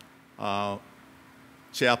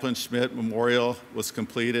 Chaplain Schmidt Memorial was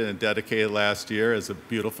completed and dedicated last year as a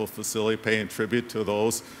beautiful facility paying tribute to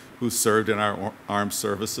those who served in our armed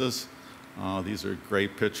services. These are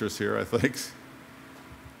great pictures here, I think.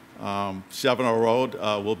 Chevenel Road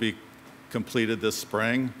will be completed this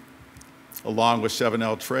spring, along with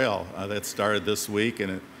Chevenel Trail that started this week,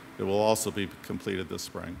 and it will also be completed this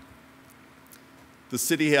spring. The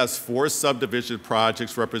city has 4 subdivision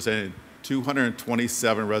projects representing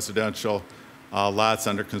 227 residential lots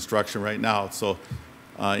under construction right now. So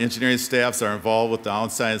engineering staffs are involved with the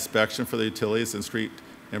on-site inspection for the utilities and street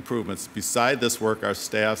improvements. Beside this work, our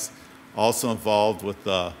staff's also involved with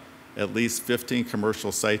at least 15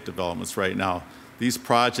 commercial site developments right now. These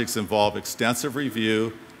projects involve extensive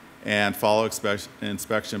review and follow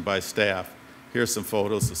inspection by staff. Here's some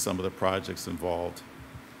photos of some of the projects involved.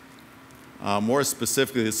 More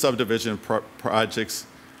specifically, the subdivision projects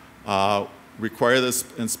require this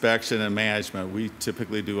inspection and management. We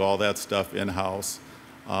typically do all that stuff in-house.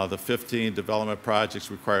 The 15 development projects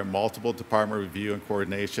require multiple department review and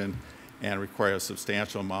coordination and require a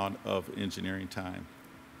substantial amount of engineering time.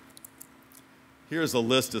 Here's a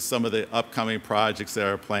list of some of the upcoming projects that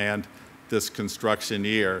are planned this construction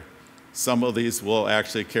year. Some of these will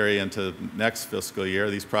actually carry into next fiscal year.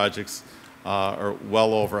 These projects are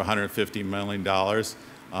well over $150 million.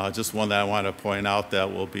 Just one that I want to point out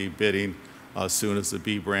that we'll be bidding as soon as the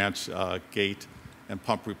B Branch gate and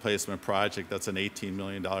pump replacement project. That's an $18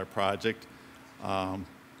 million project. And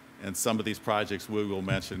some of these projects we will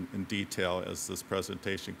mention in detail as this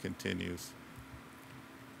presentation continues.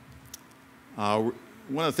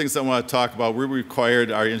 One of the things I want to talk about, we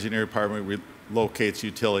required our engineering department relocates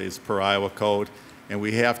utilities per Iowa code, and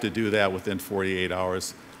we have to do that within 48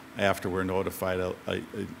 hours after we're notified a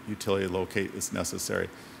utility locate is necessary.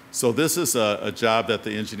 So this is a job that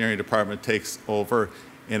the engineering department takes over,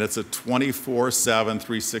 and it's a 24/7,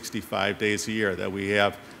 365 days a year that we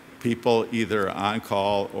have people either on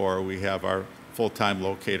call or we have our full-time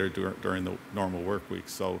locator during the normal work week.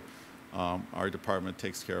 So our department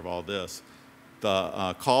takes care of all this.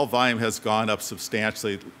 The call volume has gone up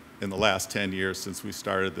substantially in the last 10 years since we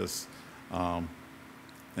started this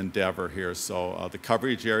endeavor here. So the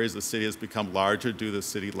coverage areas of the city has become larger due to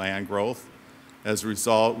city land growth. As a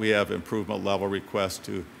result, we have improvement level requests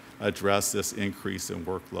to address this increase in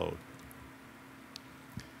workload.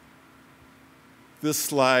 This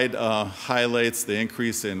slide highlights the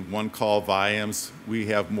increase in one-call volumes. We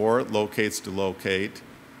have more locates to locate,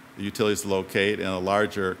 utilities to locate, and a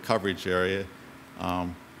larger coverage area.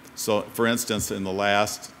 So, for instance, in the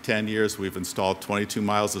last 10 years, we've installed 22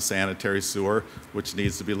 miles of sanitary sewer, which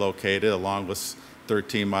needs to be located, along with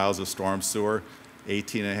 13 miles of storm sewer,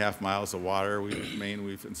 18.5 miles of water main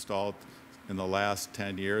we've installed in the last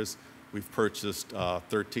 10 years. We've purchased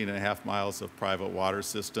 13.5 miles of private water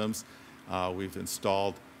systems. We've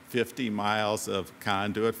installed 50 miles of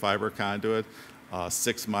conduit, fiber conduit,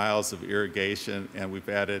 6 miles of irrigation, and we've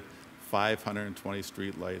added 520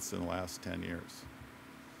 street lights in the last 10 years.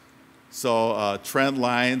 So trend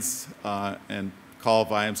lines and call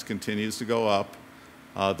volumes continues to go up.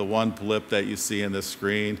 The one blip that you see in this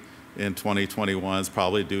screen in 2021 is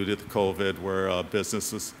probably due to the COVID, where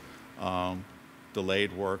businesses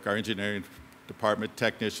delayed work. Our engineering department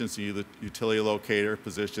technicians and utility locator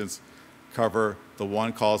positions cover the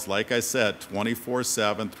one calls, like I said,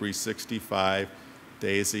 24/7, 365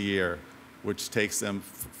 days a year, which takes them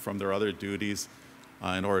from their other duties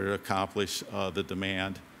in order to accomplish the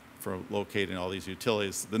demand for locating all these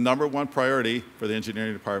utilities. The number one priority for the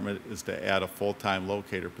engineering department is to add a full-time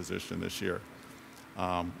locator position this year.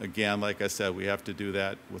 Again, like I said, we have to do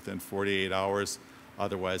that within 48 hours.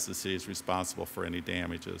 Otherwise, the city is responsible for any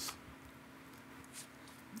damages.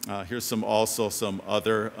 Here's also some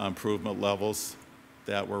other improvement levels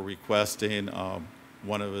that we're requesting.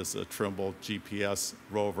 One of is a Trimble GPS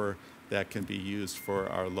rover that can be used for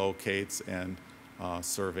our locates and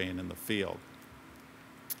surveying in the field.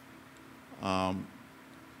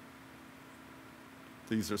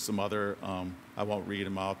 These are some other, I won't read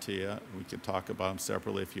them out to you. We can talk about them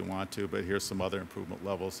separately if you want to, but here's some other improvement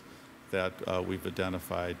levels that we've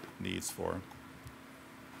identified needs for.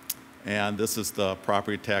 And this is the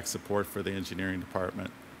property tax support for the engineering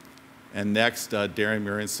department. And next, Darren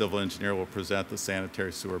Murian, civil engineer, will present the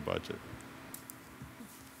sanitary sewer budget.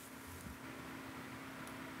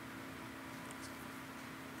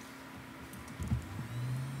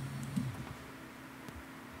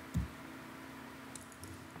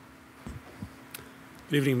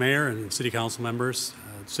 Good evening, Mayor and City Council members.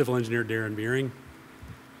 Civil Engineer Darren Beering.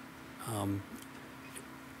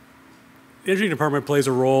 The Engineering Department plays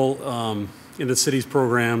a role in the city's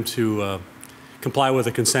program to comply with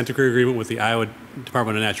a consent decree agreement with the Iowa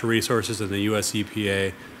Department of Natural Resources and the US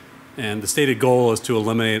EPA. And the stated goal is to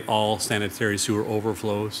eliminate all sanitary sewer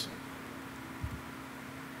overflows.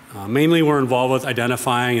 Mainly, we're involved with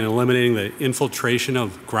identifying and eliminating the infiltration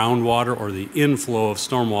of groundwater or the inflow of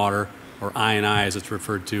stormwater, or I&I as it's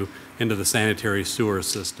referred to, into the sanitary sewer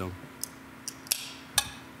system.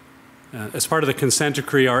 As part of the consent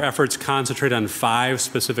decree, our efforts concentrate on 5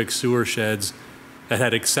 specific sewer sheds that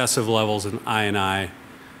had excessive levels in I&I,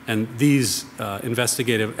 and these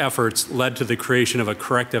investigative efforts led to the creation of a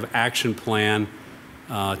corrective action plan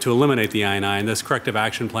to eliminate the I&I, and this corrective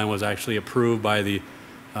action plan was actually approved by the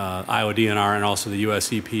Iowa DNR and also the US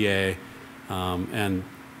EPA, and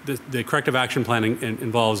the corrective action plan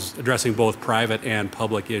involves addressing both private and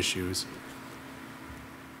public issues.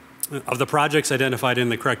 Of the projects identified in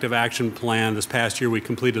the corrective action plan, this past year we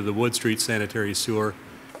completed the Wood Street sanitary sewer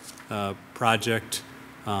project,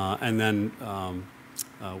 and then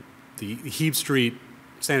the Heap Street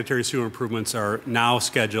sanitary sewer improvements are now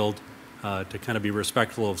scheduled to kind of be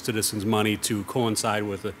respectful of citizens' money to coincide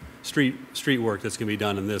with the street work that's going to be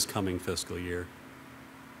done in this coming fiscal year.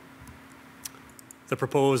 The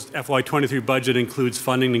proposed FY2023 budget includes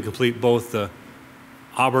funding to complete both the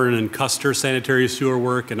Auburn and Custer sanitary sewer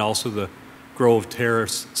work and also the Grove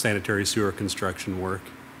Terrace sanitary sewer construction work.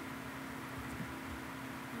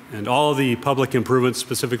 And all of the public improvements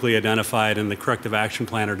specifically identified in the corrective action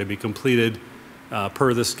plan are to be completed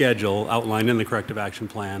per the schedule outlined in the corrective action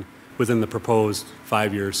plan within the proposed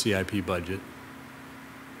 5-year CIP budget.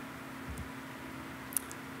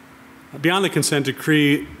 Beyond the consent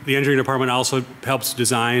decree, the engineering department also helps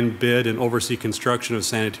design, bid, and oversee construction of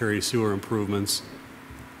sanitary sewer improvements.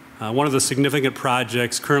 One of the significant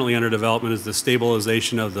projects currently under development is the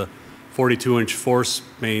stabilization of the 42-inch force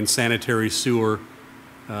main sanitary sewer,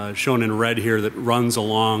 shown in red here, that runs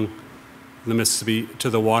along the Mississippi to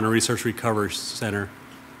the Water Resource Recovery Center.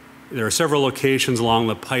 There are several locations along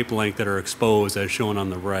the pipe length that are exposed, as shown on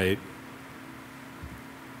the right.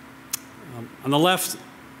 On the left,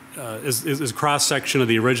 is a cross-section of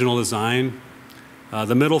the original design.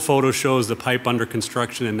 The middle photo shows the pipe under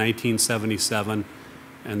construction in 1977,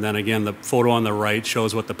 and then again the photo on the right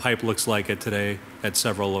shows what the pipe looks like today at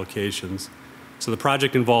several locations. So the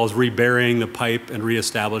project involves reburying the pipe and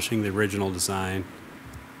reestablishing the original design.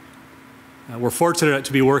 We're fortunate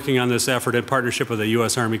to be working on this effort in partnership with the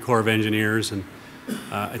U.S. Army Corps of Engineers, and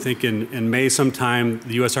I think in May sometime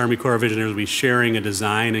the U.S. Army Corps of Engineers will be sharing a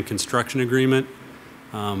design and construction agreement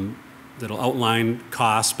that'll outline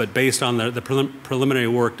costs, but based on the preliminary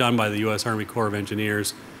work done by the U.S. Army Corps of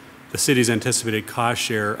Engineers, the city's anticipated cost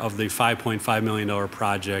share of the $5.5 million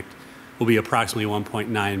project will be approximately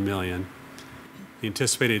 $1.9 million. The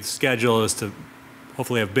anticipated schedule is to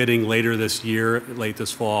hopefully have bidding later this year, late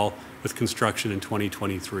this fall, with construction in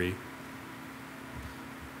 2023.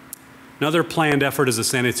 Another planned effort is the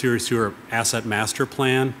sanitary sewer asset master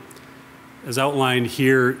plan. As outlined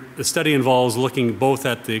here, the study involves looking both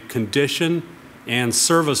at the condition and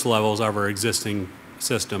service levels of our existing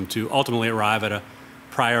system to ultimately arrive at a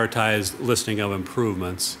prioritized listing of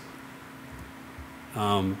improvements.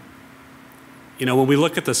 You know, when we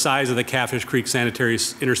look at the size of the Catfish Creek Sanitary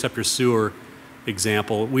Interceptor Sewer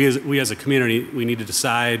example, we as a community, we need to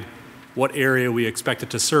decide what area we expect it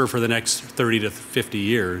to serve for the next 30 to 50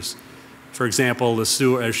 years. For example, the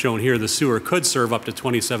sewer, as shown here, the sewer could serve up to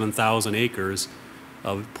 27,000 acres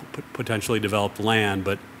of potentially developed land,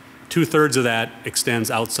 but 2/3 of that extends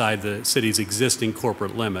outside the city's existing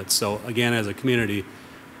corporate limits. So again, as a community,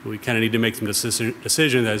 we kind of need to make some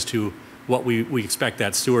decisions as to what we expect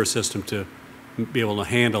that sewer system to be able to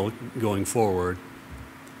handle going forward.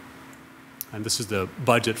 And this is the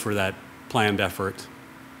budget for that planned effort.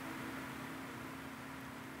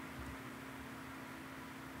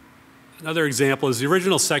 Another example is the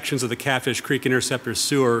original sections of the Catfish Creek Interceptor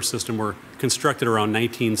sewer system were constructed around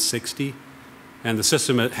 1960, and the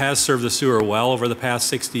system has served the sewer well over the past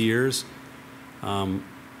 60 years. It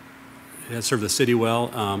has served the city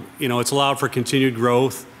well. You know, it's allowed for continued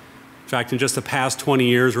growth. In fact, in just the past 20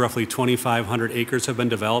 years, roughly 2,500 acres have been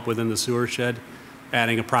developed within the sewer shed,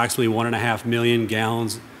 adding approximately 1.5 million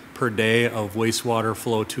gallons per day of wastewater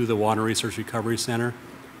flow to the Water Resource Recovery Center.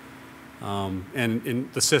 And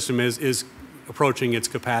the system is approaching its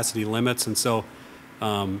capacity limits. And so,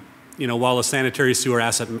 you know, while the sanitary sewer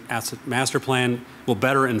asset master plan will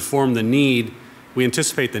better inform the need, we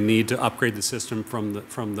anticipate the need to upgrade the system from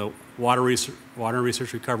the Water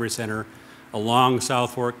Resource Recovery Center along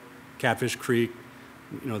South Fork, Catfish Creek,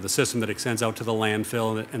 you know, the system that extends out to the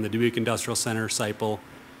landfill and the Dubuque Industrial Center, Sipel,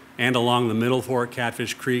 and along the Middle Fork,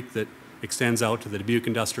 Catfish Creek that extends out to the Dubuque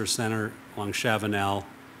Industrial Center along Chavanel.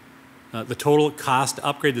 The total cost to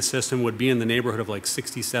upgrade the system would be in the neighborhood of like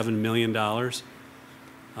 $67 million.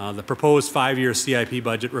 The proposed 5-year CIP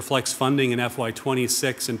budget reflects funding in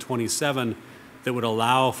FY26 and 27 that would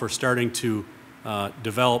allow for starting to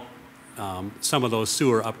develop some of those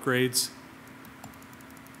sewer upgrades.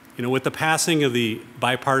 You know, with the passing of the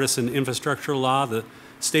bipartisan infrastructure law, the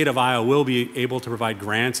state of Iowa will be able to provide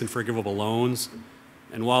grants and forgivable loans.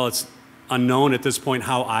 And while it's unknown at this point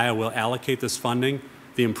how Iowa will allocate this funding,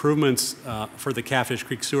 the improvements for the Catfish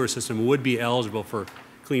Creek sewer system would be eligible for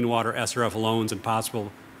clean water SRF loans and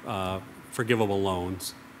possible forgivable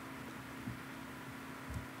loans.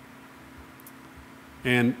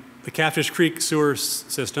 And the Catfish Creek sewer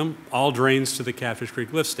system all drains to the Catfish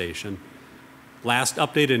Creek lift station. Last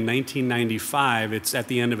updated in 1995, it's at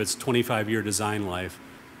the end of its 25-year design life.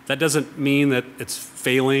 That doesn't mean that it's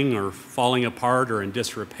failing or falling apart or in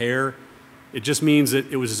disrepair. It just means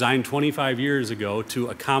that it was designed 25 years ago to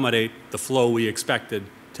accommodate the flow we expected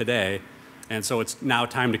today. And so it's now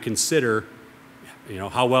time to consider, you know,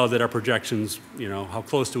 how well did our projections, you know, how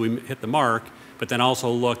close do we hit the mark, but then also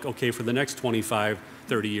look, okay, for the next 25,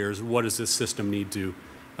 30 years, what does this system need to,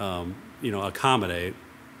 you know, accommodate?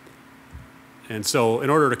 And so in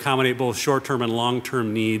order to accommodate both short-term and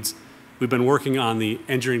long-term needs, we've been working on the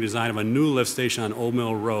engineering design of a new lift station on Old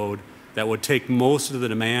Mill Road that would take most of the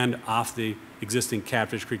demand off the existing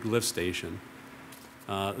Catfish Creek lift station.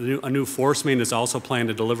 A new force main is also planned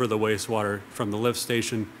to deliver the wastewater from the lift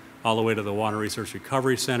station all the way to the Water Resource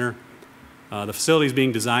Recovery Center. The facility is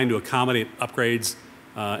being designed to accommodate upgrades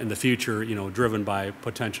in the future, you know, driven by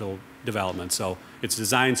potential development. So it's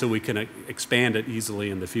designed so we can expand it easily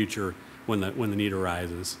in the future when the need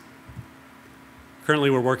arises. Currently,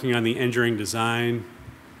 we're working on the engineering design,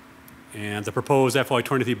 and the proposed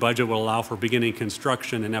FY23 budget will allow for beginning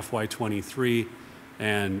construction in FY23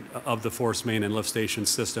 and of the force main and lift station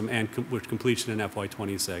system, and with completion in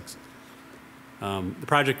FY26. The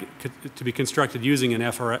project to be constructed using an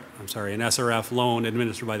SRF loan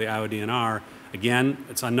administered by the Iowa DNR. Again,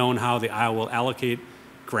 it's unknown how the Iowa will allocate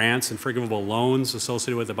grants and forgivable loans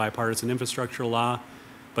associated with the bipartisan infrastructure law,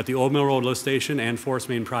 but the Old Mill Road lift station and force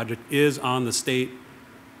main project is on the state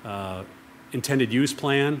intended use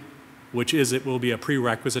plan, which is it will be a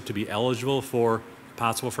prerequisite to be eligible for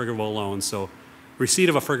possible forgivable loans. So receipt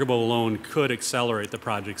of a forgivable loan could accelerate the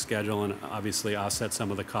project schedule and obviously offset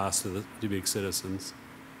some of the costs to the Dubuque citizens.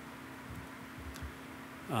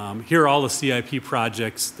 Here are all the CIP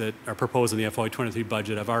projects that are proposed in the FY23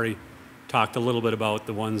 budget. I've already talked a little bit about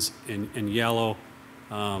the ones in yellow.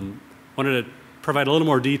 Wanted to provide a little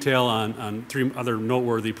more detail on 3 other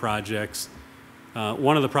noteworthy projects.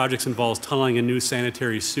 One of the projects involves tunneling a new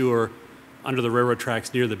sanitary sewer under the railroad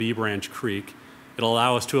tracks near the B Branch Creek. It'll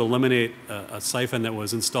allow us to eliminate a siphon that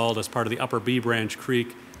was installed as part of the upper B Branch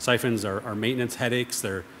Creek. Siphons are maintenance headaches.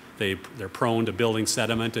 They're prone to building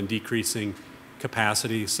sediment and decreasing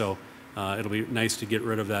capacity. So it'll be nice to get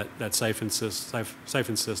rid of that siphon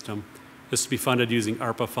system. This will be funded using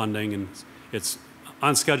ARPA funding, and it's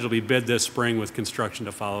on schedule to be bid this spring with construction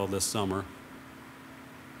to follow this summer.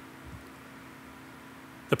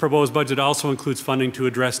 The proposed budget also includes funding to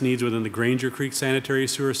address needs within the Granger Creek sanitary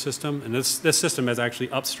sewer system. And this system is actually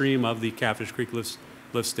upstream of the Catfish Creek lift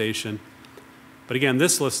station. But again,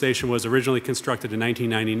 this lift station was originally constructed in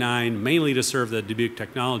 1999, mainly to serve the Dubuque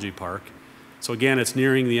Technology Park. So again, it's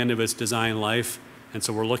nearing the end of its design life. And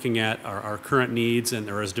so we're looking at our current needs, and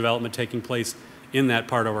there is development taking place in that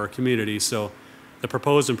part of our community. So the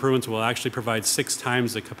proposed improvements will actually provide 6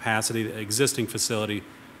 times the capacity of the existing facility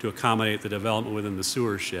to accommodate the development within the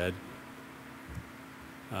sewer shed.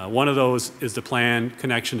 One of those is the planned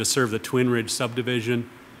connection to serve the Twin Ridge subdivision.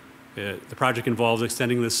 The project involves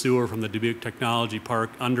extending the sewer from the Dubuque Technology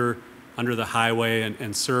Park under the highway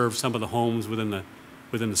and serve some of the homes within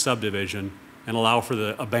the subdivision, and allow for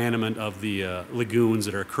the abandonment of the lagoons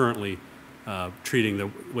that are currently treating the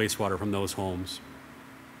wastewater from those homes.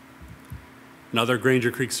 Another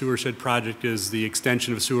Granger Creek sewer shed project is the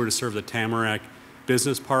extension of sewer to serve the Tamarack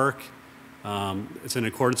Business Park. It's in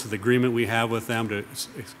accordance with the agreement we have with them to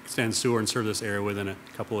extend sewer and serve this area within a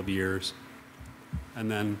couple of years. And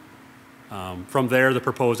then from there, the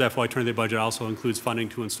proposed FY2023 budget also includes funding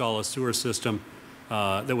to install a sewer system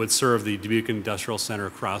that would serve the Dubuque Industrial Center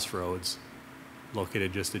crossroads,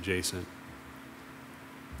 located just adjacent.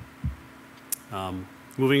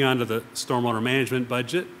 Moving on to the stormwater management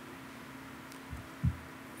budget.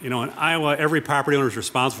 You know, in Iowa, every property owner is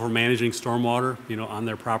responsible for managing stormwater, you know, on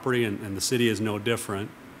their property, and the city is no different.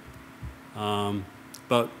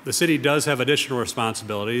 But the city does have additional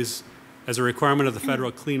responsibilities. As a requirement of the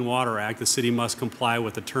Federal Clean Water Act, the city must comply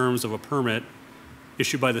with the terms of a permit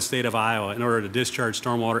issued by the state of Iowa in order to discharge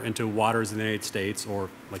stormwater into waters in the United States, or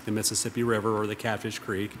like the Mississippi River or the Catfish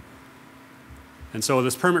Creek. And so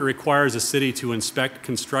this permit requires the city to inspect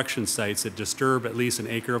construction sites that disturb at least an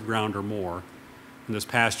acre of ground or more. And this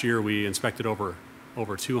past year, we inspected over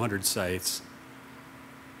 200 sites.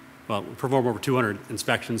 Well, we performed over 200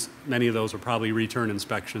 inspections. Many of those were probably return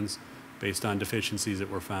inspections based on deficiencies that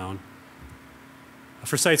were found.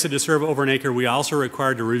 For sites that disturb over an acre, we also are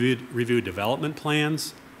required to review development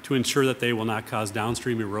plans to ensure that they will not cause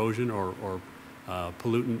downstream erosion or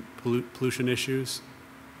pollution issues.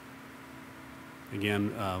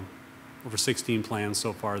 Again, over 16 plans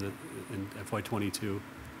so far in FY22.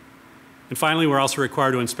 And finally, we're also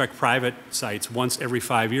required to inspect private sites once every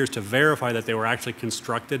 5 years to verify that they were actually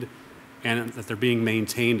constructed and that they're being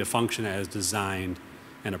maintained to function as designed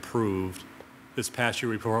and approved. This past year,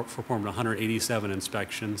 we performed 187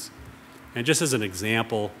 inspections. And just as an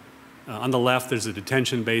example, on the left, there's a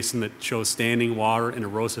detention basin that shows standing water and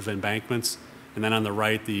erosive embankments. And then on the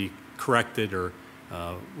right, the corrected or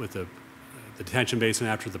with the detention basin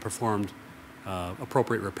after the performed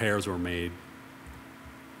appropriate repairs were made.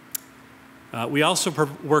 We also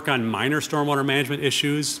work on minor stormwater management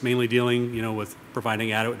issues, mainly dealing, you know, with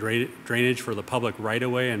providing adequate drainage for the public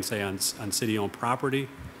right-of-way and, say, on city-owned property.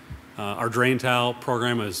 Our drain tile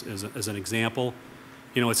program is an example.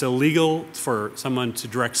 You know, it's illegal for someone to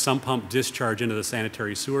direct sump pump discharge into the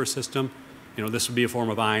sanitary sewer system. You know, this would be a form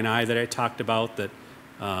of I&I that I talked about that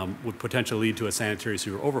would potentially lead to a sanitary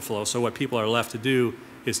sewer overflow. So what people are left to do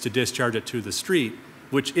is to discharge it to the street,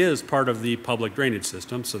 which is part of the public drainage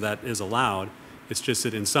system, so that is allowed. It's just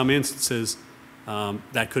that in some instances,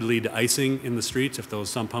 that could lead to icing in the streets if those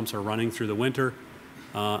sump pumps are running through the winter.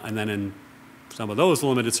 And then in some of those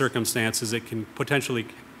limited circumstances, it can potentially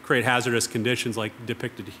create hazardous conditions like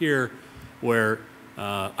depicted here, where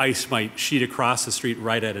ice might sheet across the street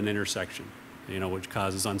right at an intersection, you know, which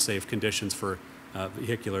causes unsafe conditions for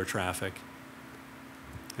vehicular traffic.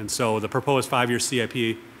 And so the proposed 5-year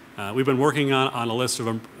CIP, we've been working on a list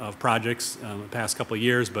of projects the past couple of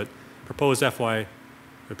years, but the proposed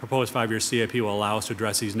 5-year CIP will allow us to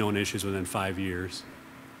address these known issues within 5 years.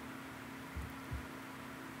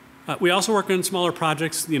 We also work on smaller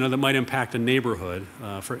projects, you know, that might impact a neighborhood.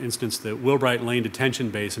 For instance, the Wilbright Lane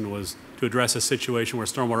detention basin was to address a situation where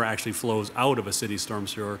stormwater actually flows out of a city storm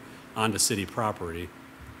sewer onto city property.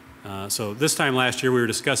 So this time last year, we were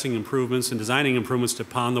discussing improvements and designing improvements to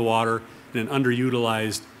pond the water in an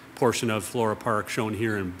underutilized portion of Flora Park, shown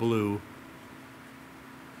here in blue.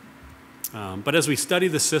 But as we study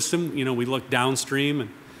the system, you know, we look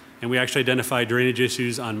downstream and we actually identified drainage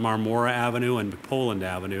issues on Marmora Avenue and Poland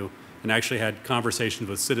Avenue, and actually had conversations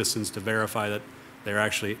with citizens to verify that there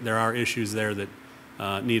are issues there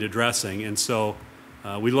that need addressing. And so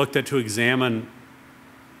we looked at to examine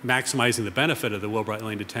maximizing the benefit of the Wilbright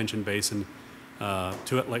Lane detention basin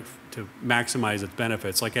to maximize its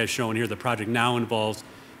benefits. Like as shown here, the project now involves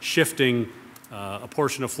shifting a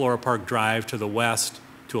portion of Flora Park Drive to the west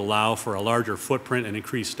to allow for a larger footprint and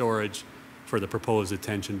increased storage for the proposed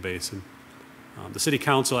detention basin. The City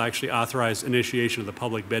Council actually authorized initiation of the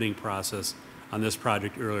public bidding process on this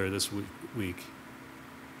project earlier this week.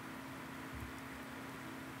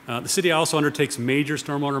 The city also undertakes major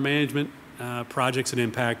stormwater management projects that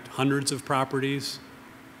impact hundreds of properties,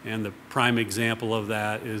 and the prime example of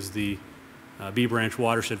that is the Bee Branch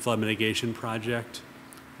Watershed Flood Mitigation Project,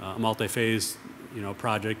 a multi-phase,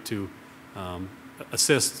 project to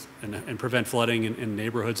assist and prevent flooding in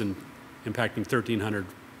neighborhoods and impacting 1,300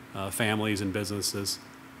 families and businesses.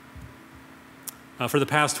 For the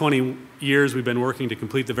past 20 years, we've been working to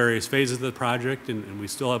complete the various phases of the project, and we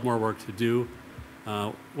still have more work to do.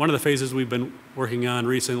 One of the phases we've been working on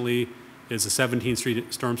recently is the 17th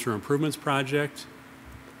Street Storm Sewer Improvements Project.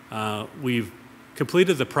 We've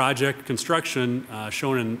completed the project construction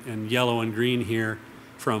shown in yellow and green here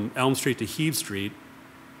from Elm Street to Heave Street,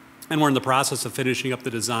 and we're in the process of finishing up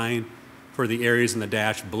the design for the areas in the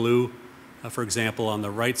dashed blue. For example, on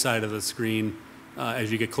the right side of the screen,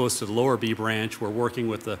 as you get close to the lower Bee Branch, we're working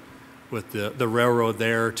with the railroad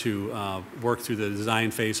there to work through the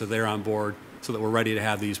design phase, so they're on board so that we're ready to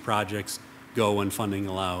have these projects go when funding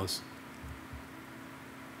allows.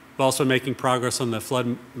 We're also making progress on the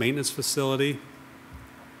flood maintenance facility.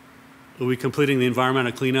 We'll be completing the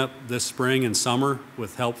environmental cleanup this spring and summer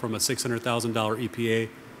with help from a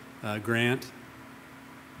 $600,000 EPA grant.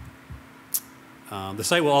 The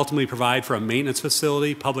site will ultimately provide for a maintenance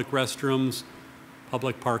facility, public restrooms,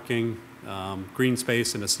 public parking, green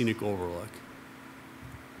space, and a scenic overlook.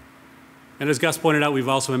 And as Gus pointed out, we've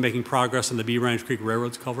also been making progress on the Bee Branch Creek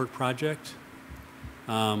Railroads Culvert Project.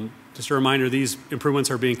 Just a reminder, these improvements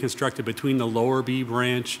are being constructed between the lower Bee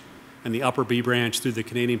Branch and the upper Bee Branch through the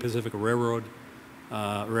Canadian Pacific Railroad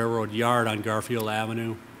Yard on Garfield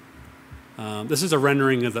Avenue. This is a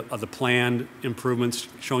rendering of the planned improvements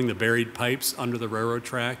showing the buried pipes under the railroad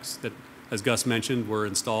tracks that, as Gus mentioned, were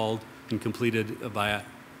installed and completed by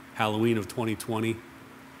Halloween of 2020.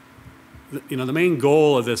 The main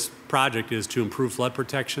goal of this project is to improve flood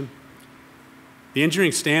protection. The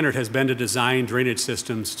engineering standard has been to design drainage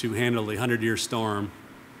systems to handle the 100-year storm,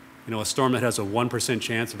 a storm that has a 1%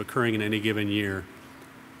 chance of occurring in any given year.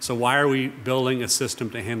 So why are we building a system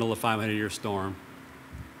to handle a 500-year storm?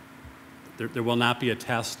 There will not be a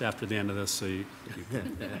test after the end of this, so you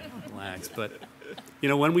can relax. But,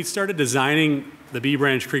 when we started designing the Bee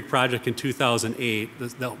Branch Creek project in 2008,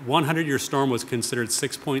 the 100-year storm was considered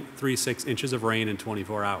 6.36 inches of rain in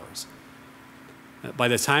 24 hours. By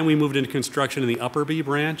the time we moved into construction in the upper Bee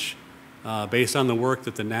Branch, based on the work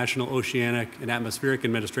that the National Oceanic and Atmospheric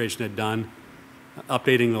Administration had done,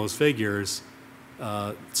 updating those figures,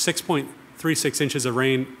 6.36 inches of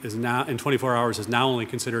rain is now, in 24 hours, is now only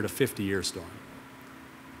considered a 50-year storm.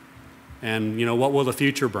 And, what will the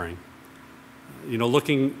future bring?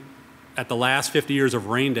 Looking at the last 50 years of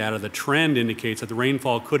rain data, the trend indicates that the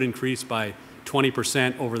rainfall could increase by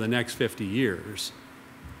 20% over the next 50 years.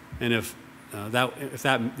 And if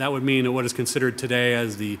that would mean that what is considered today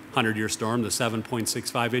as the 100-year storm, the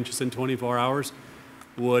 7.65 inches in 24 hours,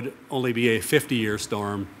 would only be a 50-year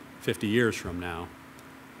storm 50 years from now.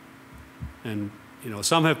 And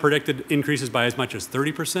some have predicted increases by as much as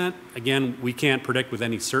 30%. Again, we can't predict with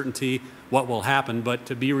any certainty what will happen, but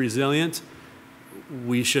to be resilient,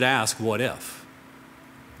 we should ask, what if?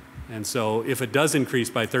 And so if it does increase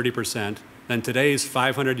by 30%, then today's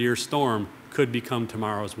 500-year storm could become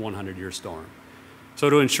tomorrow's 100-year storm. So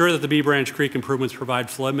to ensure that the Bee Branch Creek improvements provide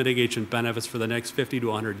flood mitigation benefits for the next 50 to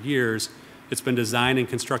 100 years, it's been designed and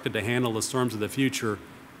constructed to handle the storms of the future,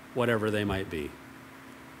 whatever they might be.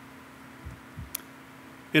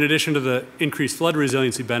 In addition to the increased flood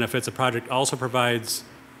resiliency benefits, the project also provides,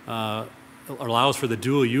 allows for the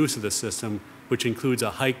dual use of the system, which includes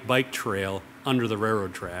a hike-bike trail under the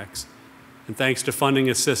railroad tracks. And thanks to funding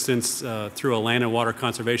assistance through a Land and Water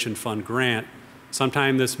Conservation Fund grant,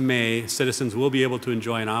 sometime this May, citizens will be able to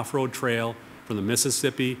enjoy an off-road trail from the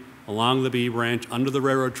Mississippi along the Bee Branch, under the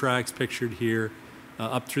railroad tracks pictured here,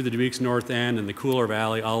 up through the Dubuque's north end and the Cooler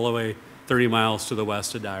Valley, all the way 30 miles to the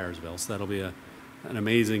west of Dyersville. So that'll be an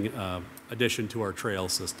amazing addition to our trail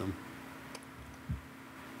system.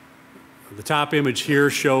 The top image here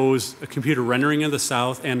shows a computer rendering of the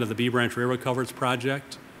south end of the Bee Branch Railroad Culverts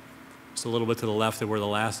project. Just a little bit to the left of where the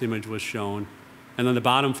last image was shown. And then the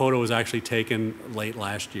bottom photo was actually taken late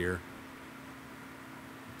last year.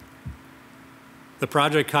 The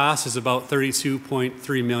project cost is about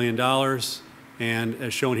 $32.3 million. And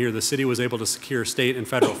as shown here, the city was able to secure state and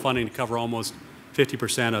federal funding to cover almost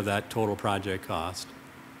 50% of that total project cost.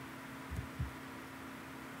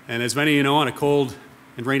 And as many of you know, on a cold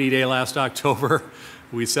and rainy day last October,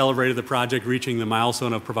 we celebrated the project reaching the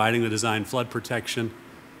milestone of providing the design flood protection.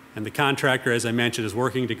 And the contractor, as I mentioned, is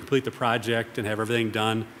working to complete the project and have everything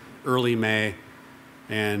done early May.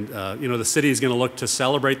 And the city is going to look to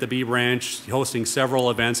celebrate the Bee Branch, hosting several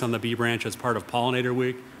events on the Bee Branch as part of Pollinator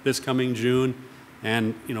Week this coming June.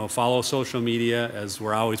 And, follow social media, as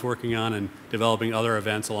we're always working on and developing other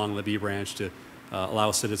events along the B branch to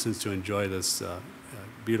allow citizens to enjoy this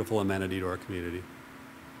beautiful amenity to our community.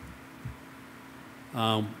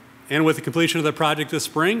 And with the completion of the project this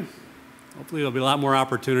spring, hopefully there'll be a lot more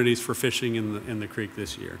opportunities for fishing in the creek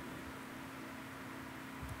this year.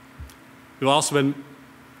 We've also been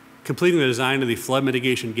completing the design of the flood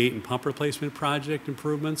mitigation gate and pump replacement project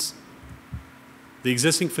improvements. The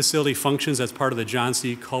existing facility functions as part of the John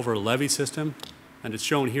C. Culver levee system, and it's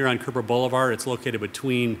shown here on Cooper Boulevard. It's located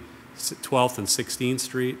between 12th and 16th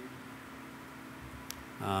Street.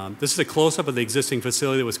 This is a close-up of the existing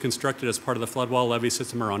facility that was constructed as part of the flood wall levee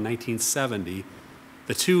system around 1970.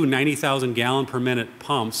 The two 90,000 gallon per minute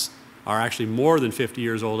pumps are actually more than 50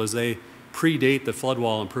 years old, as they predate the flood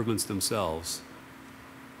wall improvements themselves.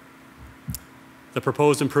 The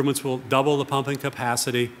proposed improvements will double the pumping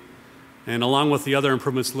capacity, and along with the other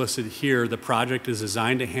improvements listed here, the project is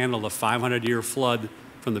designed to handle the 500-year flood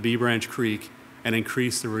from the B Branch Creek and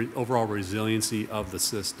increase the overall resiliency of the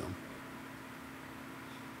system.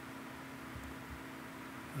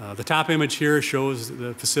 The top image here shows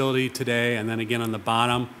the facility today, and then again on the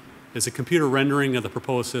bottom is a computer rendering of the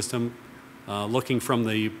proposed system looking from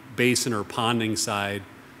the basin or ponding side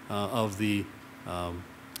of the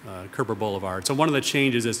Cooper Boulevard. So one of the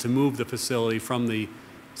changes is to move the facility from the,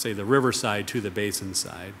 say, the river side to the basin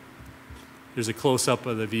side. There's a close-up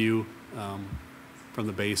of the view from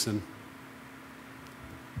the basin.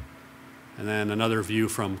 And then another view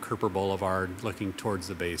from Cooper Boulevard looking towards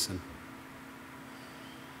the basin.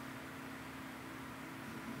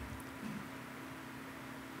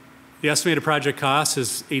 The estimated project cost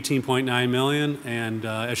is $18.9 million, and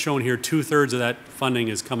as shown here, 2/3 of that funding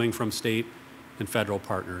is coming from state and federal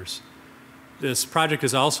partners. This project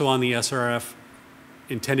is also on the SRF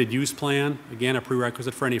intended use plan, again, a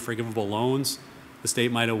prerequisite for any forgivable loans the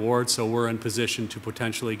state might award, so we're in position to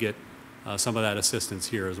potentially get some of that assistance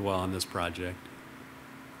here as well on this project.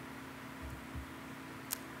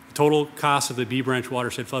 The total cost of the B Branch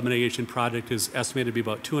Watershed Flood Mitigation Project is estimated to be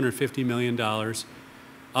about $250 million.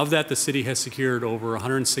 Of that, the city has secured over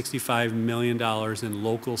 $165 million in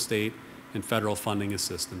local, state, and federal funding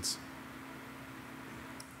assistance.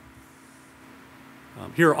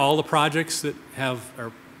 Here are all the projects that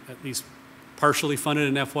are at least partially funded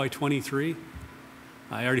in FY23.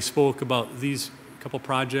 I already spoke about these couple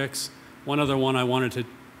projects. One other one I wanted to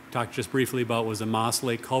talk just briefly about was the Moss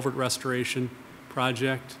Lake Culvert Restoration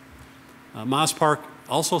Project. Moss Park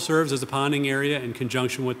also serves as a ponding area in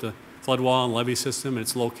conjunction with the flood wall and levee system.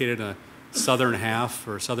 It's located in a southern half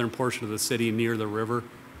or southern portion of the city near the river.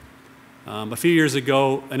 A few years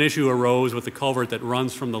ago, an issue arose with the culvert that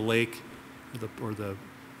runs from the lake,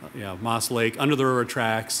 Moss Lake, under the railroad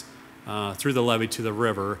tracks, through the levee to the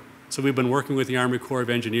river. So we've been working with the Army Corps of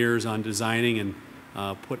Engineers on designing and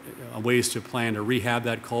ways to plan to rehab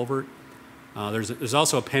that culvert. There's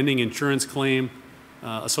also a pending insurance claim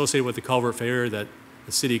associated with the culvert failure that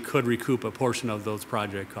the city could recoup a portion of those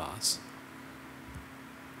project costs.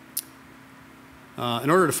 In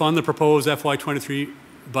order to fund the proposed FY23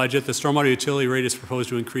 budget, the stormwater utility rate is proposed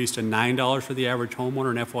to increase to $9 for the average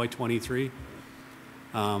homeowner in FY23.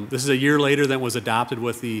 This is a year later than was adopted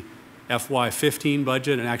with the FY15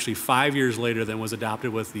 budget, and actually 5 years later than was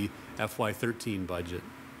adopted with the FY13 budget.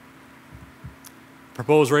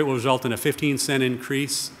 Proposed rate will result in a 15-cent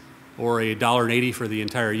increase or $1.80 for the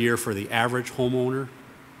entire year for the average homeowner.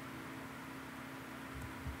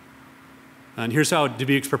 And here's how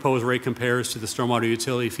Dubuque's proposed rate compares to the stormwater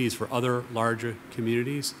utility fees for other larger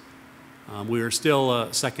communities. We are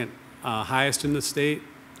still second highest in the state,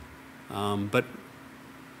 but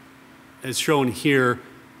as shown here,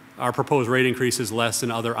 our proposed rate increase is less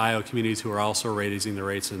than other Iowa communities who are also raising the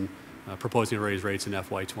rates and proposing to raise rates in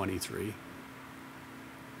FY23.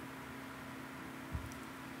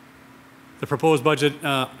 The proposed budget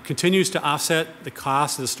continues to offset the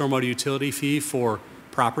cost of the stormwater utility fee for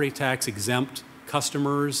property tax exempt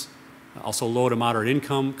customers, also low to moderate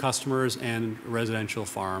income customers, and residential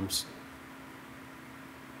farms.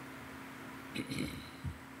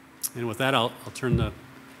 And with that, I'll turn the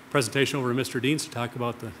presentation over to Mr. Deans to talk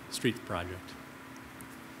about the street project.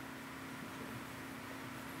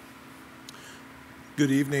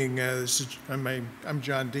 Good evening. I'm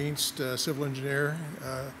John Deans, civil engineer.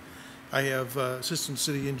 I have Assistant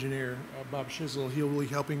City Engineer Bob Shizzle. He'll be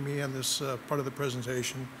helping me on this part of the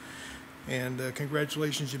presentation. And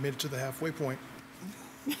congratulations, you made it to the halfway point.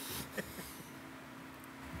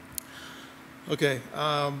 Okay,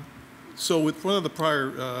 so with one of the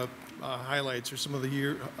prior highlights, or some of the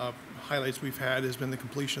year highlights we've had, has been the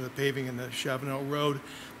completion of the paving in the Chavanel Road.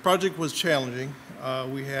 Project was challenging.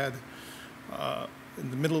 We had, in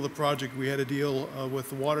the middle of the project, we had to deal with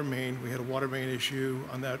the water main. We had a water main issue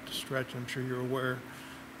on that stretch, I'm sure you're aware,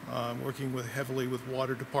 working heavily with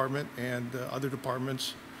water department and other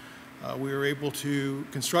departments. We were able to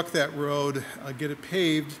construct that road, get it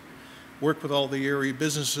paved, work with all the area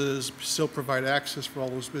businesses, still provide access for all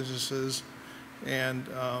those businesses, and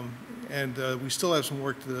we still have some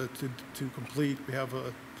work to complete. We have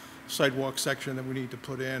a sidewalk section that we need to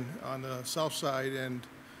put in on the south side, and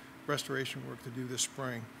restoration work to do this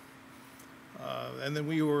spring. And then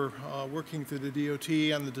we were working through the DOT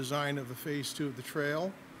on the design of the phase 2 of the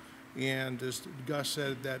trail, and as Gus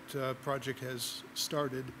said, that project has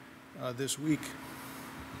started this week.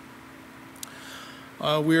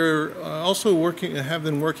 We're also have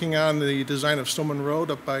been working on the design of Stoneman Road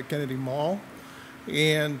up by Kennedy Mall,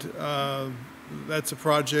 and that's a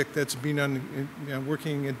project that's been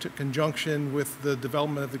working in conjunction with the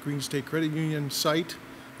development of the Green State Credit Union site.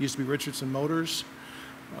 It used to be Richardson Motors.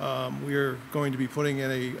 We are going to be putting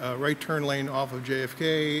in a right turn lane off of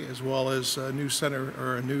JFK, as well as a new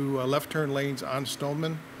left turn lanes on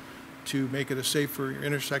Stoneman to make it a safer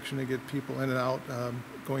intersection to get people in and out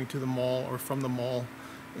going to the mall or from the mall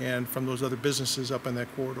and from those other businesses up in that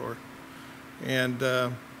corridor. And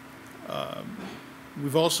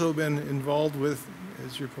we've also been involved with,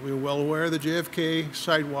 as you're probably well aware, the JFK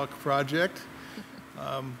sidewalk project,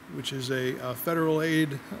 which is a federal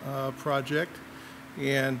aid project,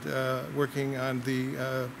 and working on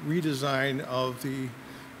the redesign of the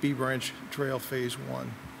B Branch Trail Phase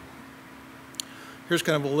 1. Here's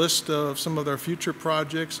kind of a list of some of our future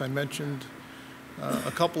projects. I mentioned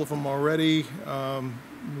a couple of them already.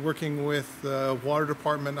 Working with the water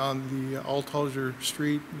department on the Althauser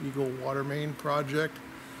Street Eagle Water Main project.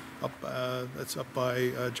 That's up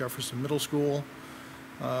by Jefferson Middle School.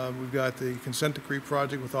 We've got the consent decree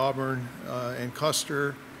project with Auburn and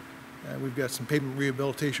Custer. We've got some pavement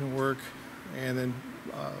rehabilitation work. And then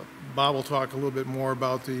Bob will talk a little bit more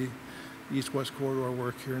about the east-west corridor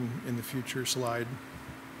work here in the future slide.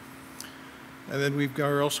 And then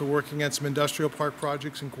we're also working on some industrial park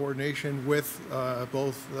projects in coordination with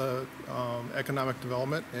both economic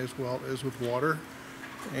development as well as with water,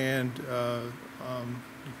 and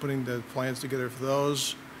putting the plans together for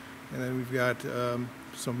those. And then we've got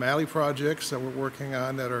some MALI projects that we're working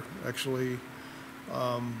on that are actually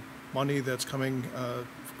money that's coming,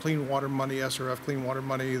 clean water money, SRF clean water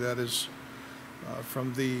money that is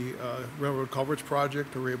from the Railroad Culverts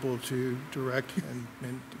project. We're able to direct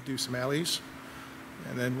and do some alleys.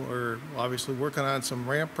 And then we're obviously working on some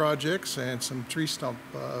ramp projects and some tree stump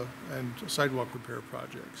and sidewalk repair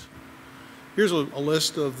projects. Here's a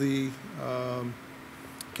list of the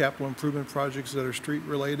capital improvement projects that are street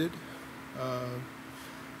related.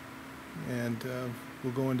 And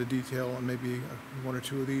we'll go into detail on maybe one or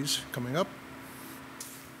two of these coming up.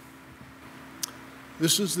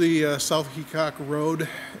 This is the South Heacock Road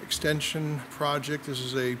Extension Project. This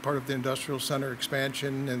is a part of the Industrial Center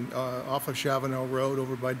expansion and off of Chavanel Road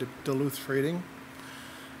over by Duluth Trading.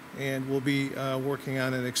 And we'll be working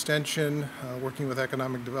on an extension, working with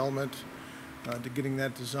economic development to getting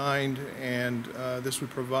that designed. And this would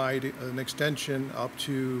provide an extension up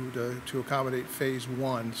to accommodate Phase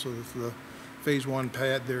 1. So the Phase 1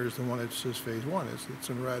 pad there is the one that says Phase 1. It's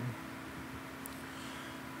in red.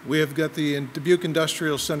 We have got the Dubuque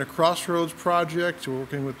Industrial Center Crossroads project. We're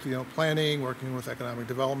working with planning, working with economic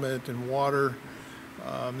development and water.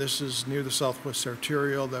 This is near the Southwest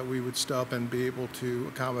Arterial that we would stop and be able to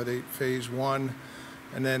accommodate Phase 1.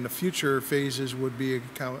 And then the future phases would be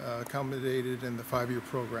accommodated in the 5-year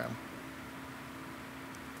program.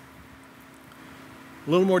 A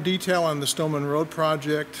little more detail on the Stoneman Road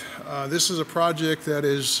project. This is a project that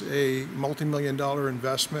is a multi-million-dollar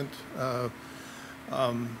investment.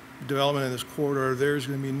 Development in this corridor. There's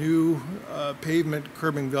going to be new pavement,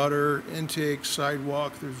 curb and gutter, intake,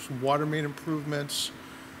 sidewalk. There's water main improvements,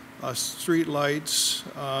 street lights.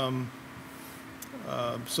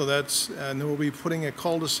 So that's, and then we'll be putting a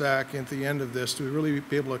cul-de-sac at the end of this to really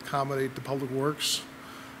be able to accommodate the public works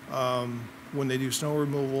when they do snow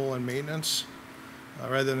removal and maintenance,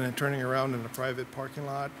 rather than turning around in a private parking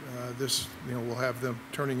lot. This, we'll have them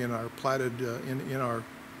turning in our platted in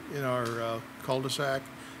our cul-de-sac,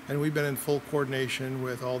 and we've been in full coordination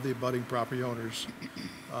with all the abutting property owners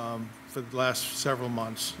for the last several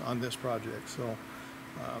months on this project. So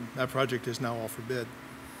that project is now all for bid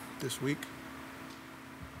this week.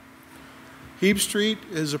 Hebe Street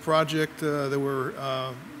is a project that we're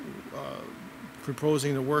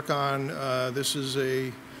proposing to work on. This is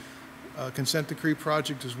a consent decree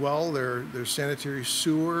project as well. There's sanitary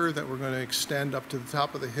sewer that we're going to extend up to the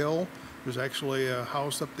top of the hill. There's actually a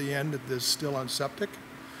house up the end that is still on septic.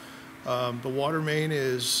 The water main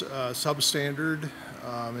is substandard.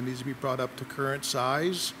 It needs to be brought up to current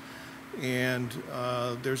size. And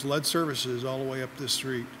there's lead services all the way up this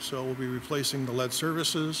street. So we'll be replacing the lead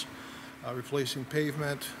services, replacing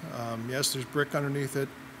pavement. Yes, there's brick underneath it.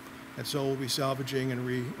 And so we'll be salvaging and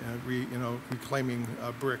reclaiming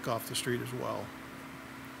brick off the street as well.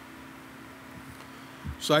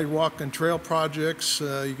 Sidewalk and trail projects,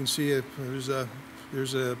 you can see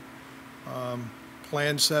there's a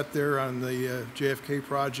plan set there on the JFK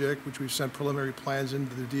project, which we've sent preliminary plans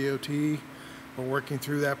into the DOT. We're working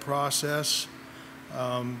through that process.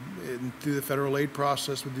 Through the federal aid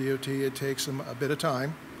process with DOT, it takes them a bit of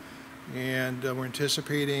time. And we're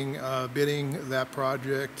anticipating bidding that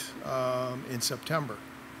project in September.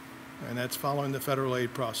 And that's following the federal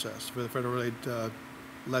aid process for the federal aid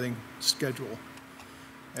letting schedule.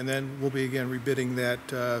 And then we'll be again rebidding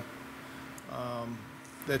that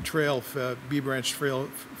that trail, B Branch Trail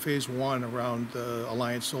Phase 1 around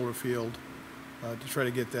Alliance Solar Field to try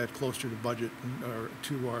to get that closer to budget or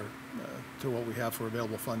to what we have for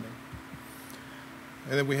available funding.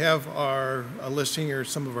 And then we have our listing here,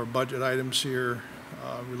 some of our budget items here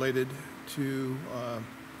related to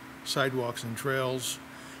sidewalks and trails.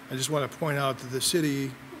 I just want to point out to the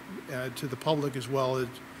city, to the public as well, that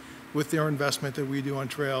with their investment that we do on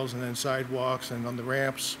trails and then sidewalks and on the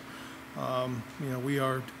ramps, we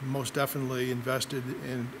are most definitely invested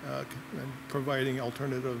in providing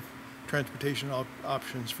alternative transportation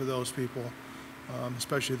options for those people,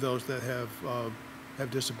 especially those that have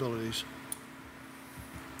disabilities.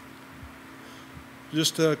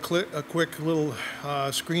 Just a quick little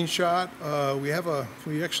screenshot.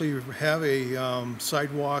 We actually have a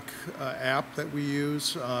sidewalk app that we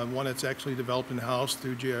use, one that's actually developed in-house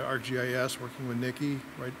through ArcGIS, working with Nikki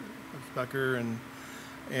Becker and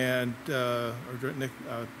Nick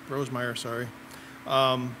Rosemeyer, sorry.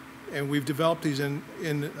 And we've developed these in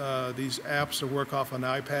these apps to work off an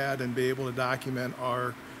iPad and be able to document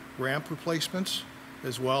our ramp replacements,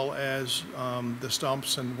 as well as the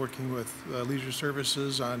stumps, and working with Leisure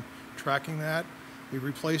Services on tracking that. We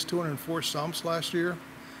replaced 204 stumps last year.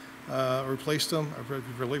 Replaced them,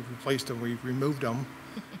 we removed them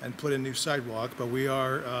and put in new sidewalk, but we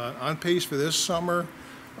are on pace for this summer,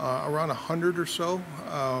 around 100 or so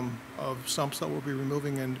of stumps that we'll be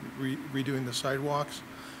removing and redoing the sidewalks.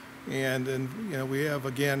 And then, we have,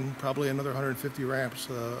 again, probably another 150 ramps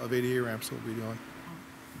of ADA ramps that we'll be doing.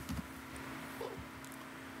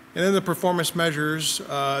 And then the performance measures,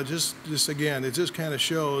 just again, it just kind of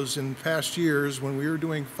shows in past years when we were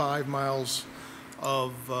doing 5 miles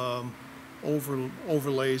of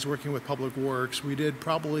overlays working with Public Works, we did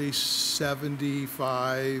probably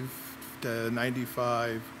 75 to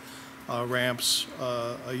 95 ramps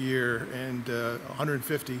a year, and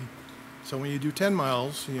 150. So when you do 10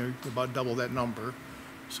 miles, you about double that number.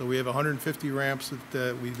 So we have 150 ramps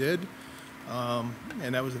that we did,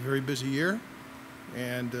 and that was a very busy year.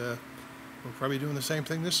 And we're probably doing the same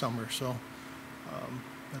thing this summer. So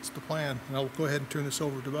that's the plan. And I'll go ahead and turn this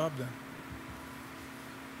over to Bob then.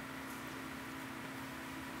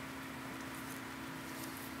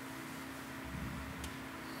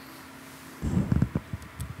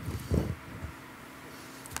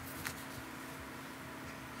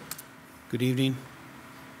 Good evening,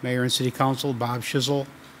 Mayor and City Council. Bob Schizzle,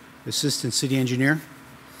 Assistant City Engineer.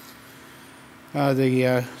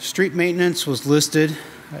 The street maintenance was listed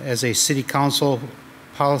as a City Council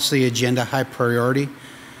policy agenda high priority,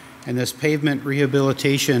 and this pavement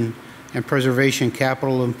rehabilitation and preservation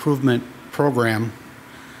capital improvement program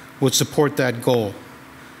would support that goal.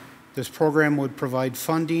 This program would provide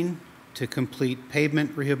funding to complete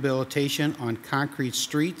pavement rehabilitation on concrete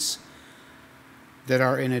streets that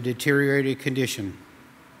are in a deteriorated condition.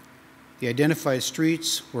 The identified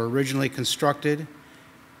streets were originally constructed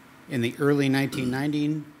in the early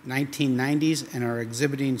 1990s and are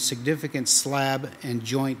exhibiting significant slab and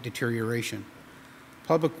joint deterioration.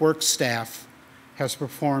 Public Works staff has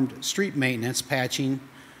performed street maintenance patching.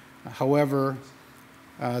 However,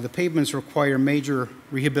 the pavements require major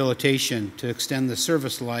rehabilitation to extend the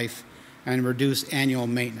service life and reduce annual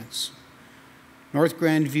maintenance. North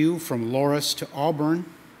Grandview from Loris to Auburn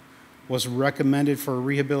was recommended for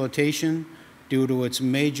rehabilitation due to its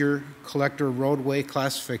major collector roadway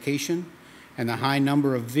classification and the high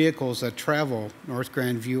number of vehicles that travel North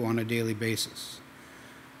Grandview on a daily basis.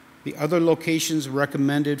 The other locations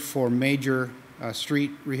recommended for major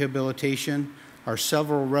street rehabilitation are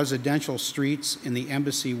several residential streets in the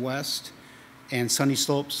Embassy West and Sunny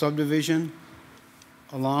Slope subdivision,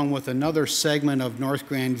 along with another segment of North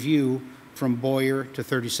Grand View from Boyer to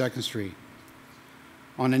 32nd Street.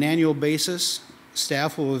 On an annual basis,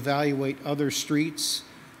 staff will evaluate other streets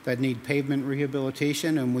that need pavement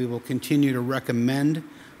rehabilitation, and we will continue to recommend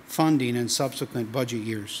funding in subsequent budget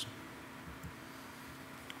years.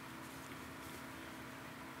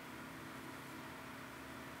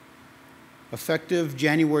 Effective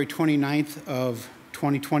January 29th of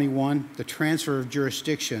 2021, the transfer of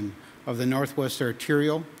jurisdiction of the Northwest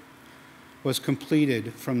Arterial was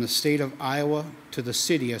completed from the state of Iowa to the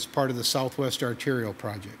city as part of the Southwest Arterial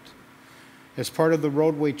project. As part of the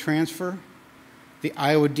roadway transfer, the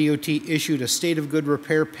Iowa DOT issued a state of good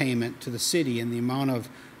repair payment to the city in the amount of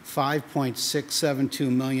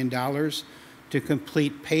 $5.672 million to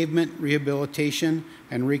complete pavement rehabilitation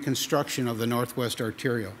and reconstruction of the Northwest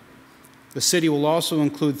Arterial. The city will also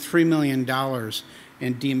include $3 million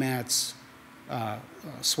in DMAT's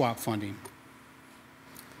swap funding.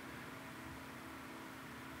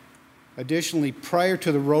 Additionally, prior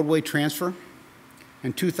to the roadway transfer,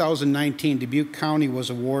 in 2019, Dubuque County was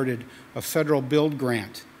awarded a federal build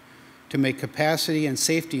grant to make capacity and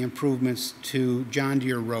safety improvements to John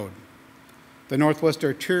Deere Road. The Northwest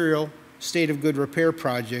Arterial State of Good Repair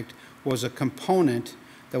project was a component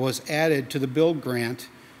that was added to the build grant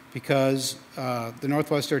because the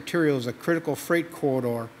Northwest Arterial is a critical freight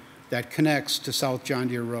corridor that connects to South John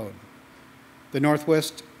Deere Road. The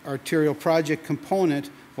Northwest Arterial project component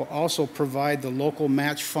will also provide the local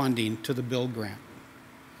match funding to the build grant.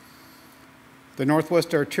 The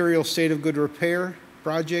Northwest Arterial State of Good Repair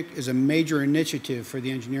project is a major initiative for the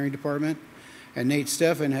engineering department, and Nate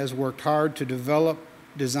Steffen has worked hard to develop,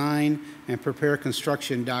 design, and prepare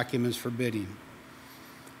construction documents for bidding.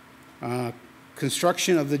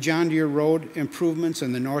 Construction of the John Deere Road improvements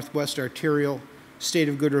and the Northwest Arterial State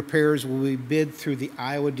of Good Repairs will be bid through the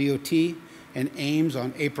Iowa DOT and Ames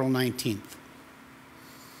on April 19th.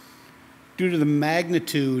 Due to the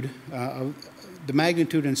magnitude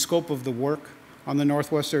and scope of the work on the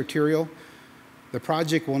Northwest Arterial, the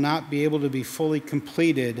project will not be able to be fully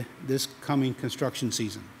completed this coming construction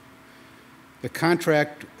season. The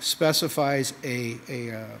contract specifies a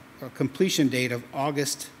completion date of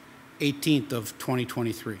August 18th of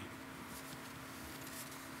 2023.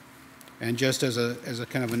 And just as a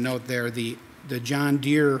kind of a note there, the John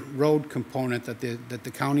Deere Road component that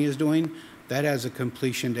the county is doing, that has a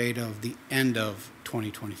completion date of the end of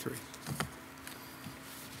 2023.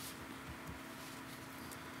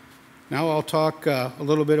 Now I'll talk a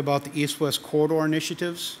little bit about the East-West Corridor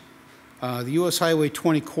initiatives. The US Highway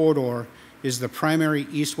 20 corridor is the primary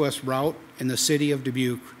east-west route in the city of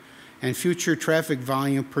Dubuque, and future traffic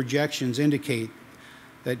volume projections indicate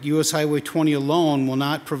that US Highway 20 alone will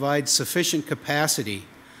not provide sufficient capacity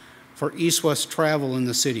for east-west travel in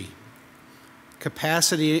the city.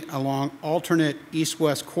 Capacity along alternate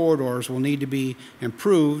east-west corridors will need to be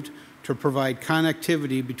improved to provide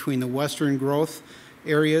connectivity between the western growth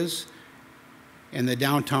areas and the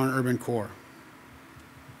downtown urban core.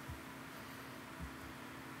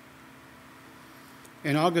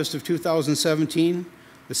 In August of 2017,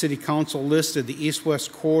 the City Council listed the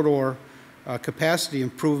East-West Corridor capacity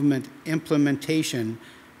improvement implementation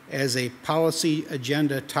as a policy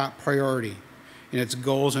agenda top priority in its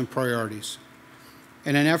goals and priorities.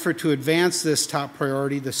 In an effort to advance this top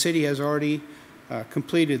priority, the city has already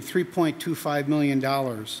completed $3.25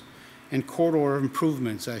 million in corridor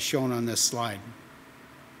improvements as shown on this slide.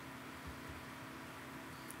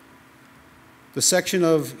 The section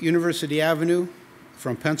of University Avenue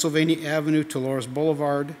from Pennsylvania Avenue to Loris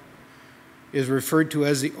Boulevard is referred to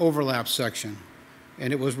as the overlap section,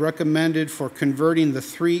 and it was recommended for converting the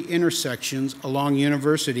 3 intersections along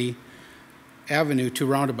University Avenue to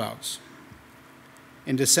roundabouts.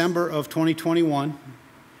 In December of 2021,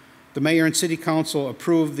 the Mayor and City Council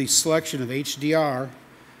approved the selection of HDR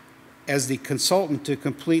as the consultant to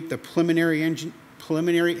complete the preliminary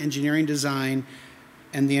engineering design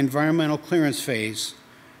and the environmental clearance phase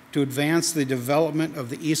to advance the development of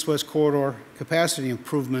the East-West Corridor capacity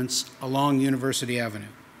improvements along University Avenue.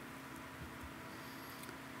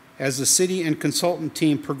 As the city and consultant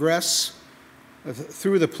team progress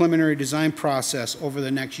through the preliminary design process over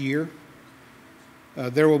the next year,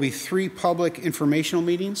 there will be 3 public informational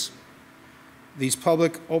meetings. These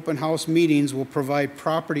public open house meetings will provide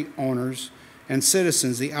property owners and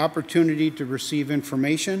citizens the opportunity to receive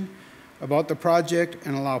information about the project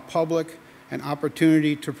and allow public an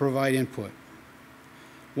opportunity to provide input.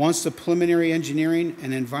 Once the preliminary engineering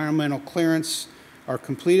and environmental clearance are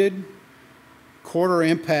completed, corridor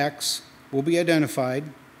impacts will be identified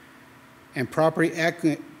and property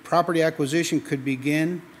property acquisition could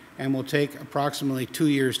begin and will take approximately 2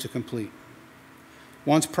 years to complete.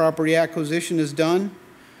 Once property acquisition is done,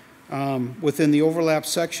 within the overlap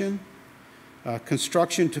section,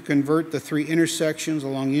 construction to convert the 3 intersections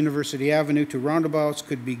along University Avenue to roundabouts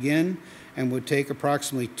could begin and would take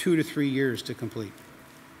approximately 2 to 3 years to complete.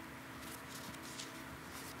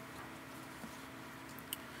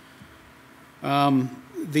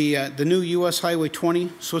 The new US Highway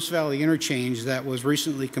 20 Swiss Valley interchange that was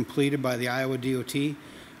recently completed by the Iowa DOT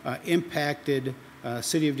impacted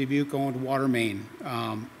City of Dubuque-owned water main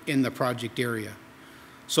in the project area.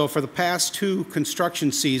 So for the past 2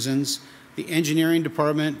 construction seasons, the engineering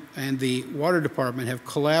department and the water department have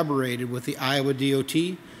collaborated with the Iowa DOT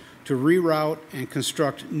to reroute and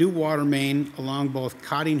construct new water main along both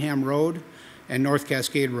Cottingham Road and North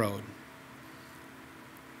Cascade Road.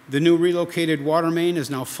 The new relocated water main is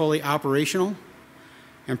now fully operational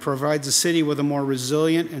and provides the city with a more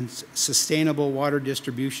resilient and sustainable water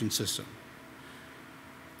distribution system.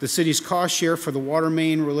 The city's cost share for the water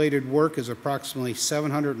main related work is approximately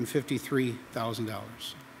 $753,000.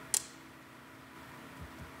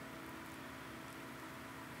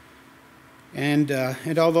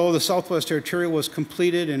 And although the Southwest Arterial was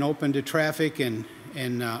completed and opened to traffic in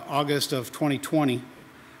August of 2020,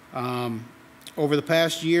 over the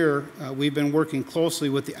past year, we've been working closely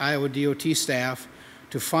with the Iowa DOT staff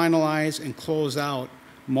to finalize and close out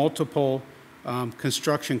multiple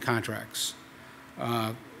construction contracts.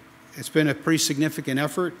 It's been a pretty significant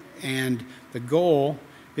effort, and the goal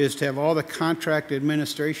is to have all the contract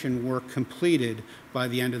administration work completed by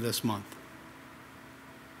the end of this month.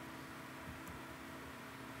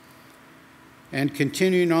 And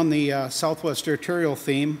continuing on the Southwest Arterial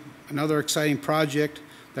theme, another exciting project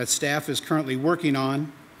that staff is currently working on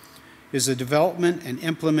is the development and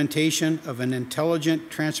implementation of an intelligent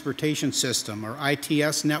transportation system, or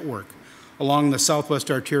ITS network, along the Southwest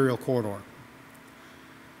Arterial corridor.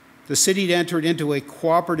 The city entered into a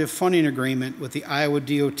cooperative funding agreement with the Iowa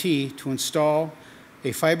DOT to install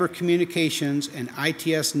a fiber communications and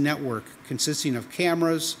ITS network consisting of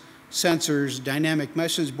cameras, sensors, dynamic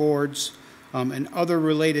message boards, and other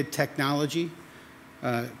related technology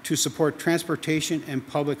to support transportation and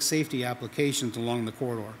public safety applications along the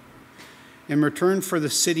corridor. In return for the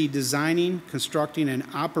city designing, constructing, and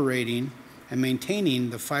operating and maintaining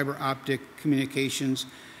the fiber optic communications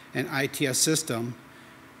and ITS system,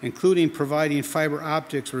 including providing fiber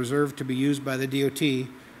optics reserved to be used by the DOT,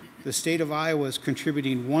 the state of Iowa is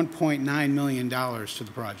contributing $1.9 million to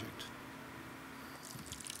the project.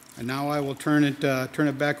 And now I will turn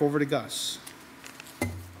it back over to Gus.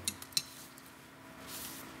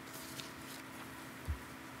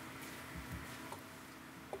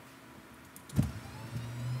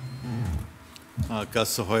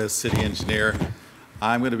 Gus Sahoya, City Engineer.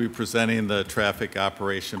 I'm going to be presenting the traffic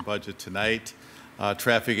operation budget tonight.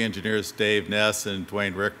 Traffic engineers Dave Ness and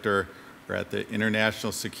Dwayne Richter are at the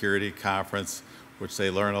International Security Conference, which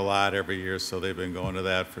they learn a lot every year, so they've been going to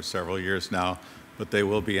that for several years now. But they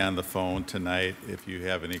will be on the phone tonight if you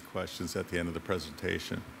have any questions at the end of the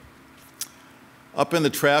presentation. Up in the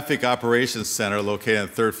Traffic Operations Center located on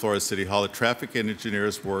the 3rd floor of City Hall, the traffic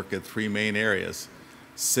engineers work at 3 main areas: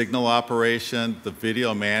 signal operation, the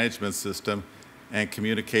video management system, and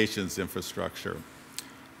communications infrastructure,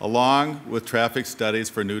 along with traffic studies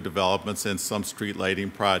for new developments and some street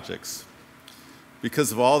lighting projects.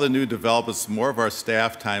 Because of all the new developments, more of our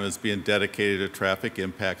staff time is being dedicated to traffic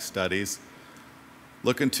impact studies.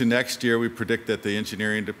 Looking to next year, we predict that the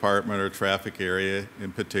engineering department or traffic area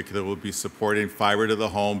in particular will be supporting fiber to the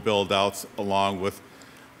home build-outs along with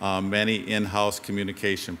many in-house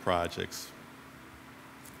communication projects.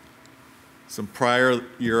 Some prior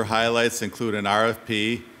year highlights include an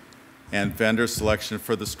RFP and vendor selection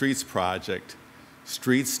for the Streets project.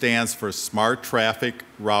 STREETS stands for Smart Traffic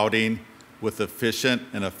Routing with Efficient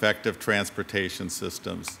and Effective Transportation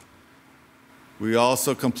Systems. We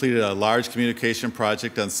also completed a large communication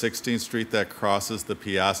project on 16th Street that crosses the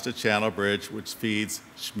Piasta Channel Bridge, which feeds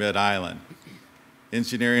Schmidt Island.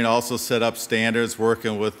 Engineering also set up standards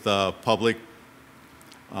working with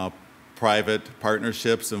public-private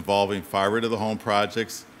partnerships involving fiber to the home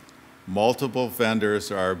projects. Multiple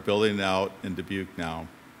vendors are building out in Dubuque now,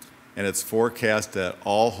 and it's forecast that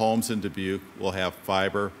all homes in Dubuque will have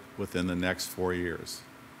fiber within the next 4 years.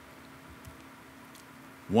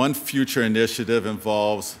 One future initiative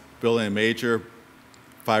involves building a major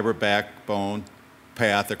fiber backbone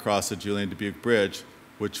path across the Julian-Dubuque Bridge,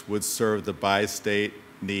 which would serve the bi-state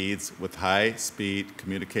needs with high-speed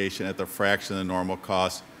communication at the fraction of the normal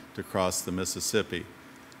cost to cross the Mississippi.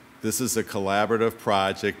 This is a collaborative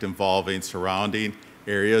project involving surrounding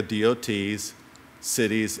area DOTs,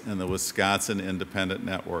 cities, and the Wisconsin Independent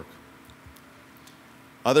Network.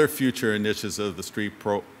 Other future initiatives of the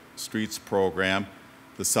Streets program,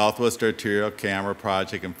 the Southwest Arterial Camera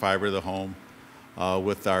Project and Fiber to the Home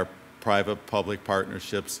with our private-public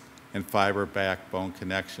partnerships and fiber backbone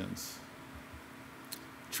connections.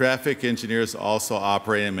 Traffic engineers also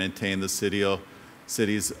operate and maintain the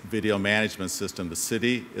city's video management system. The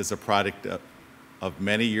city is a product of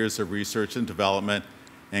many years of research and development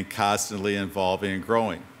and constantly evolving and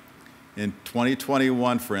growing. In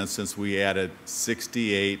 2021, for instance, we added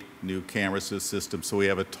 68 new cameras to the system, so we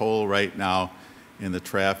have a total right now in the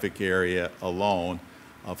traffic area alone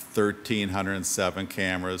of 1,307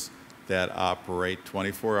 cameras that operate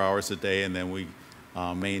 24 hours a day, and then we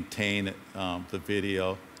maintain the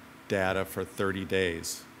video data for 30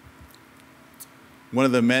 days. One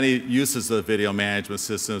of the many uses of the video management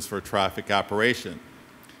system is for traffic operation.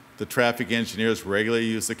 The traffic engineers regularly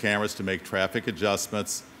use the cameras to make traffic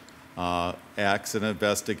adjustments, accident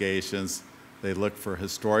investigations. They look for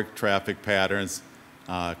historic traffic patterns,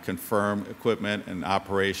 confirm equipment and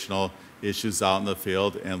operational issues out in the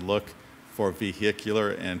field, and look for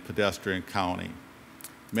vehicular and pedestrian counting.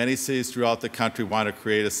 Many cities throughout the country want to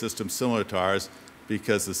create a system similar to ours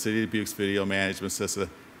because the City of Dubuque's video management system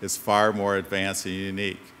is far more advanced and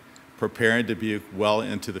unique, preparing Dubuque well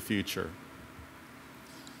into the future.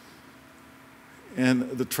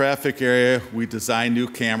 In the traffic area, we design new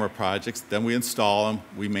camera projects, then we install them,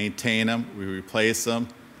 we maintain them, we replace them,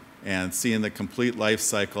 and seeing the complete life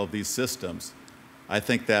cycle of these systems. I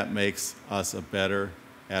think that makes us better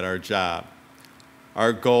at our job.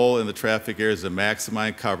 Our goal in the traffic area is to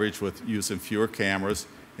maximize coverage with using fewer cameras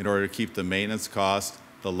in order to keep the maintenance cost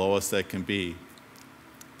the lowest that can be.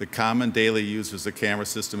 The common daily users of the camera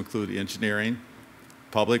system include engineering,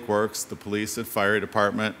 public works, the police and fire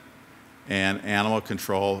department, and animal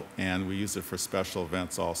control, and we use it for special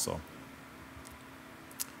events also.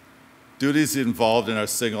 Duties involved in our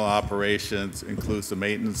signal operations includes the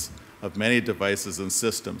maintenance of many devices and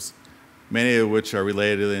systems, many of which are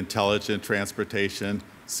related to the Intelligent Transportation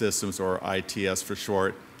Systems, or ITS for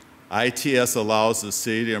short. ITS allows the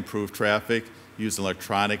city to improve traffic using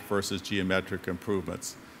electronic versus geometric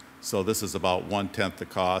improvements. So this is about 1/10 the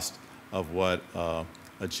cost of what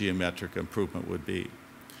a geometric improvement would be.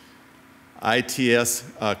 ITS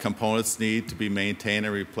components need to be maintained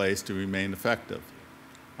and replaced to remain effective.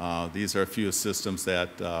 These are a few systems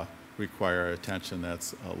that require our attention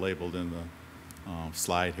that's labeled in the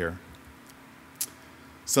slide here.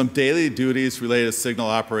 Some daily duties related to signal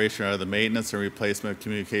operation are the maintenance and replacement of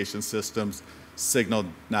communication systems, signal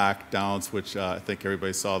knockdowns, which I think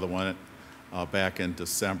everybody saw the one back in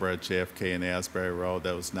December at JFK and Asbury Road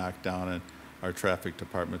that was knocked down, and our traffic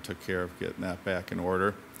department took care of getting that back in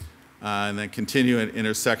order. And then continuing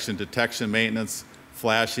intersection detection maintenance,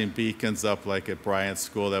 flashing beacons up like at Bryant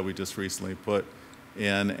School that we just recently put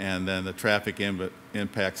in, and then the traffic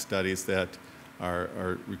impact studies that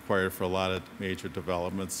are required for a lot of major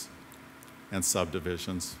developments and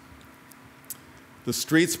subdivisions. The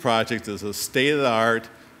Streets project is a state-of-the-art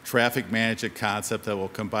traffic management concept that will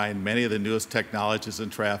combine many of the newest technologies in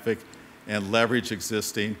traffic and leverage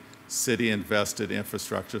existing city-invested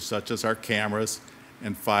infrastructure such as our cameras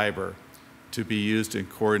and fiber to be used and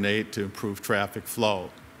coordinate to improve traffic flow.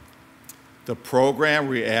 The program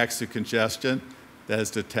reacts to congestion that is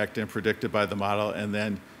detected and predicted by the model, and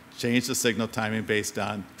then change the signal timing based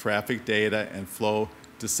on traffic data and flow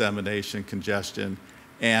dissemination congestion,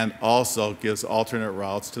 and also gives alternate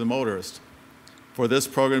routes to the motorist. For this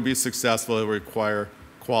program to be successful, it will require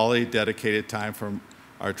quality, dedicated time from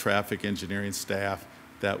our traffic engineering staff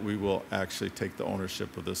that we will actually take the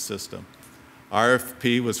ownership of this system.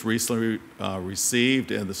 RFP was recently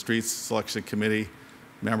received, and the Streets Selection Committee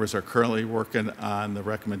members are currently working on the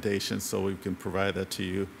recommendations, so we can provide that to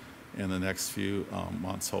you in the next few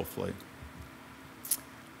months, hopefully.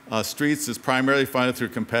 Streets is primarily funded through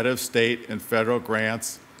competitive state and federal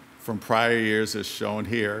grants from prior years, as shown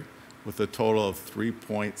here, with a total of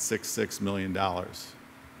 $3.66 million.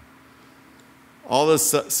 All the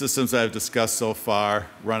systems I've discussed so far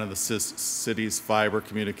run on the city's fiber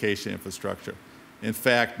communication infrastructure. In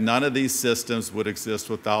fact, none of these systems would exist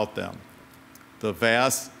without them. The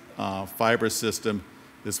vast fiber system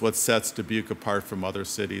is what sets Dubuque apart from other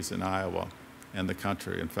cities in Iowa and the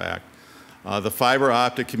country, in fact. The fiber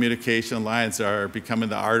optic communication lines are becoming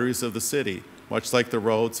the arteries of the city. Much like the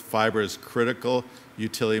roads, fiber is critical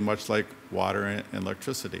utility, much like water and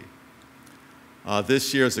electricity.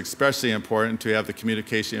 This year is especially important to have the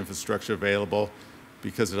communication infrastructure available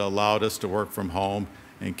because it allowed us to work from home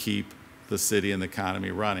and keep the city and the economy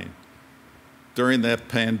running. during that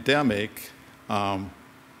pandemic,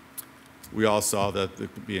 we all saw that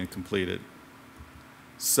it being completed.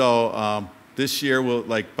 So this year,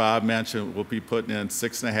 like Bob mentioned, we'll be putting in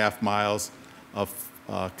 6.5 miles of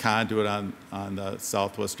conduit on the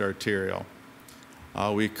Southwest Arterial.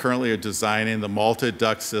 We currently are designing the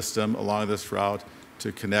multi-duct system along this route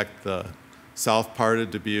to connect the south part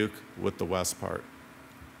of Dubuque with the west part.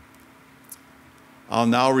 I'll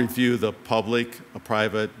now review the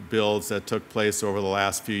public-private builds that took place over the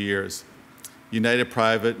last few years. United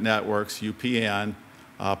Private Networks, UPN,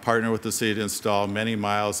 partnered with the city to install many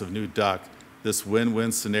miles of new duct. This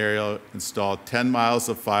win-win scenario installed 10 miles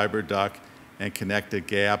of fiber duct and connected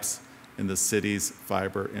gaps in the city's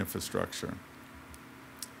fiber infrastructure.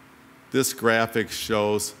 This graphic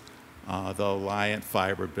shows the Alliant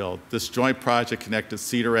fiber build. This joint project connected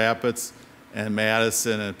Cedar Rapids and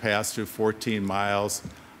Madison and passed through 14 miles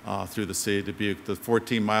through the city of Dubuque. The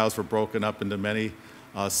 14 miles were broken up into many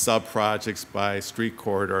sub-projects by street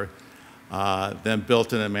corridor, then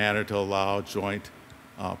built in a manner to allow joint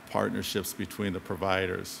partnerships between the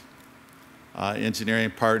providers.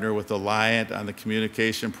 Engineering partnered with Alliant on the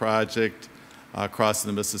communication project crossing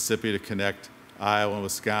the Mississippi to connect Iowa and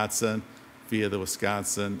Wisconsin via the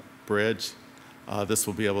Wisconsin Bridge. This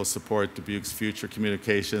will be able to support Dubuque's future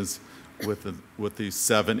communications with the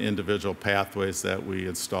 7 individual pathways that we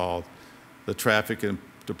installed. The traffic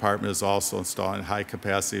department is also installing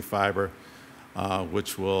high-capacity fiber,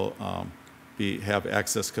 which will have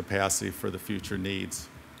excess capacity for the future needs.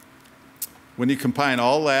 When you combine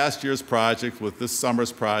all last year's projects with this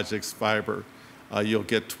summer's projects fiber, you'll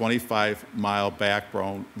get 25-mile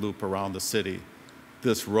backbone loop around the city.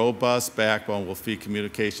 This robust backbone will feed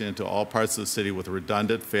communication into all parts of the city with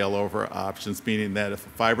redundant failover options, meaning that if a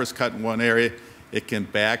fiber is cut in one area, it can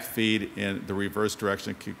backfeed in the reverse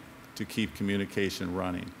direction to keep communication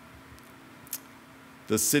running.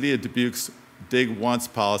 The City of Dubuque's Dig Once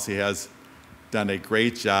policy has done a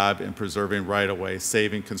great job in preserving right-of-way,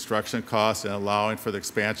 saving construction costs, and allowing for the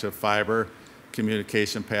expansion of fiber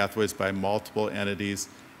communication pathways by multiple entities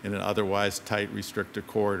in an otherwise tight, restricted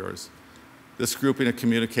corridors. This grouping of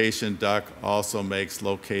communication duct also makes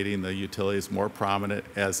locating the utilities more prominent,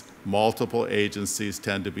 as multiple agencies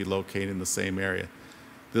tend to be located in the same area.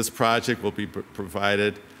 This project will be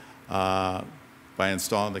provided by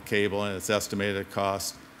installing the cable, and it's estimated to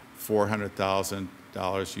cost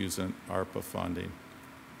 $400,000 using ARPA funding.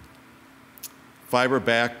 Fiber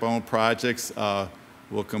backbone projects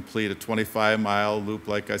will complete a 25-mile loop,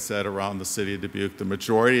 like I said, around the city of Dubuque. The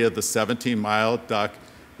majority of the 17-mile duct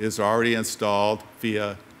is already installed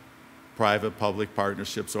via private-public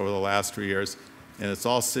partnerships over the last 3 years, and it's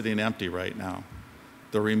all sitting empty right now.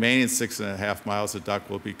 The remaining 6.5 miles of duct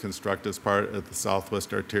will be constructed as part of the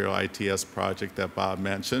Southwest Arterial ITS project that Bob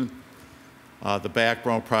mentioned. The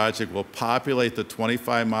backbone project will populate the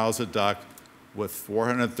 25 miles of duct with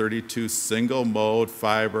 432 single-mode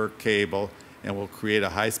fiber cable and will create a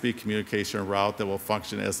high-speed communication route that will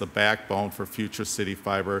function as the backbone for future city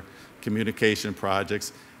fiber communication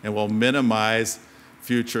projects and will minimize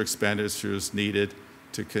future expenditures needed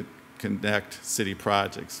to connect city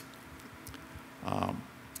projects.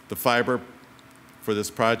 The fiber for this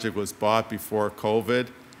project was bought before COVID,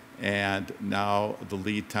 and now the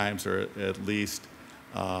lead times are at least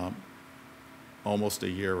almost a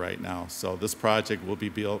year right now. So this project will be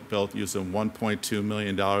built using $1.2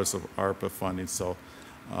 million of ARPA funding. So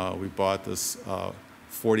we bought this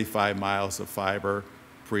 45 miles of fiber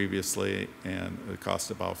previously, and it cost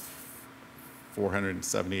about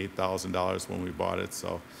 $478,000 when we bought it,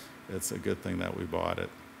 so it's a good thing that we bought it.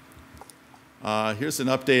 Here's an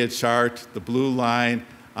updated chart. The blue line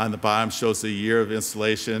on the bottom shows the year of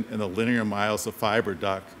installation and the linear miles of fiber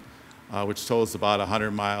duct, which totals about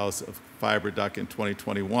 100 miles of fiber duct in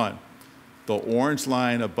 2021. The orange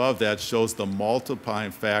line above that shows the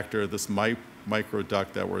multiplying factor of this micro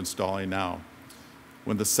duct that we're installing now.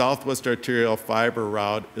 When the Southwest Arterial fiber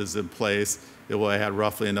route is in place, it will add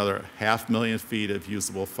roughly another 500,000 feet of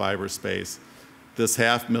usable fiber space. This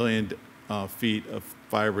 500,000 feet of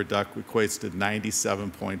fiber duct equates to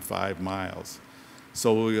 97.5 miles.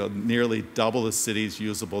 So we will nearly double the city's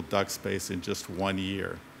usable duct space in just 1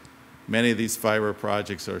 year. Many of these fiber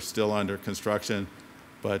projects are still under construction,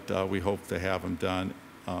 but we hope to have them done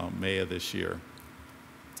May of this year.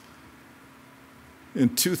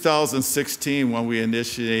 In 2016, when we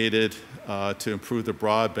initiated to improve the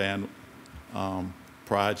broadband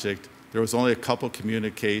project, there was only a couple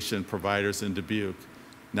communication providers in Dubuque.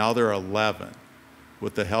 Now there are 11.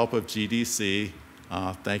 With the help of GDC,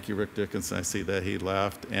 thank you, Rick Dickinson, I see that he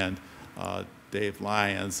left, and Dave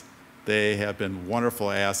Lyons, they have been wonderful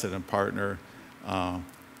asset and partner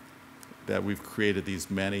that we've created these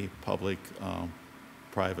many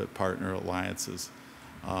public-private partner alliances.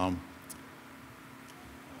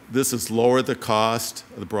 This has lowered the cost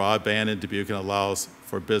of the broadband in Dubuque and allows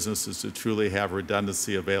for businesses to truly have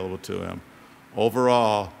redundancy available to them.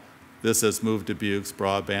 Overall, this has moved Dubuque's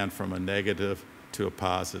broadband from a negative to a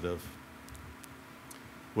positive.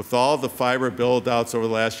 With all the fiber build-outs over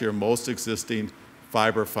the last year, most existing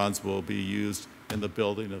fiber funds will be used in the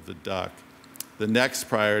building of the duct. The next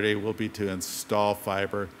priority will be to install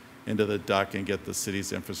fiber into the duct and get the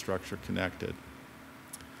city's infrastructure connected.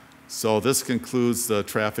 So this concludes the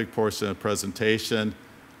traffic portion of the presentation.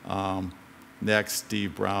 Next,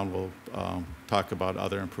 Steve Brown will talk about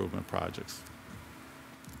other improvement projects.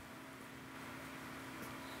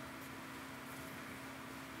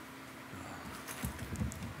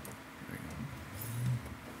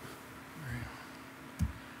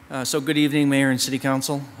 So good evening, Mayor and City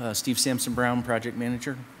Council. Steve Sampson Brown, Project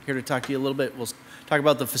Manager, here to talk to you a little bit. We'll talk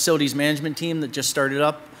about the facilities management team that just started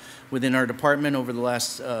up within our department over the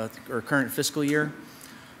last or current fiscal year.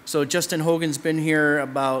 So Justin Hogan's been here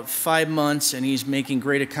about 5 months, and he's making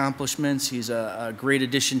great accomplishments. He's a great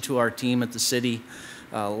addition to our team at the city.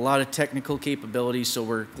 A lot of technical capabilities, so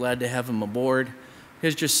we're glad to have him aboard.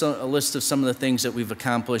 Here's just a list of some of the things that we've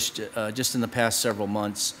accomplished just in the past several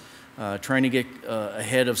months. Trying to get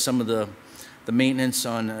ahead of some of the maintenance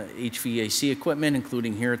on HVAC equipment,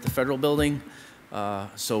 including here at the Federal Building.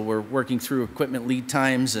 So we're working through equipment lead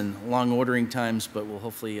times and long ordering times, but we'll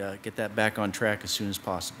hopefully get that back on track as soon as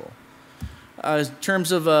possible. In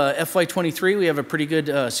terms of FY23, we have a pretty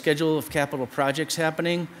good schedule of capital projects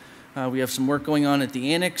happening. We have some work going on at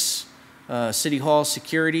the Annex, City Hall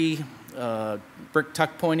security, brick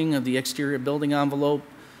tuck pointing of the exterior building envelope,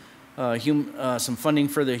 some funding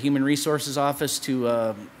for the Human Resources Office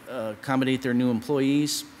to accommodate their new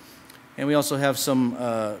employees. And we also have some,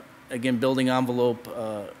 again, building envelope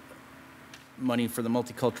money for the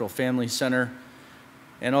Multicultural Family Center.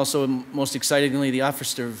 And also, most excitingly, the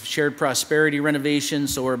Office of Shared Prosperity renovation.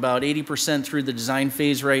 So we're about 80% through the design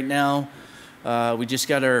phase right now. We just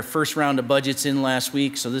got our first round of budgets in last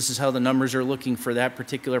week, so this is how the numbers are looking for that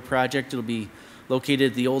particular project. It'll be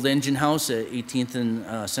located at the old engine house at 18th and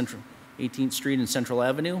 18th Street and Central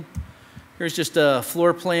Avenue. Here's just a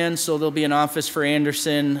floor plan. So there'll be an office for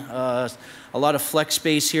Anderson, a lot of flex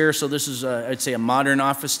space here. So this is, I'd say, a modern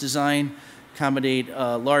office design. Accommodate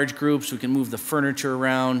large groups. We can move the furniture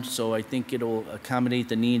around. So I think it'll accommodate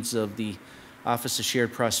the needs of the Office of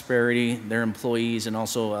Shared Prosperity, their employees, and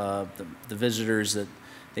also the visitors that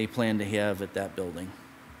they plan to have at that building.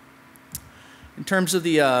 In terms of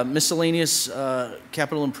the miscellaneous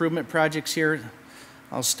capital improvement projects here,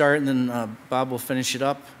 I'll start and then Bob will finish it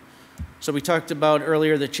up. So we talked about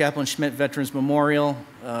earlier the Chaplain Schmidt Veterans Memorial,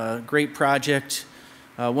 great project.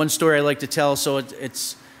 One story I like to tell, so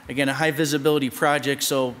it's again a high visibility project,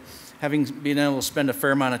 so having been able to spend a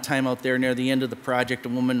fair amount of time out there near the end of the project, a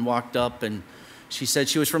woman walked up and she said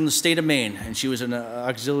she was from the state of Maine and she was an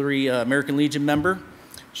auxiliary American Legion member.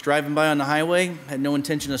 She's driving by on the highway, had no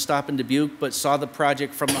intention of stopping Dubuque, but saw the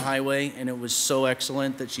project from the highway and it was so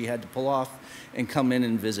excellent that she had to pull off and come in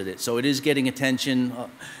and visit it. So it is getting attention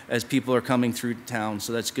as people are coming through town,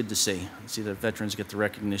 so that's good to see. See that veterans get the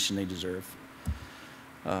recognition they deserve.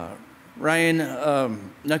 Ryan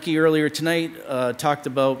Nucky earlier tonight talked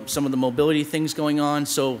about some of the mobility things going on.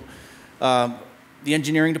 So the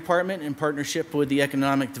engineering department, in partnership with the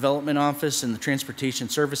Economic Development Office and the Transportation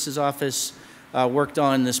Services Office, worked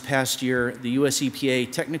on this past year the US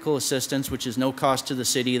EPA technical assistance, which is no cost to the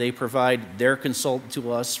city. They provide their consultant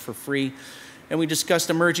to us for free. And we discussed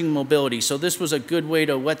emerging mobility. So this was a good way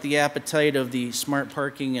to whet the appetite of the smart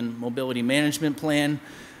parking and mobility management plan.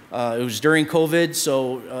 It was during COVID,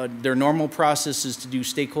 so their normal process is to do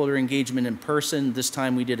stakeholder engagement in person. This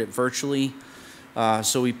time we did it virtually.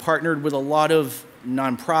 So we partnered with a lot of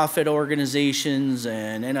nonprofit organizations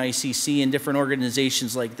and NICC and different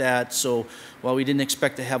organizations like that. So while we didn't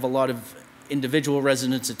expect to have a lot of individual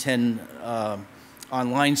residents attend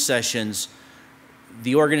online sessions,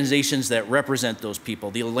 the organizations that represent those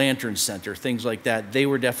people, the Lantern Center, things like that, they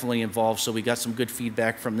were definitely involved, so we got some good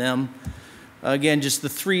feedback from them. Again, just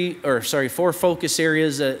the four focus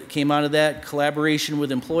areas that came out of that: collaboration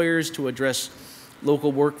with employers to address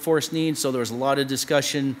local workforce needs. So there was a lot of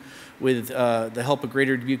discussion with the help of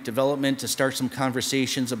Greater Dubuque Development to start some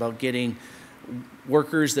conversations about getting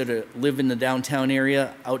workers that live in the downtown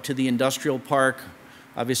area out to the industrial park.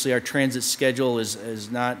 Obviously, our transit schedule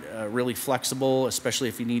is not really flexible, especially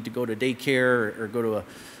if you need to go to daycare or go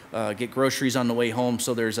to get groceries on the way home.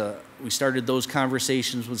 So we started those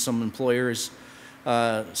conversations with some employers.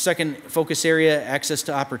 Second focus area, access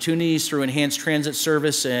to opportunities through enhanced transit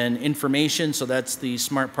service and information. So that's the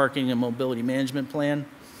smart parking and mobility management plan.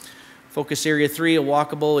 Focus area 3, a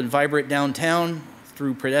walkable and vibrant downtown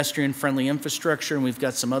through pedestrian-friendly infrastructure. And we've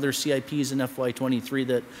got some other CIPs in FY23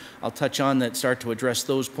 that I'll touch on that start to address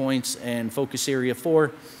those points. And focus area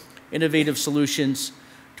 4, innovative solutions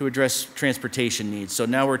to address transportation needs. So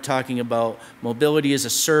now we're talking about mobility as a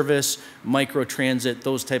service, microtransit,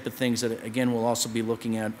 those type of things that, again, we'll also be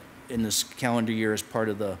looking at in this calendar year as part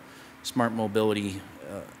of the smart mobility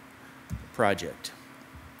project.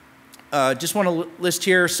 Just want to list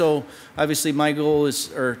here, so obviously my goal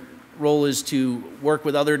is, or role is to work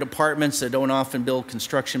with other departments that don't often build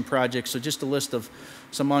construction projects. So just a list of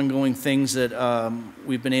some ongoing things that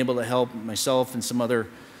we've been able to help myself and some other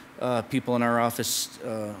people in our office,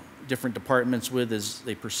 different departments with as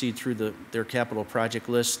they proceed through their capital project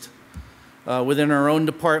list. Within our own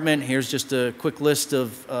department, here's just a quick list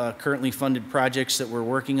of currently funded projects that we're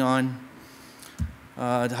working on.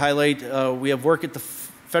 To highlight, we have work at the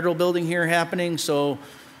federal building here happening. So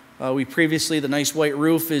we previously, the nice white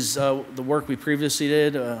roof is the work we previously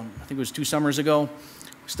did, I think it was 2 summers ago.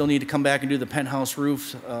 We still need to come back and do the penthouse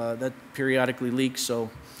roof. That periodically leaks, so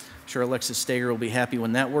I'm sure Alexis Steger will be happy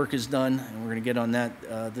when that work is done, and we're going to get on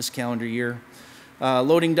that this calendar year.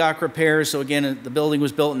 Loading dock repairs. So again, the building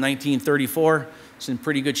was built in 1934. It's in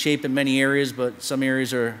pretty good shape in many areas, but some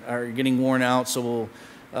areas are getting worn out. So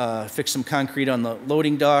we'll fix some concrete on the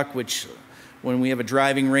loading dock, which when we have a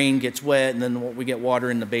driving rain gets wet, and then we get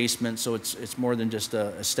water in the basement. So it's more than just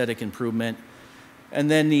a aesthetic improvement. And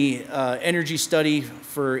then the energy study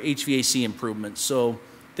for HVAC improvements. So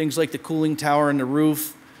things like the cooling tower and the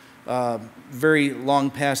roof, very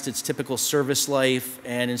long past its typical service life,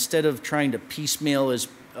 and instead of trying to piecemeal as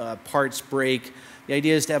parts break, the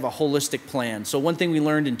idea is to have a holistic plan. So one thing we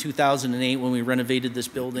learned in 2008 when we renovated this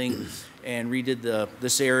building and redid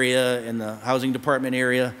this area and the housing department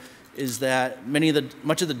area is that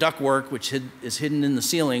much of the ductwork, which is hidden in the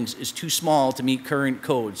ceilings, is too small to meet current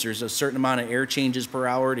codes. There's a certain amount of air changes per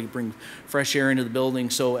hour to bring fresh air into the building.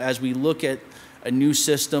 So as we look at a new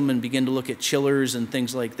system and begin to look at chillers and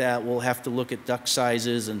things like that, we'll have to look at duct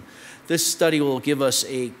sizes. And this study will give us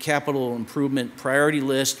a capital improvement priority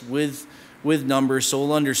list with numbers, so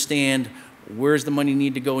we'll understand where's the money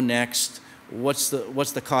need to go next, what's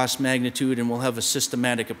the cost magnitude, and we'll have a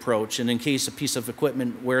systematic approach. And in case a piece of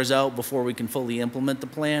equipment wears out before we can fully implement the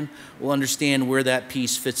plan, we'll understand where that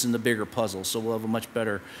piece fits in the bigger puzzle. So we'll have a much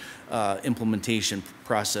better implementation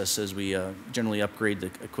process as we generally upgrade the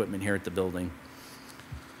equipment here at the building.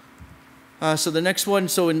 So the next one,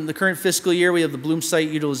 so in the current fiscal year, we have the Bloom Site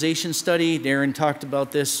Utilization Study. Darren talked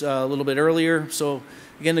about this a little bit earlier. So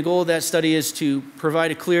again, the goal of that study is to provide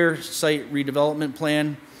a clear site redevelopment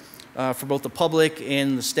plan for both the public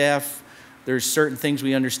and the staff. There's certain things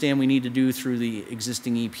we understand we need to do through the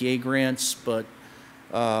existing EPA grants, but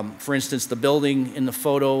for instance, the building in the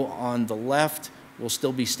photo on the left will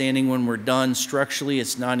still be standing when we're done. Structurally,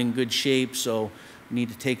 it's not in good shape, so we need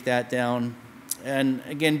to take that down. And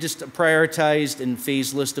again, just a prioritized and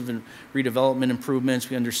phased list of redevelopment improvements.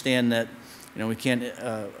 We understand that we can't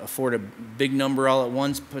afford a big number all at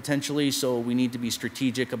once potentially, so we need to be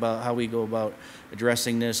strategic about how we go about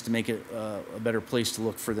addressing this to make it a better place to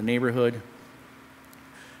look for the neighborhood.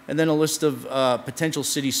 And then a list of potential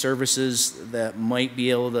city services that might be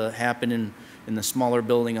able to happen in the smaller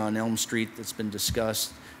building on Elm Street that's been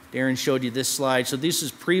discussed. Darren showed you this slide. So this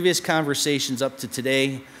is previous conversations up to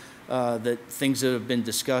today, that things that have been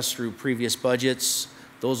discussed through previous budgets.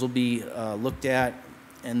 Those will be looked at.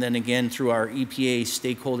 And then again, through our EPA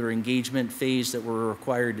stakeholder engagement phase that we're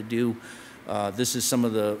required to do. This is some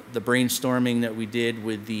of the brainstorming that we did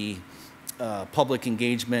with the public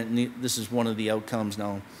engagement, and this is one of the outcomes.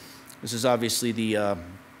 Now, this is obviously the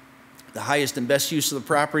highest and best use of the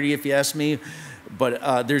property, if you ask me,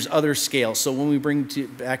 but there's other scales. So when we bring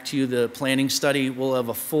back to you the planning study, we'll have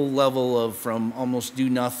a full level of from almost do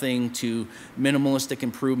nothing to minimalistic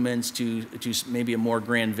improvements to maybe a more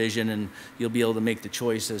grand vision, and you'll be able to make the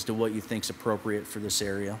choice as to what you think is appropriate for this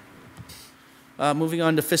area. Moving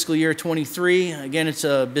on to fiscal year 23. Again, it's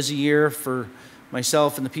a busy year for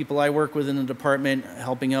myself and the people I work with in the department,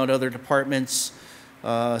 helping out other departments.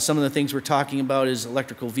 Some of the things we're talking about is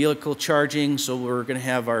electrical vehicle charging. So we're going to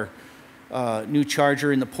have our new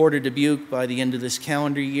charger in the Port of Dubuque by the end of this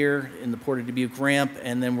calendar year in the Port of Dubuque ramp.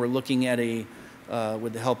 And then we're looking at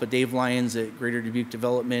with the help of Dave Lyons at Greater Dubuque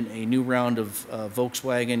Development, a new round of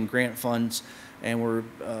Volkswagen grant funds. And we're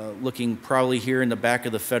looking probably here in the back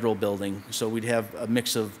of the federal building. So we'd have a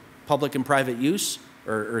mix of public and private use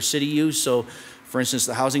or city use. So For instance,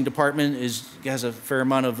 the housing department has a fair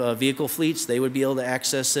amount of vehicle fleets. They would be able to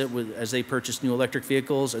access it as they purchase new electric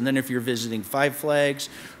vehicles. And then if you're visiting Five Flags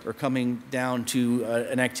or coming down to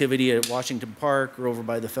an activity at Washington Park or over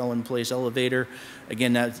by the Felon Place elevator,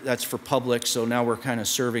 again, that's for public. So now we're kind of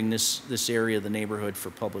serving this area of the neighborhood for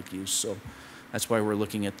public use. So that's why we're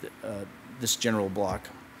looking at this general block.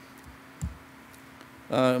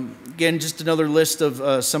 Again, just another list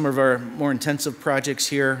of some of our more intensive projects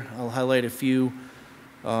here. I'll highlight a few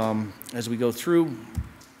as we go through.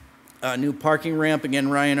 New parking ramp, again,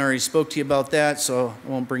 Ryan already spoke to you about that, so I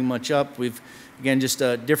won't bring much up. We've, again, just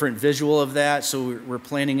a different visual of that. So we're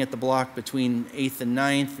planning at the block between 8th and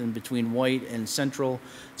 9th and between White and Central.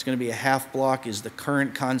 It's going to be a half block is the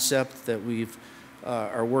current concept that we've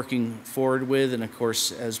are working forward with. And of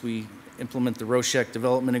course, as we implement the Roshek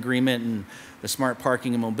development agreement and the smart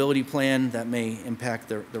parking and mobility plan, that may impact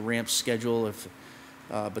the ramp schedule,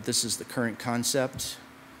 but this is the current concept.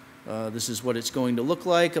 This is what it's going to look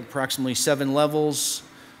like, approximately 7 levels.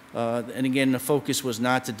 And again, the focus was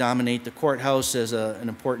not to dominate the courthouse as an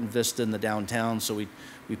important vista in the downtown, so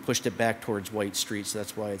we pushed it back towards White Street, so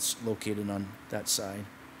that's why it's located on that side.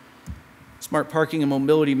 Smart parking and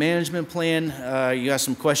mobility management plan. You asked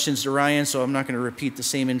some questions to Ryan, so I'm not going to repeat the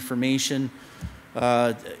same information.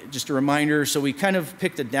 Just a reminder, so we kind of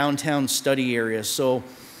picked a downtown study area. So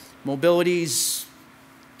mobility's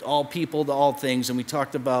all people to all things, and we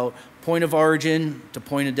talked about point of origin to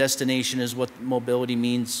point of destination is what mobility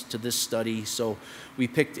means to this study. So we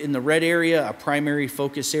picked in the red area, a primary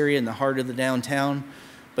focus area in the heart of the downtown.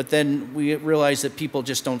 But then we realized that people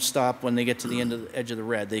just don't stop when they get to the edge of the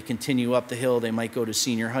red. They continue up the hill. They might go to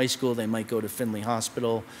senior high school. They might go to Findlay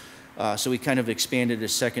Hospital. So we kind of expanded a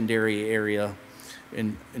secondary area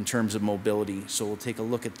in terms of mobility. So we'll take a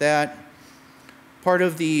look at that. Part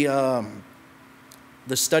of the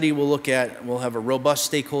study we'll have a robust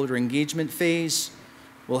stakeholder engagement phase.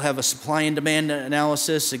 We'll have a supply and demand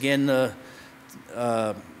analysis. Again,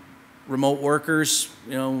 remote workers,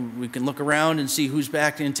 we can look around and see who's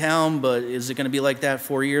back in town, but is it going to be like that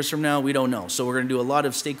 4 years from now? We don't know. So we're going to do a lot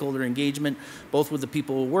of stakeholder engagement, both with the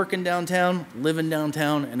people who work in downtown, live in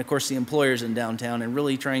downtown, and of course the employers in downtown, and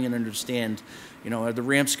really trying to understand, are the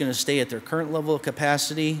ramps going to stay at their current level of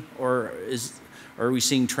capacity, or are we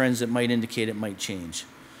seeing trends that might indicate it might change?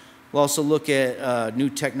 We'll also look at new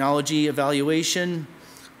technology evaluation.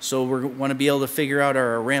 So we want to be able to figure out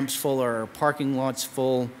are our ramps full, are our parking lots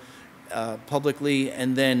full, publicly,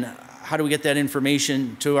 and then how do we get that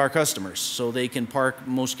information to our customers so they can park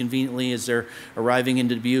most conveniently as they're arriving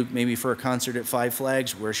into Dubuque, maybe for a concert at Five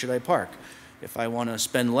Flags, where should I park? If I want to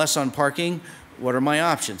spend less on parking, what are my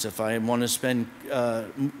options? If I want to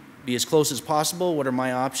be as close as possible, what are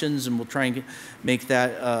my options? And we'll try and make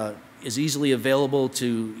that as easily available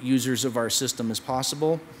to users of our system as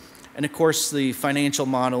possible. And of course, the financial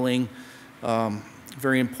modeling,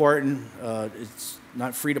 very important. It's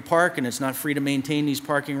not free to park, and it's not free to maintain these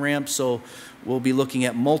parking ramps, so we'll be looking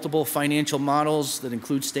at multiple financial models that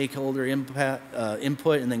include stakeholder input,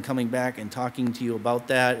 and then coming back and talking to you about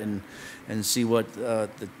that and see what the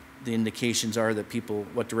indications are that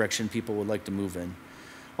what direction people would like to move in.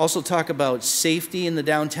 Also talk about safety in the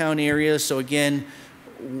downtown area. So again,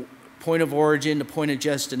 point of origin to point of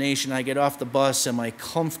destination. I get off the bus, am I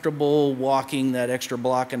comfortable walking that extra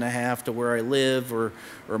block and a half to where I live or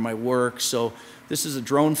my work? So this is a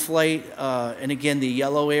drone flight, and again, the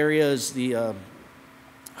yellow area is the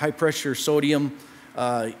high pressure sodium,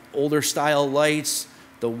 older style lights.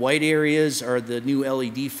 The white areas are the new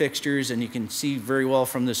LED fixtures, and you can see very well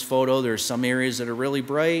from this photo, there's some areas that are really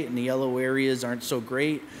bright and the yellow areas aren't so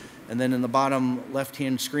great. And then in the bottom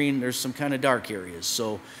left-hand screen, there's some kind of dark areas.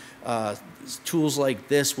 So tools like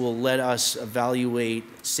this will let us evaluate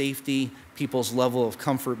safety, people's level of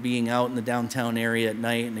comfort being out in the downtown area at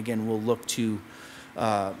night. And again, we'll look to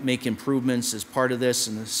make improvements as part of this.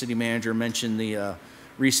 And the city manager mentioned the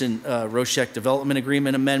recent Roshek development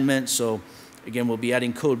agreement amendment. So again, we'll be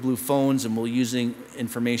adding code blue phones, and we'll be using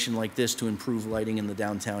information like this to improve lighting in the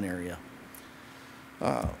downtown area.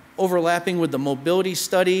 Overlapping with the mobility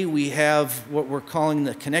study, we have what we're calling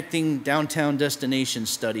the Connecting Downtown Destination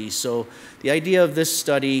Study. So the idea of this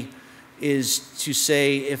study is to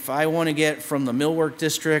say, if I want to get from the Millwork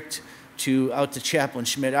District out to Chaplain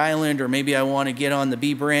Schmidt Island, or maybe I want to get on the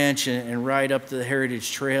B Branch and ride up the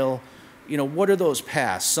Heritage Trail, what are those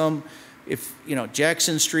paths?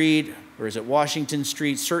 Jackson Street, or is it Washington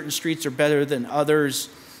Street? Certain streets are better than others,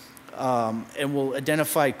 and we'll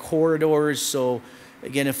identify corridors. So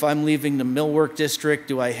again, if I'm leaving the Millwork District,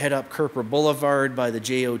 do I head up Kerper Boulevard by the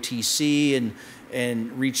JOTC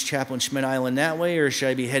and reach Chaplain Schmidt Island that way, or should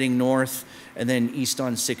I be heading north and then east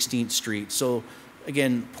on 16th Street? So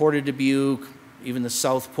again, Port of Dubuque, even the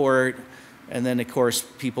South Port, and then of course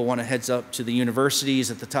people want to heads up to the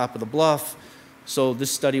universities at the top of the bluff. So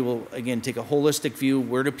this study will again take a holistic view.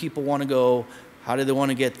 Where do people want to go? How do they want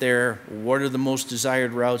to get there? What are the most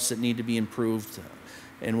desired routes that need to be improved?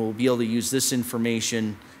 And we'll be able to use this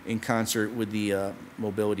information in concert with the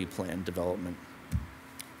mobility plan development.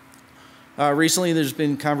 Recently, there's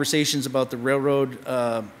been conversations about the railroad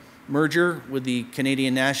merger with the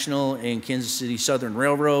Canadian National and Kansas City Southern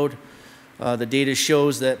Railroad. The data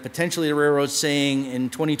shows that potentially the railroad's saying in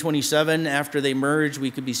 2027, after they merge, we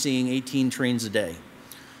could be seeing 18 trains a day.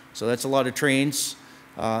 So that's a lot of trains.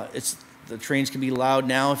 The trains can be loud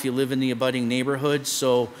now if you live in the abutting neighborhoods.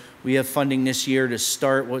 So we have funding this year to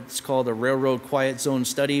start what's called a Railroad Quiet Zone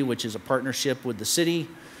Study, which is a partnership with the city,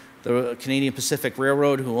 the Canadian Pacific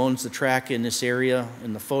Railroad, who owns the track in this area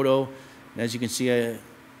in the photo. And as you can see,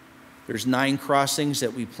 there's 9 crossings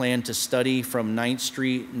that we plan to study from 9th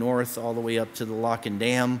Street north all the way up to the Lock and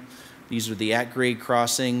Dam. These are the at-grade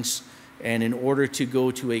crossings. And in order to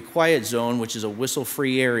go to a quiet zone, which is a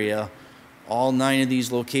whistle-free area, all 9 of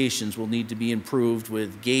these locations will need to be improved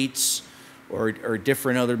with gates or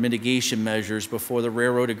different other mitigation measures before the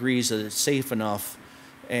railroad agrees that it's safe enough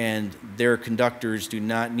and their conductors do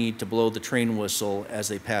not need to blow the train whistle as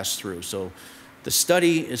they pass through. So the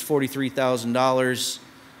study is $43,000.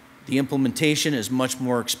 The implementation is much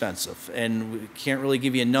more expensive, and we can't really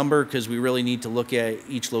give you a number because we really need to look at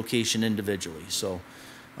each location individually. So,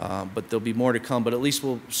 but there'll be more to come. But at least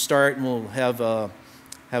we'll start, and we'll have a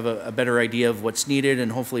better idea of what's needed,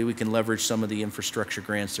 and hopefully we can leverage some of the infrastructure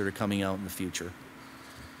grants that are coming out in the future.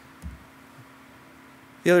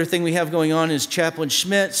 The other thing we have going on is Chaplain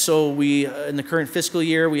Schmidt. So we, in the current fiscal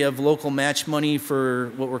year, we have local match money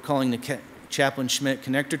for what we're calling the Chaplain Schmidt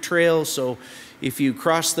Connector Trail. So if you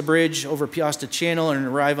cross the bridge over Piasta Channel and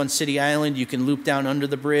arrive on City Island, you can loop down under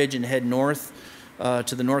the bridge and head north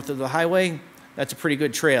to the north of the highway. That's a pretty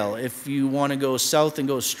good trail. If you want to go south and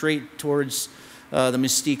go straight towards the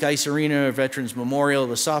Mystique Ice Arena, Veterans Memorial,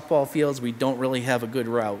 the softball fields, we don't really have a good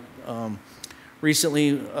route.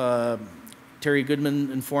 Recently, Terry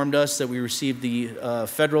Goodman informed us that we received the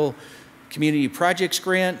Federal Community Projects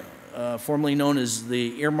Grant, formerly known as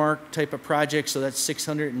the earmark type of project. So that's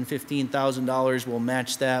 $615,000. We'll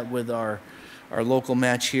match that with our local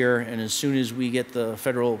match here. And as soon as we get the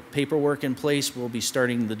federal paperwork in place, we'll be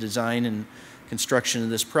starting the design and construction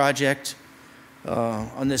of this project.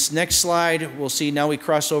 On this next slide, we'll see now we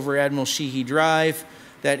cross over Admiral Sheehy Drive.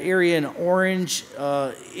 That area in orange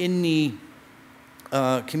in the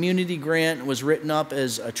community grant was written up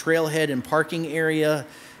as a trailhead and parking area.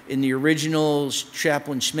 In the original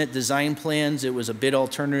Chaplain Schmidt design plans, it was a bid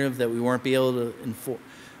alternative that we weren't able to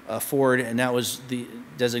afford, and that was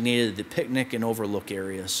designated the picnic and overlook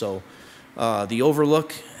area. So the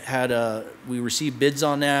overlook had we received bids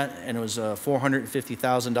on that, and it was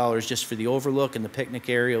 $450,000 just for the overlook, and the picnic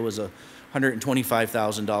area was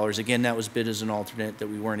 $125,000. Again, that was bid as an alternate that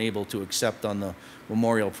we weren't able to accept on the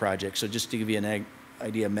memorial project. So just to give you an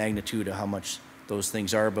idea of magnitude of how much those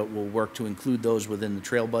things are, but we'll work to include those within the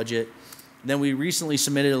trail budget. Then we recently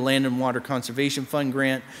submitted a Land and Water Conservation Fund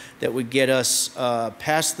grant that would get us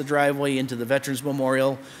past the driveway into the Veterans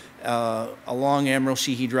Memorial, along Admiral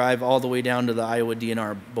Sheehy Drive, all the way down to the Iowa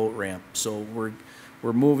DNR boat ramp. So we're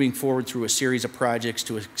moving forward through a series of projects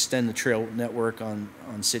to extend the trail network on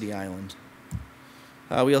City Island.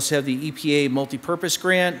 We also have the EPA multi-purpose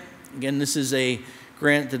grant. Again, this is a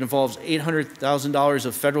grant that involves $800,000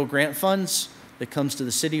 of federal grant funds that comes to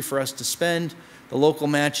the city for us to spend. The local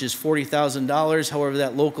match is $40,000. However,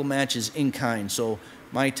 that local match is in kind. So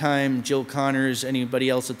my time, Jill Connors, anybody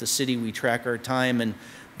else at the city, we track our time, and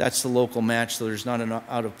that's the local match, so there's not an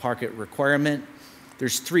out-of-pocket requirement.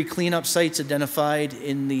 There's 3 cleanup sites identified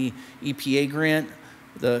in the EPA grant.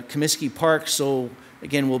 The Comiskey Park, so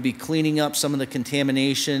again, we'll be cleaning up some of the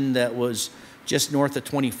contamination that was just north of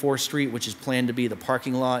 24th Street, which is planned to be the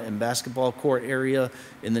parking lot and basketball court area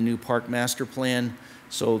in the new park master plan.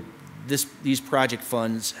 So these project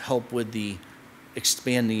funds help with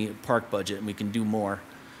expand the park budget, and we can do more.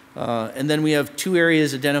 And then we have 2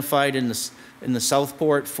 areas identified in the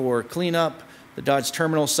Southport for cleanup. The Dodge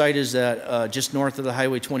Terminal site is just north of the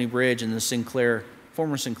Highway 20 bridge, and the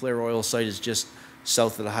former Sinclair Oil site is just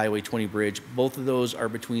south of the Highway 20 bridge. Both of those are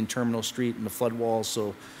between Terminal Street and the flood wall,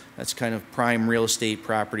 so that's kind of prime real estate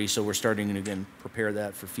property, so we're starting to, again, prepare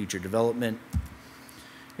that for future development.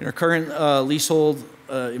 In our current leasehold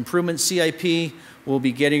improvement CIP, we'll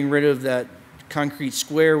be getting rid of that concrete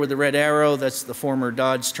square with the red arrow. That's the former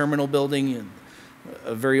Dodge Terminal building.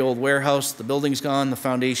 a very old warehouse. The building's gone, the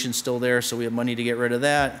foundation's still there, so we have money to get rid of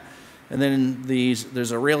that. And then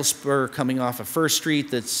there's a rail spur coming off of First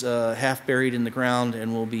Street that's half buried in the ground,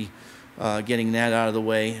 and we'll be getting that out of the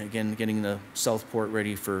way. Again, getting the Southport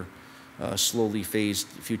ready for slowly phased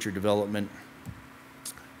future development.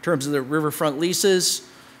 In terms of the riverfront leases,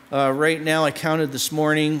 right now I counted this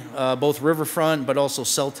morning, both riverfront but also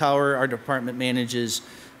cell tower, our department manages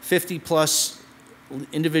 50 plus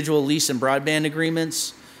individual lease and broadband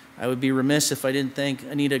agreements. I would be remiss if I didn't thank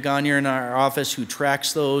Anita Gagne in our office who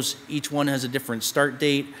tracks those. Each one has a different start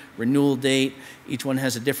date, renewal date. Each one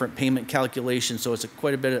has a different payment calculation, so it's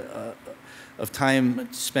quite a bit of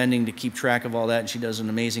time spending to keep track of all that, and she does an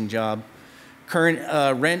amazing job.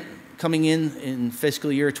 Current rent coming in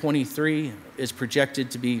fiscal year 23 is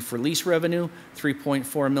projected to be for lease revenue,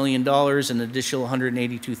 $3.4 million, and an additional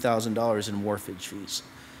 $182,000 in wharfage fees.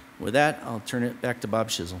 With that, I'll turn it back to Bob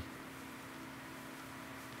Schizzel.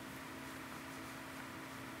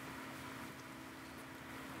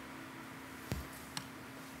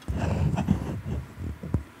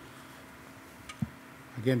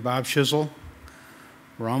 Again, Bob Schizzel.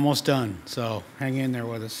 We're almost done, so hang in there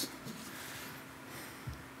with us.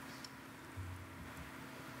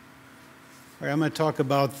 All right, I'm going to talk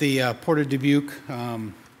about the Port of Dubuque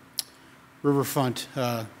riverfront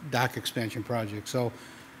dock expansion project. So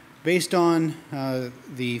based on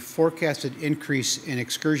the forecasted increase in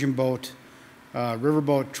excursion boat,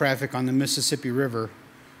 riverboat traffic on the Mississippi River,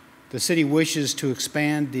 the city wishes to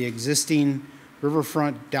expand the existing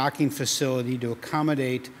riverfront docking facility to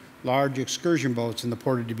accommodate large excursion boats in the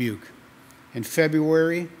Port of Dubuque. In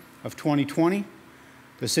February of 2020,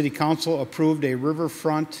 the City Council approved a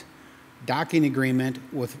riverfront docking agreement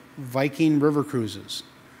with Viking River Cruises.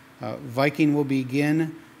 Viking will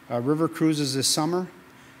begin river cruises this summer,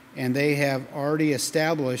 and they have already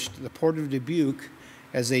established the Port of Dubuque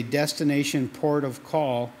as a destination port of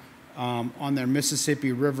call on their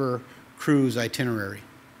Mississippi River cruise itinerary.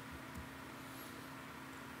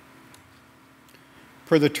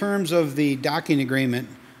 Per the terms of the docking agreement,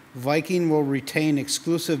 Viking will retain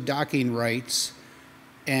exclusive docking rights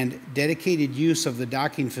and dedicated use of the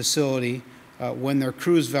docking facility when their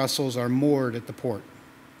cruise vessels are moored at the port.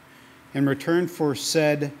 In return for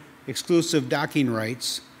said exclusive docking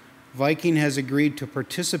rights, Viking has agreed to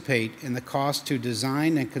participate in the cost to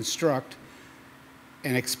design and construct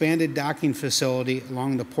an expanded docking facility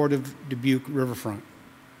along the Port of Dubuque riverfront.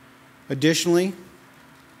 Additionally,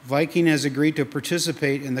 Viking has agreed to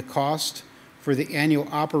participate in the cost for the annual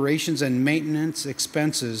operations and maintenance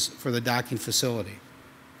expenses for the docking facility.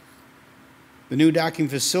 The new docking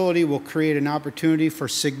facility will create an opportunity for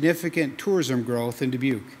significant tourism growth in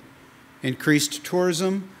Dubuque. Increased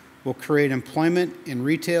tourism will create employment in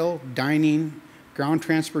retail, dining, ground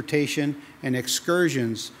transportation, and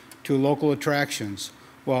excursions to local attractions,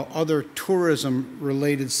 while other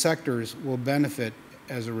tourism-related sectors will benefit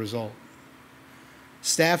as a result.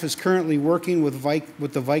 Staff is currently working with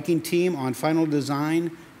the Viking team on final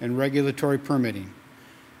design and regulatory permitting.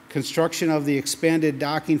 Construction of the expanded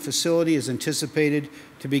docking facility is anticipated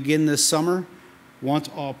to begin this summer once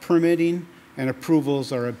all permitting and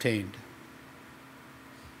approvals are obtained.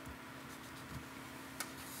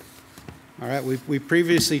 All right, we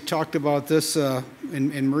previously talked about this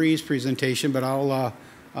in Marie's presentation, but I'll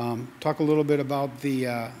talk a little bit about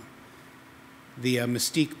the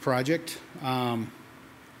Mystique project.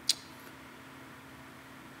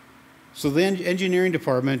 So the engineering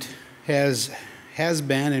department has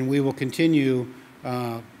been, and we will continue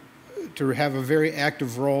to have a very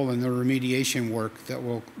active role in the remediation work that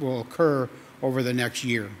will occur over the next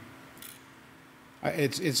year.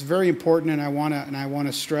 It's very important, and I want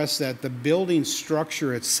to stress that the building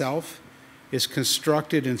structure itself is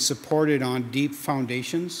constructed and supported on deep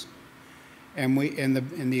foundations, and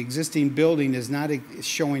the existing building is not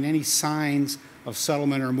showing any signs of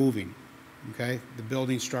settlement or moving. Okay, the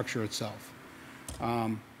building structure itself.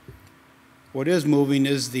 What is moving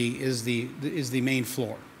is the main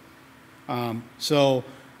floor. So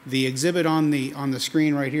the exhibit on the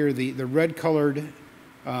screen right here, the red colored,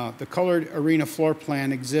 the colored arena floor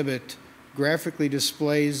plan exhibit graphically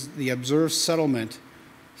displays the observed settlement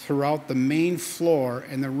throughout the main floor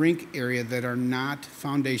and the rink area that are not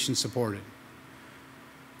foundation supported.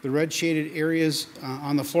 The red shaded areas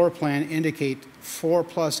on the floor plan indicate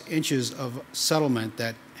 4+ inches of settlement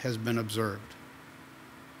that has been observed.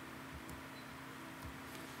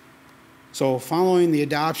 So following the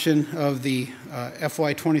adoption of the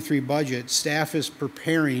FY2023 budget, staff is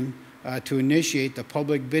preparing to initiate the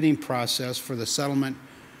public bidding process for the settlement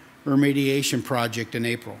remediation project in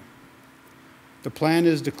April. The plan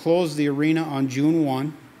is to close the arena on June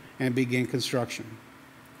 1 and begin construction.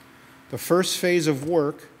 The first phase of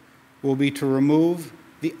work will be to remove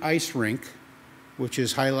the ice rink, which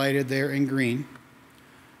is highlighted there in green.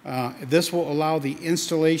 This will allow the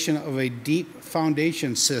installation of a deep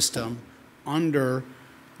foundation system under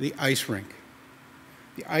the ice rink.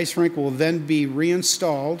 The ice rink will then be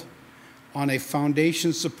reinstalled on a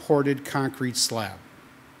foundation-supported concrete slab.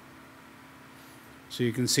 So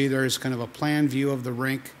you can see there's kind of a plan view of the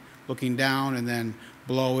rink looking down, and then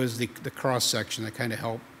below is the cross-section that kind of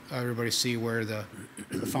help everybody see where the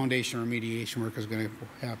foundation remediation work is going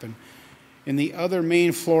to happen. In the other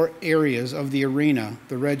main floor areas of the arena,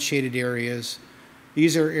 the red shaded areas,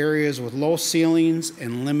 these are areas with low ceilings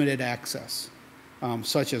and limited access,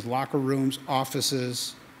 such as locker rooms,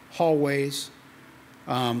 offices, hallways.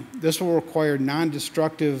 This will require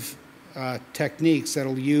non-destructive techniques that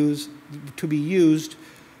will be used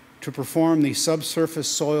to perform the subsurface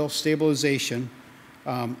soil stabilization,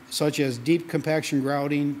 such as deep compaction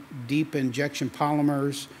grouting, deep injection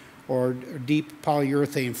polymers, or deep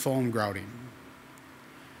polyurethane foam grouting.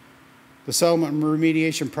 The settlement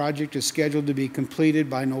remediation project is scheduled to be completed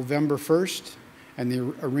by November 1st, and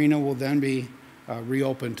the arena will then be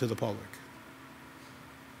reopened to the public.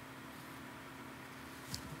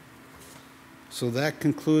 So that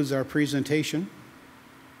concludes our presentation,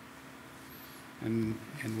 and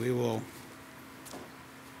we will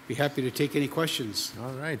be happy to take any questions.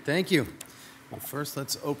 All right, thank you. Well, first,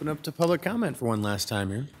 let's open up to public comment for one last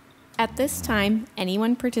time here. At this time,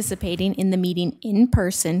 anyone participating in the meeting in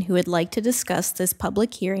person who would like to discuss this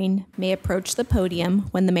public hearing may approach the podium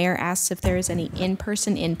when the mayor asks if there is any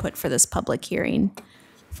in-person input for this public hearing.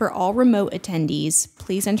 For all remote attendees,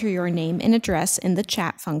 please enter your name and address in the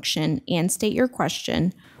chat function and state your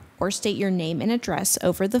question, or state your name and address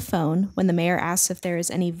over the phone when the mayor asks if there is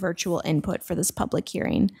any virtual input for this public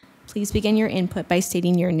hearing. Please begin your input by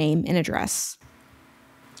stating your name and address.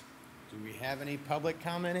 Do we have any public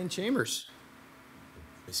comment in chambers?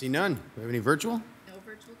 I see none. Do we have any virtual? No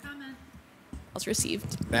virtual comment. Calls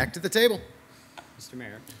received. Back to the table. Mr.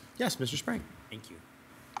 Mayor. Yes, Mr. Spring. Thank you.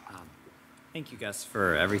 Thank you, Gus,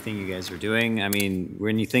 for everything you guys are doing. I mean,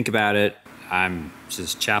 when you think about it, I'm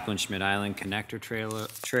just Chaplain Schmidt Island connector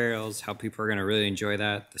trails, how people are going to really enjoy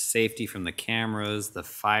that, the safety from the cameras, the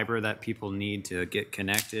fiber that people need to get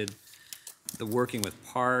connected, the working with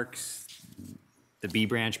parks, the B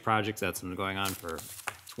Branch projects that's been going on for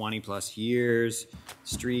 20 plus years,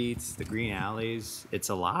 streets, the green alleys. It's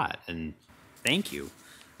a lot, and thank you.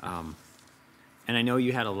 And I know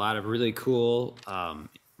you had a lot of really cool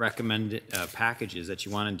recommended packages that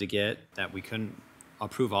you wanted to get that we couldn't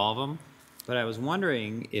approve all of them. But I was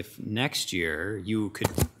wondering if next year you could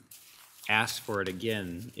ask for it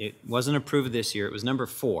again. It wasn't approved this year. It was number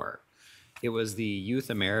 4. It was the Youth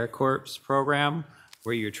AmeriCorps program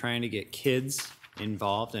where you're trying to get kids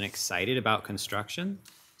involved and excited about construction.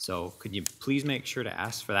 So could you please make sure to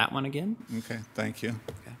ask for that one again? Okay, thank you.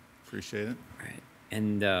 Okay. Appreciate it. All right.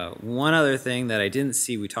 And one other thing that I didn't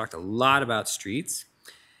see, we talked a lot about streets.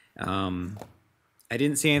 I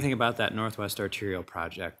didn't see anything about that Northwest Arterial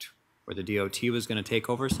project where the DOT was going to take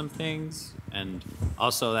over some things. And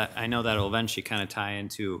also that I know that will eventually kind of tie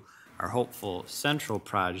into our hopeful Central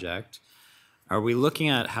project. Are we looking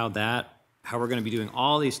at how we're going to be doing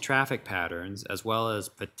all these traffic patterns as well as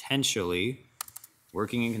potentially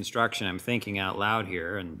working in construction? I'm thinking out loud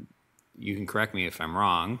here, and you can correct me if I'm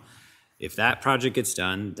wrong. If that project gets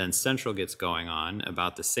done, then Central gets going on.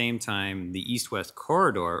 About the same time, the East-West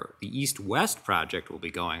corridor, the East-West project will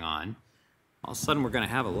be going on. All of a sudden, we're going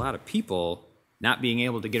to have a lot of people not being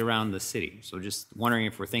able to get around the city. So just wondering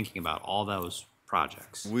if we're thinking about all those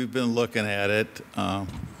projects. We've been looking at it.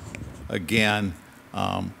 Again,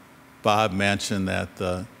 Bob mentioned that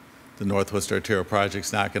the Northwest Arterial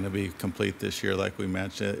project's not going to be complete this year like we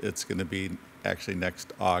mentioned. It's going to be actually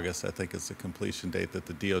next August, I think is the completion date that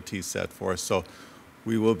the DOT set for us. So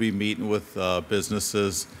we will be meeting with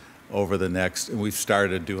businesses over the next, and we've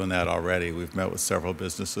started doing that already. We've met with several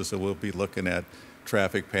businesses, so we'll be looking at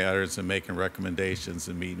traffic patterns and making recommendations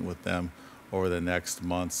and meeting with them over the next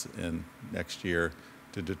months and next year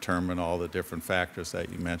to determine all the different factors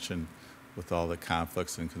that you mentioned with all the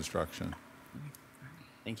conflicts in construction.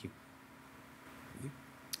 Thank you.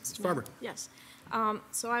 Ms. Farber. Yes.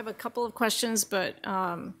 So I have a couple of questions, but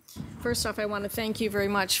first off, I want to thank you very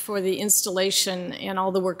much for the installation and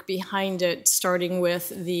all the work behind it, starting with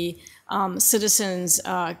the citizens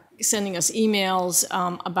sending us emails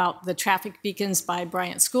about the traffic beacons by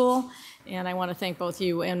Bryant School. And I want to thank both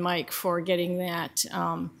you and Mike for getting that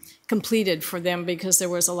completed for them, because there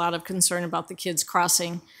was a lot of concern about the kids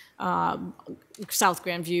crossing South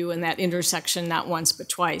Grandview and that intersection not once but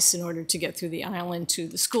twice in order to get through the island to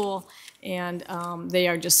the school. And they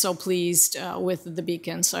are just so pleased with the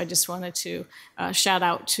beacon. So I just wanted to shout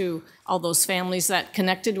out to all those families that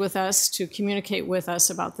connected with us to communicate with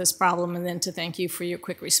us about this problem, and then to thank you for your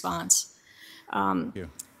quick response. Thank you.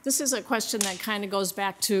 This is a question that kind of goes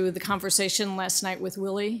back to the conversation last night with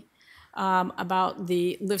Willie about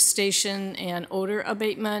the lift station and odor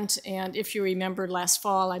abatement. And if you remember last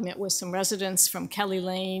fall, I met with some residents from Kelly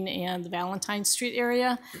Lane and the Valentine Street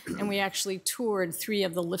area, and we actually toured 3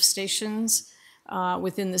 of the lift stations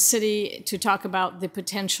within the city to talk about the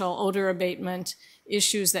potential odor abatement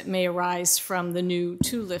issues that may arise from the new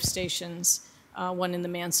 2 lift stations, one in the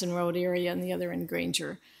Manson Road area and the other in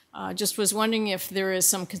Granger. Just was wondering if there is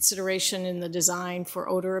some consideration in the design for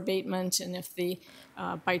odor abatement, and if the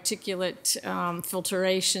particulate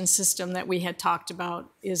filtration system that we had talked about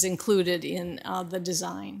is included in the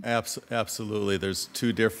design. Absolutely. There's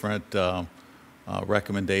 2 different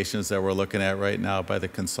recommendations that we're looking at right now by the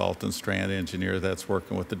consultant strand engineer that's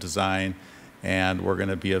working with the design, and we're going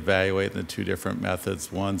to be evaluating the 2 different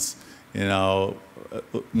methods. One's,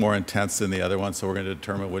 more intense than the other one, so we're going to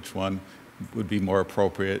determine which one would be more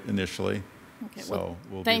appropriate initially. Okay, well,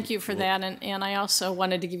 thank you for that. And I also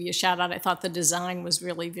wanted to give you a shout out. I thought the design was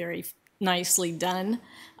really very nicely done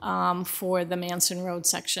for the Manson Road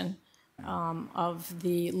section of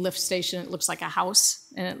the lift station. It looks like a house,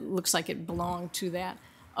 and it looks like it belonged to that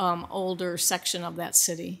older section of that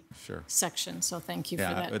city section. So thank you for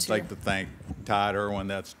that, I'd like to thank Todd Irwin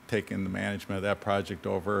that's taken the management of that project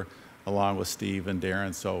over, along with Steve and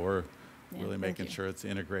Darren. So we're really making sure it's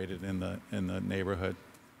integrated in the neighborhood.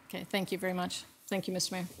 Okay, thank you very much. Thank you,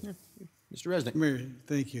 Mr. Mayor. Mr. Resnick. Mayor,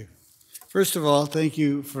 thank you. First of all, thank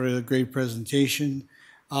you for a great presentation.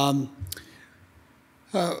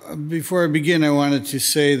 Before I begin, I wanted to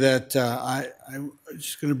say that I'm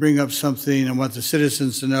just going to bring up something I want the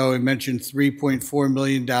citizens to know. I mentioned $3.4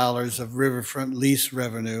 million of riverfront lease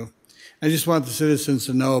revenue. I just want the citizens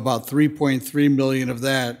to know about $3.3 million of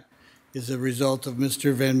that is a result of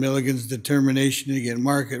Mr. Van Milligan's determination to get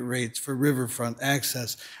market rates for riverfront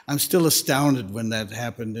access. I'm still astounded when that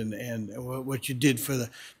happened, and what you did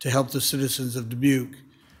to help the citizens of Dubuque.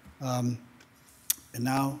 And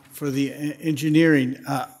now for the engineering,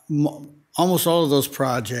 almost all of those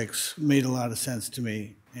projects made a lot of sense to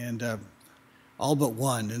me, and all but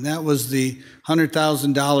one, and that was the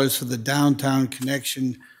 $100,000 for the downtown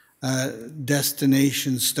connection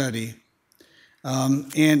destination study.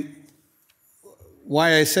 And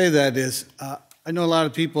why I say that is, I know a lot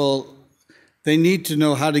of people, they need to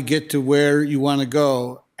know how to get to where you want to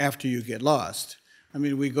go after you get lost. I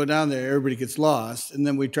mean, we go down there, everybody gets lost, and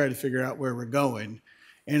then we try to figure out where we're going.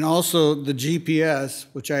 And also the GPS,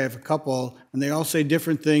 which I have a couple, and they all say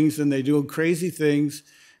different things, and they do crazy things.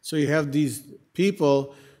 So you have these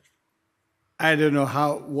people, I don't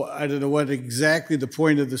know what exactly the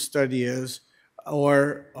point of the study is,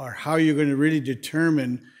 or how you're going to really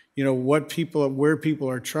determine where people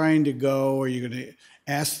are trying to go. Are you going to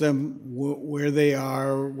ask them where they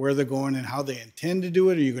are, where they're going, and how they intend to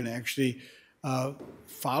do it? Are you going to actually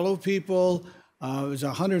follow people? It was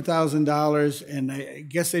 $100,000, and I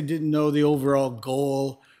guess they didn't know the overall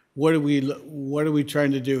goal. What are we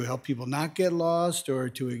trying to do? Help people not get lost, or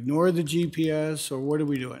to ignore the GPS, or what are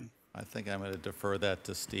we doing? I think I'm going to defer that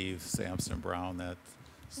to Steve Sampson Brown. Thank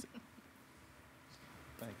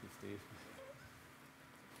you, Steve.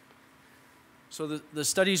 So the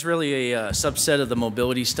study's really a subset of the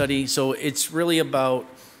mobility study. So it's really about,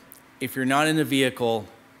 if you're not in a vehicle,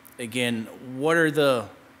 again,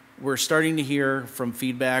 we're starting to hear from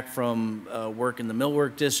feedback from work in the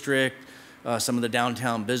Millwork District, some of the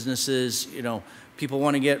downtown businesses. People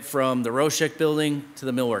want to get from the Roshek building to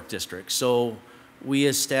the Millwork District. So we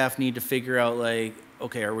as staff need to figure out,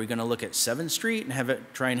 okay, are we going to look at 7th Street and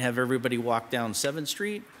try and have everybody walk down 7th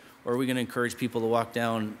Street? Or are we going to encourage people to walk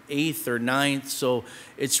down 8th or 9th? So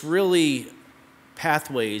it's really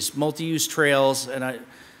pathways, multi-use trails, and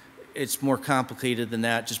it's more complicated than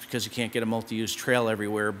that just because you can't get a multi-use trail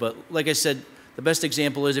everywhere. But like I said, the best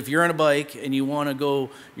example is if you're on a bike and you want to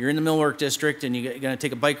go, you're in the Millwork District and you're going to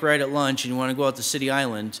take a bike ride at lunch and you want to go out to City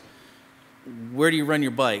Island, where do you run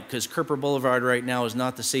your bike? Because Kerper Boulevard right now is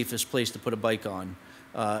not the safest place to put a bike on.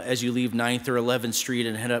 As you leave 9th or 11th Street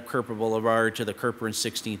and head up Kerper Boulevard to the Kerper and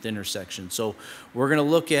 16th intersection. So we're going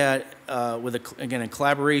to look at, again, a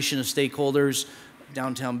collaboration of stakeholders,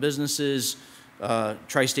 downtown businesses,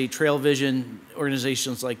 Tri-State Trail Vision,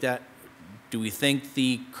 organizations like that. Do we think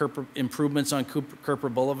the improvements on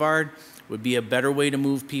Kerper Boulevard would be a better way to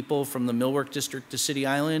move people from the Millwork District to City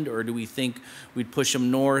Island, or do we think we'd push them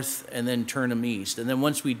north and then turn them east? And then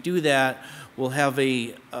once we do that, we'll have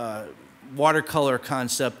a watercolor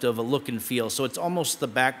concept of a look and feel. So it's almost the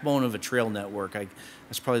backbone of a trail network.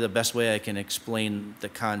 That's probably the best way I can explain the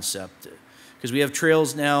concept. Because we have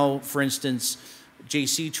trails now, for instance,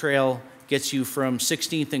 JC Trail gets you from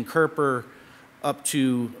 16th and Kerper up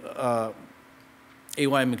to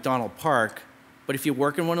A.Y. McDonald Park. But if you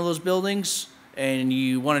work in one of those buildings and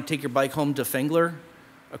you want to take your bike home to Fengler,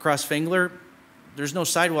 across Fengler, there's no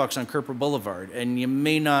sidewalks on Kerper Boulevard. And you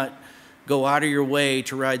may not go out of your way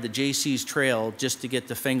to ride the JC's Trail just to get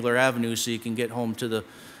to Fengler Avenue so you can get home to the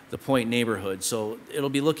Point neighborhood. So it'll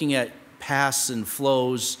be looking at paths and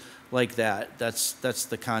flows like that. That's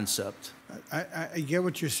the concept. I get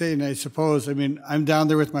what you're saying, I suppose. I mean, I'm down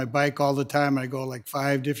there with my bike all the time. I go like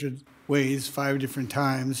 5 different ways, 5 different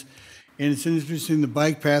times. And it's interesting, the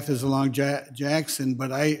bike path is along Jackson,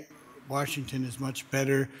 but Washington is much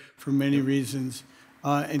better for many reasons.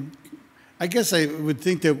 And I guess I would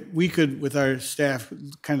think that we could, with our staff,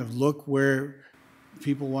 kind of look where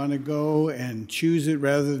people want to go and choose it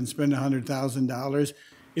rather than spend $100,000.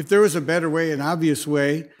 If there was a better way, an obvious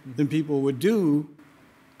way, then people would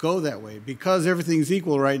go that way. Because everything's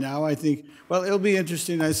equal right now, I think, well, it'll be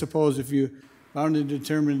interesting, I suppose, if you found it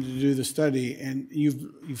determined to do the study and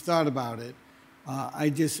you've thought about it. I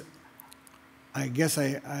guess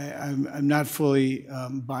I'm not fully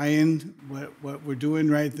buying what we're doing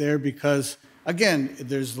right there because, again,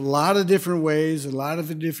 there's a lot of different ways, a lot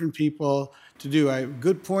of different people to do.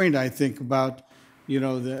 Good point, I think, about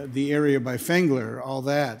the area by Fengler, all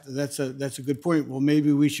that. That's a good point. Well,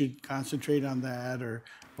 maybe we should concentrate on that or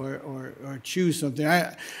choose something.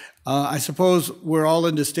 I suppose we're all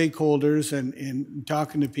into stakeholders and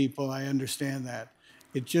talking to people. I understand that.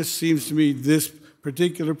 It just seems to me this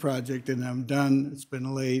particular project, and I'm done, it's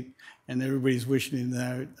been late, and everybody's wishing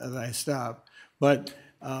that I stop. But,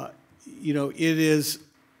 it is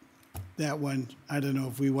that one. I don't know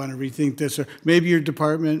if we want to rethink this, or maybe your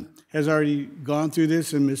department has already gone through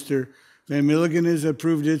this and Mr. Van Milligan has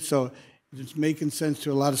approved it, so it's making sense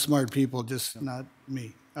to a lot of smart people, just not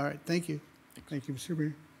me. All right, thank you. Thank you, Mr.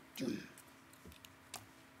 Mayor.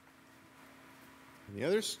 Any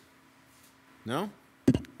others? No?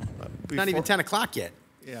 Not even 10 o'clock yet.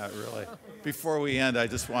 Yeah, really. Before we end, I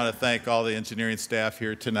just want to thank all the engineering staff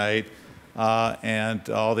here tonight and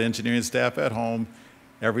all the engineering staff at home.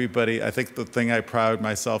 Everybody, I think the thing I pride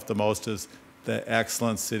myself the most is the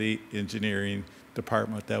excellent city engineering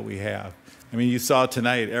department that we have. I mean, you saw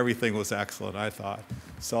tonight, everything was excellent, I thought.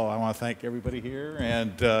 So I want to thank everybody here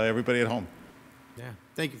and everybody at home. Yeah,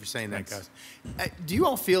 thank you for saying that, guys. Do you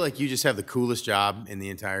all feel like you just have the coolest job in the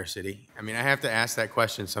entire city? I mean, I have to ask that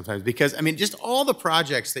question sometimes because, I mean, just all the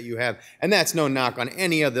projects that you have, and that's no knock on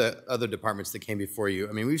any of the other departments that came before you.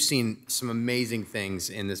 I mean, we've seen some amazing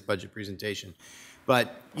things in this budget presentation.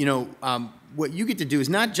 But, what you get to do is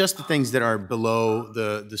not just the things that are below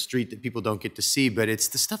the street that people don't get to see, but it's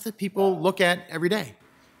the stuff that people look at every day,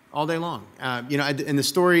 all day long. In the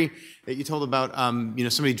story that you told about,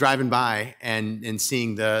 somebody driving by and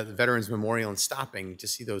seeing the Veterans Memorial and stopping to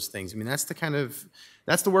see those things. I mean, that's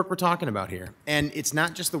the work we're talking about here. And it's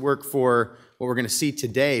not just the work for what we're going to see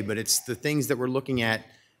today, but it's the things that we're looking at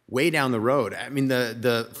way down the road. I mean,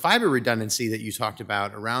 the fiber redundancy that you talked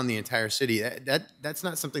about around the entire city, that's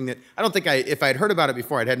not something that, I don't think if I had heard about it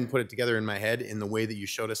before, I hadn't put it together in my head in the way that you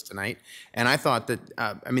showed us tonight. And I thought that,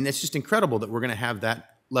 it's just incredible that we're going to have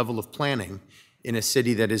that level of planning in a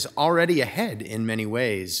city that is already ahead in many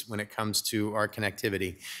ways when it comes to our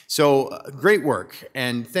connectivity. So great work,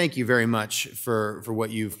 and thank you very much for what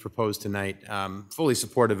you've proposed tonight. Fully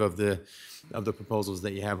supportive of the proposals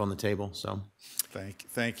that you have on the table. So.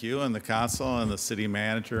 Thank you, and the council and the city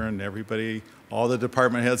manager and everybody, all the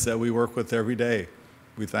department heads that we work with every day.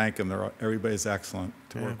 We thank them. Everybody's excellent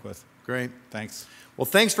to work with. Great. Thanks. Well,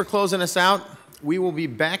 thanks for closing us out. We will be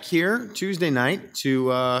back here Tuesday night to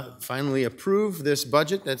finally approve this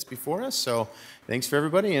budget that's before us. So thanks for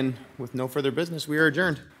everybody, and with no further business, we are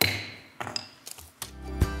adjourned.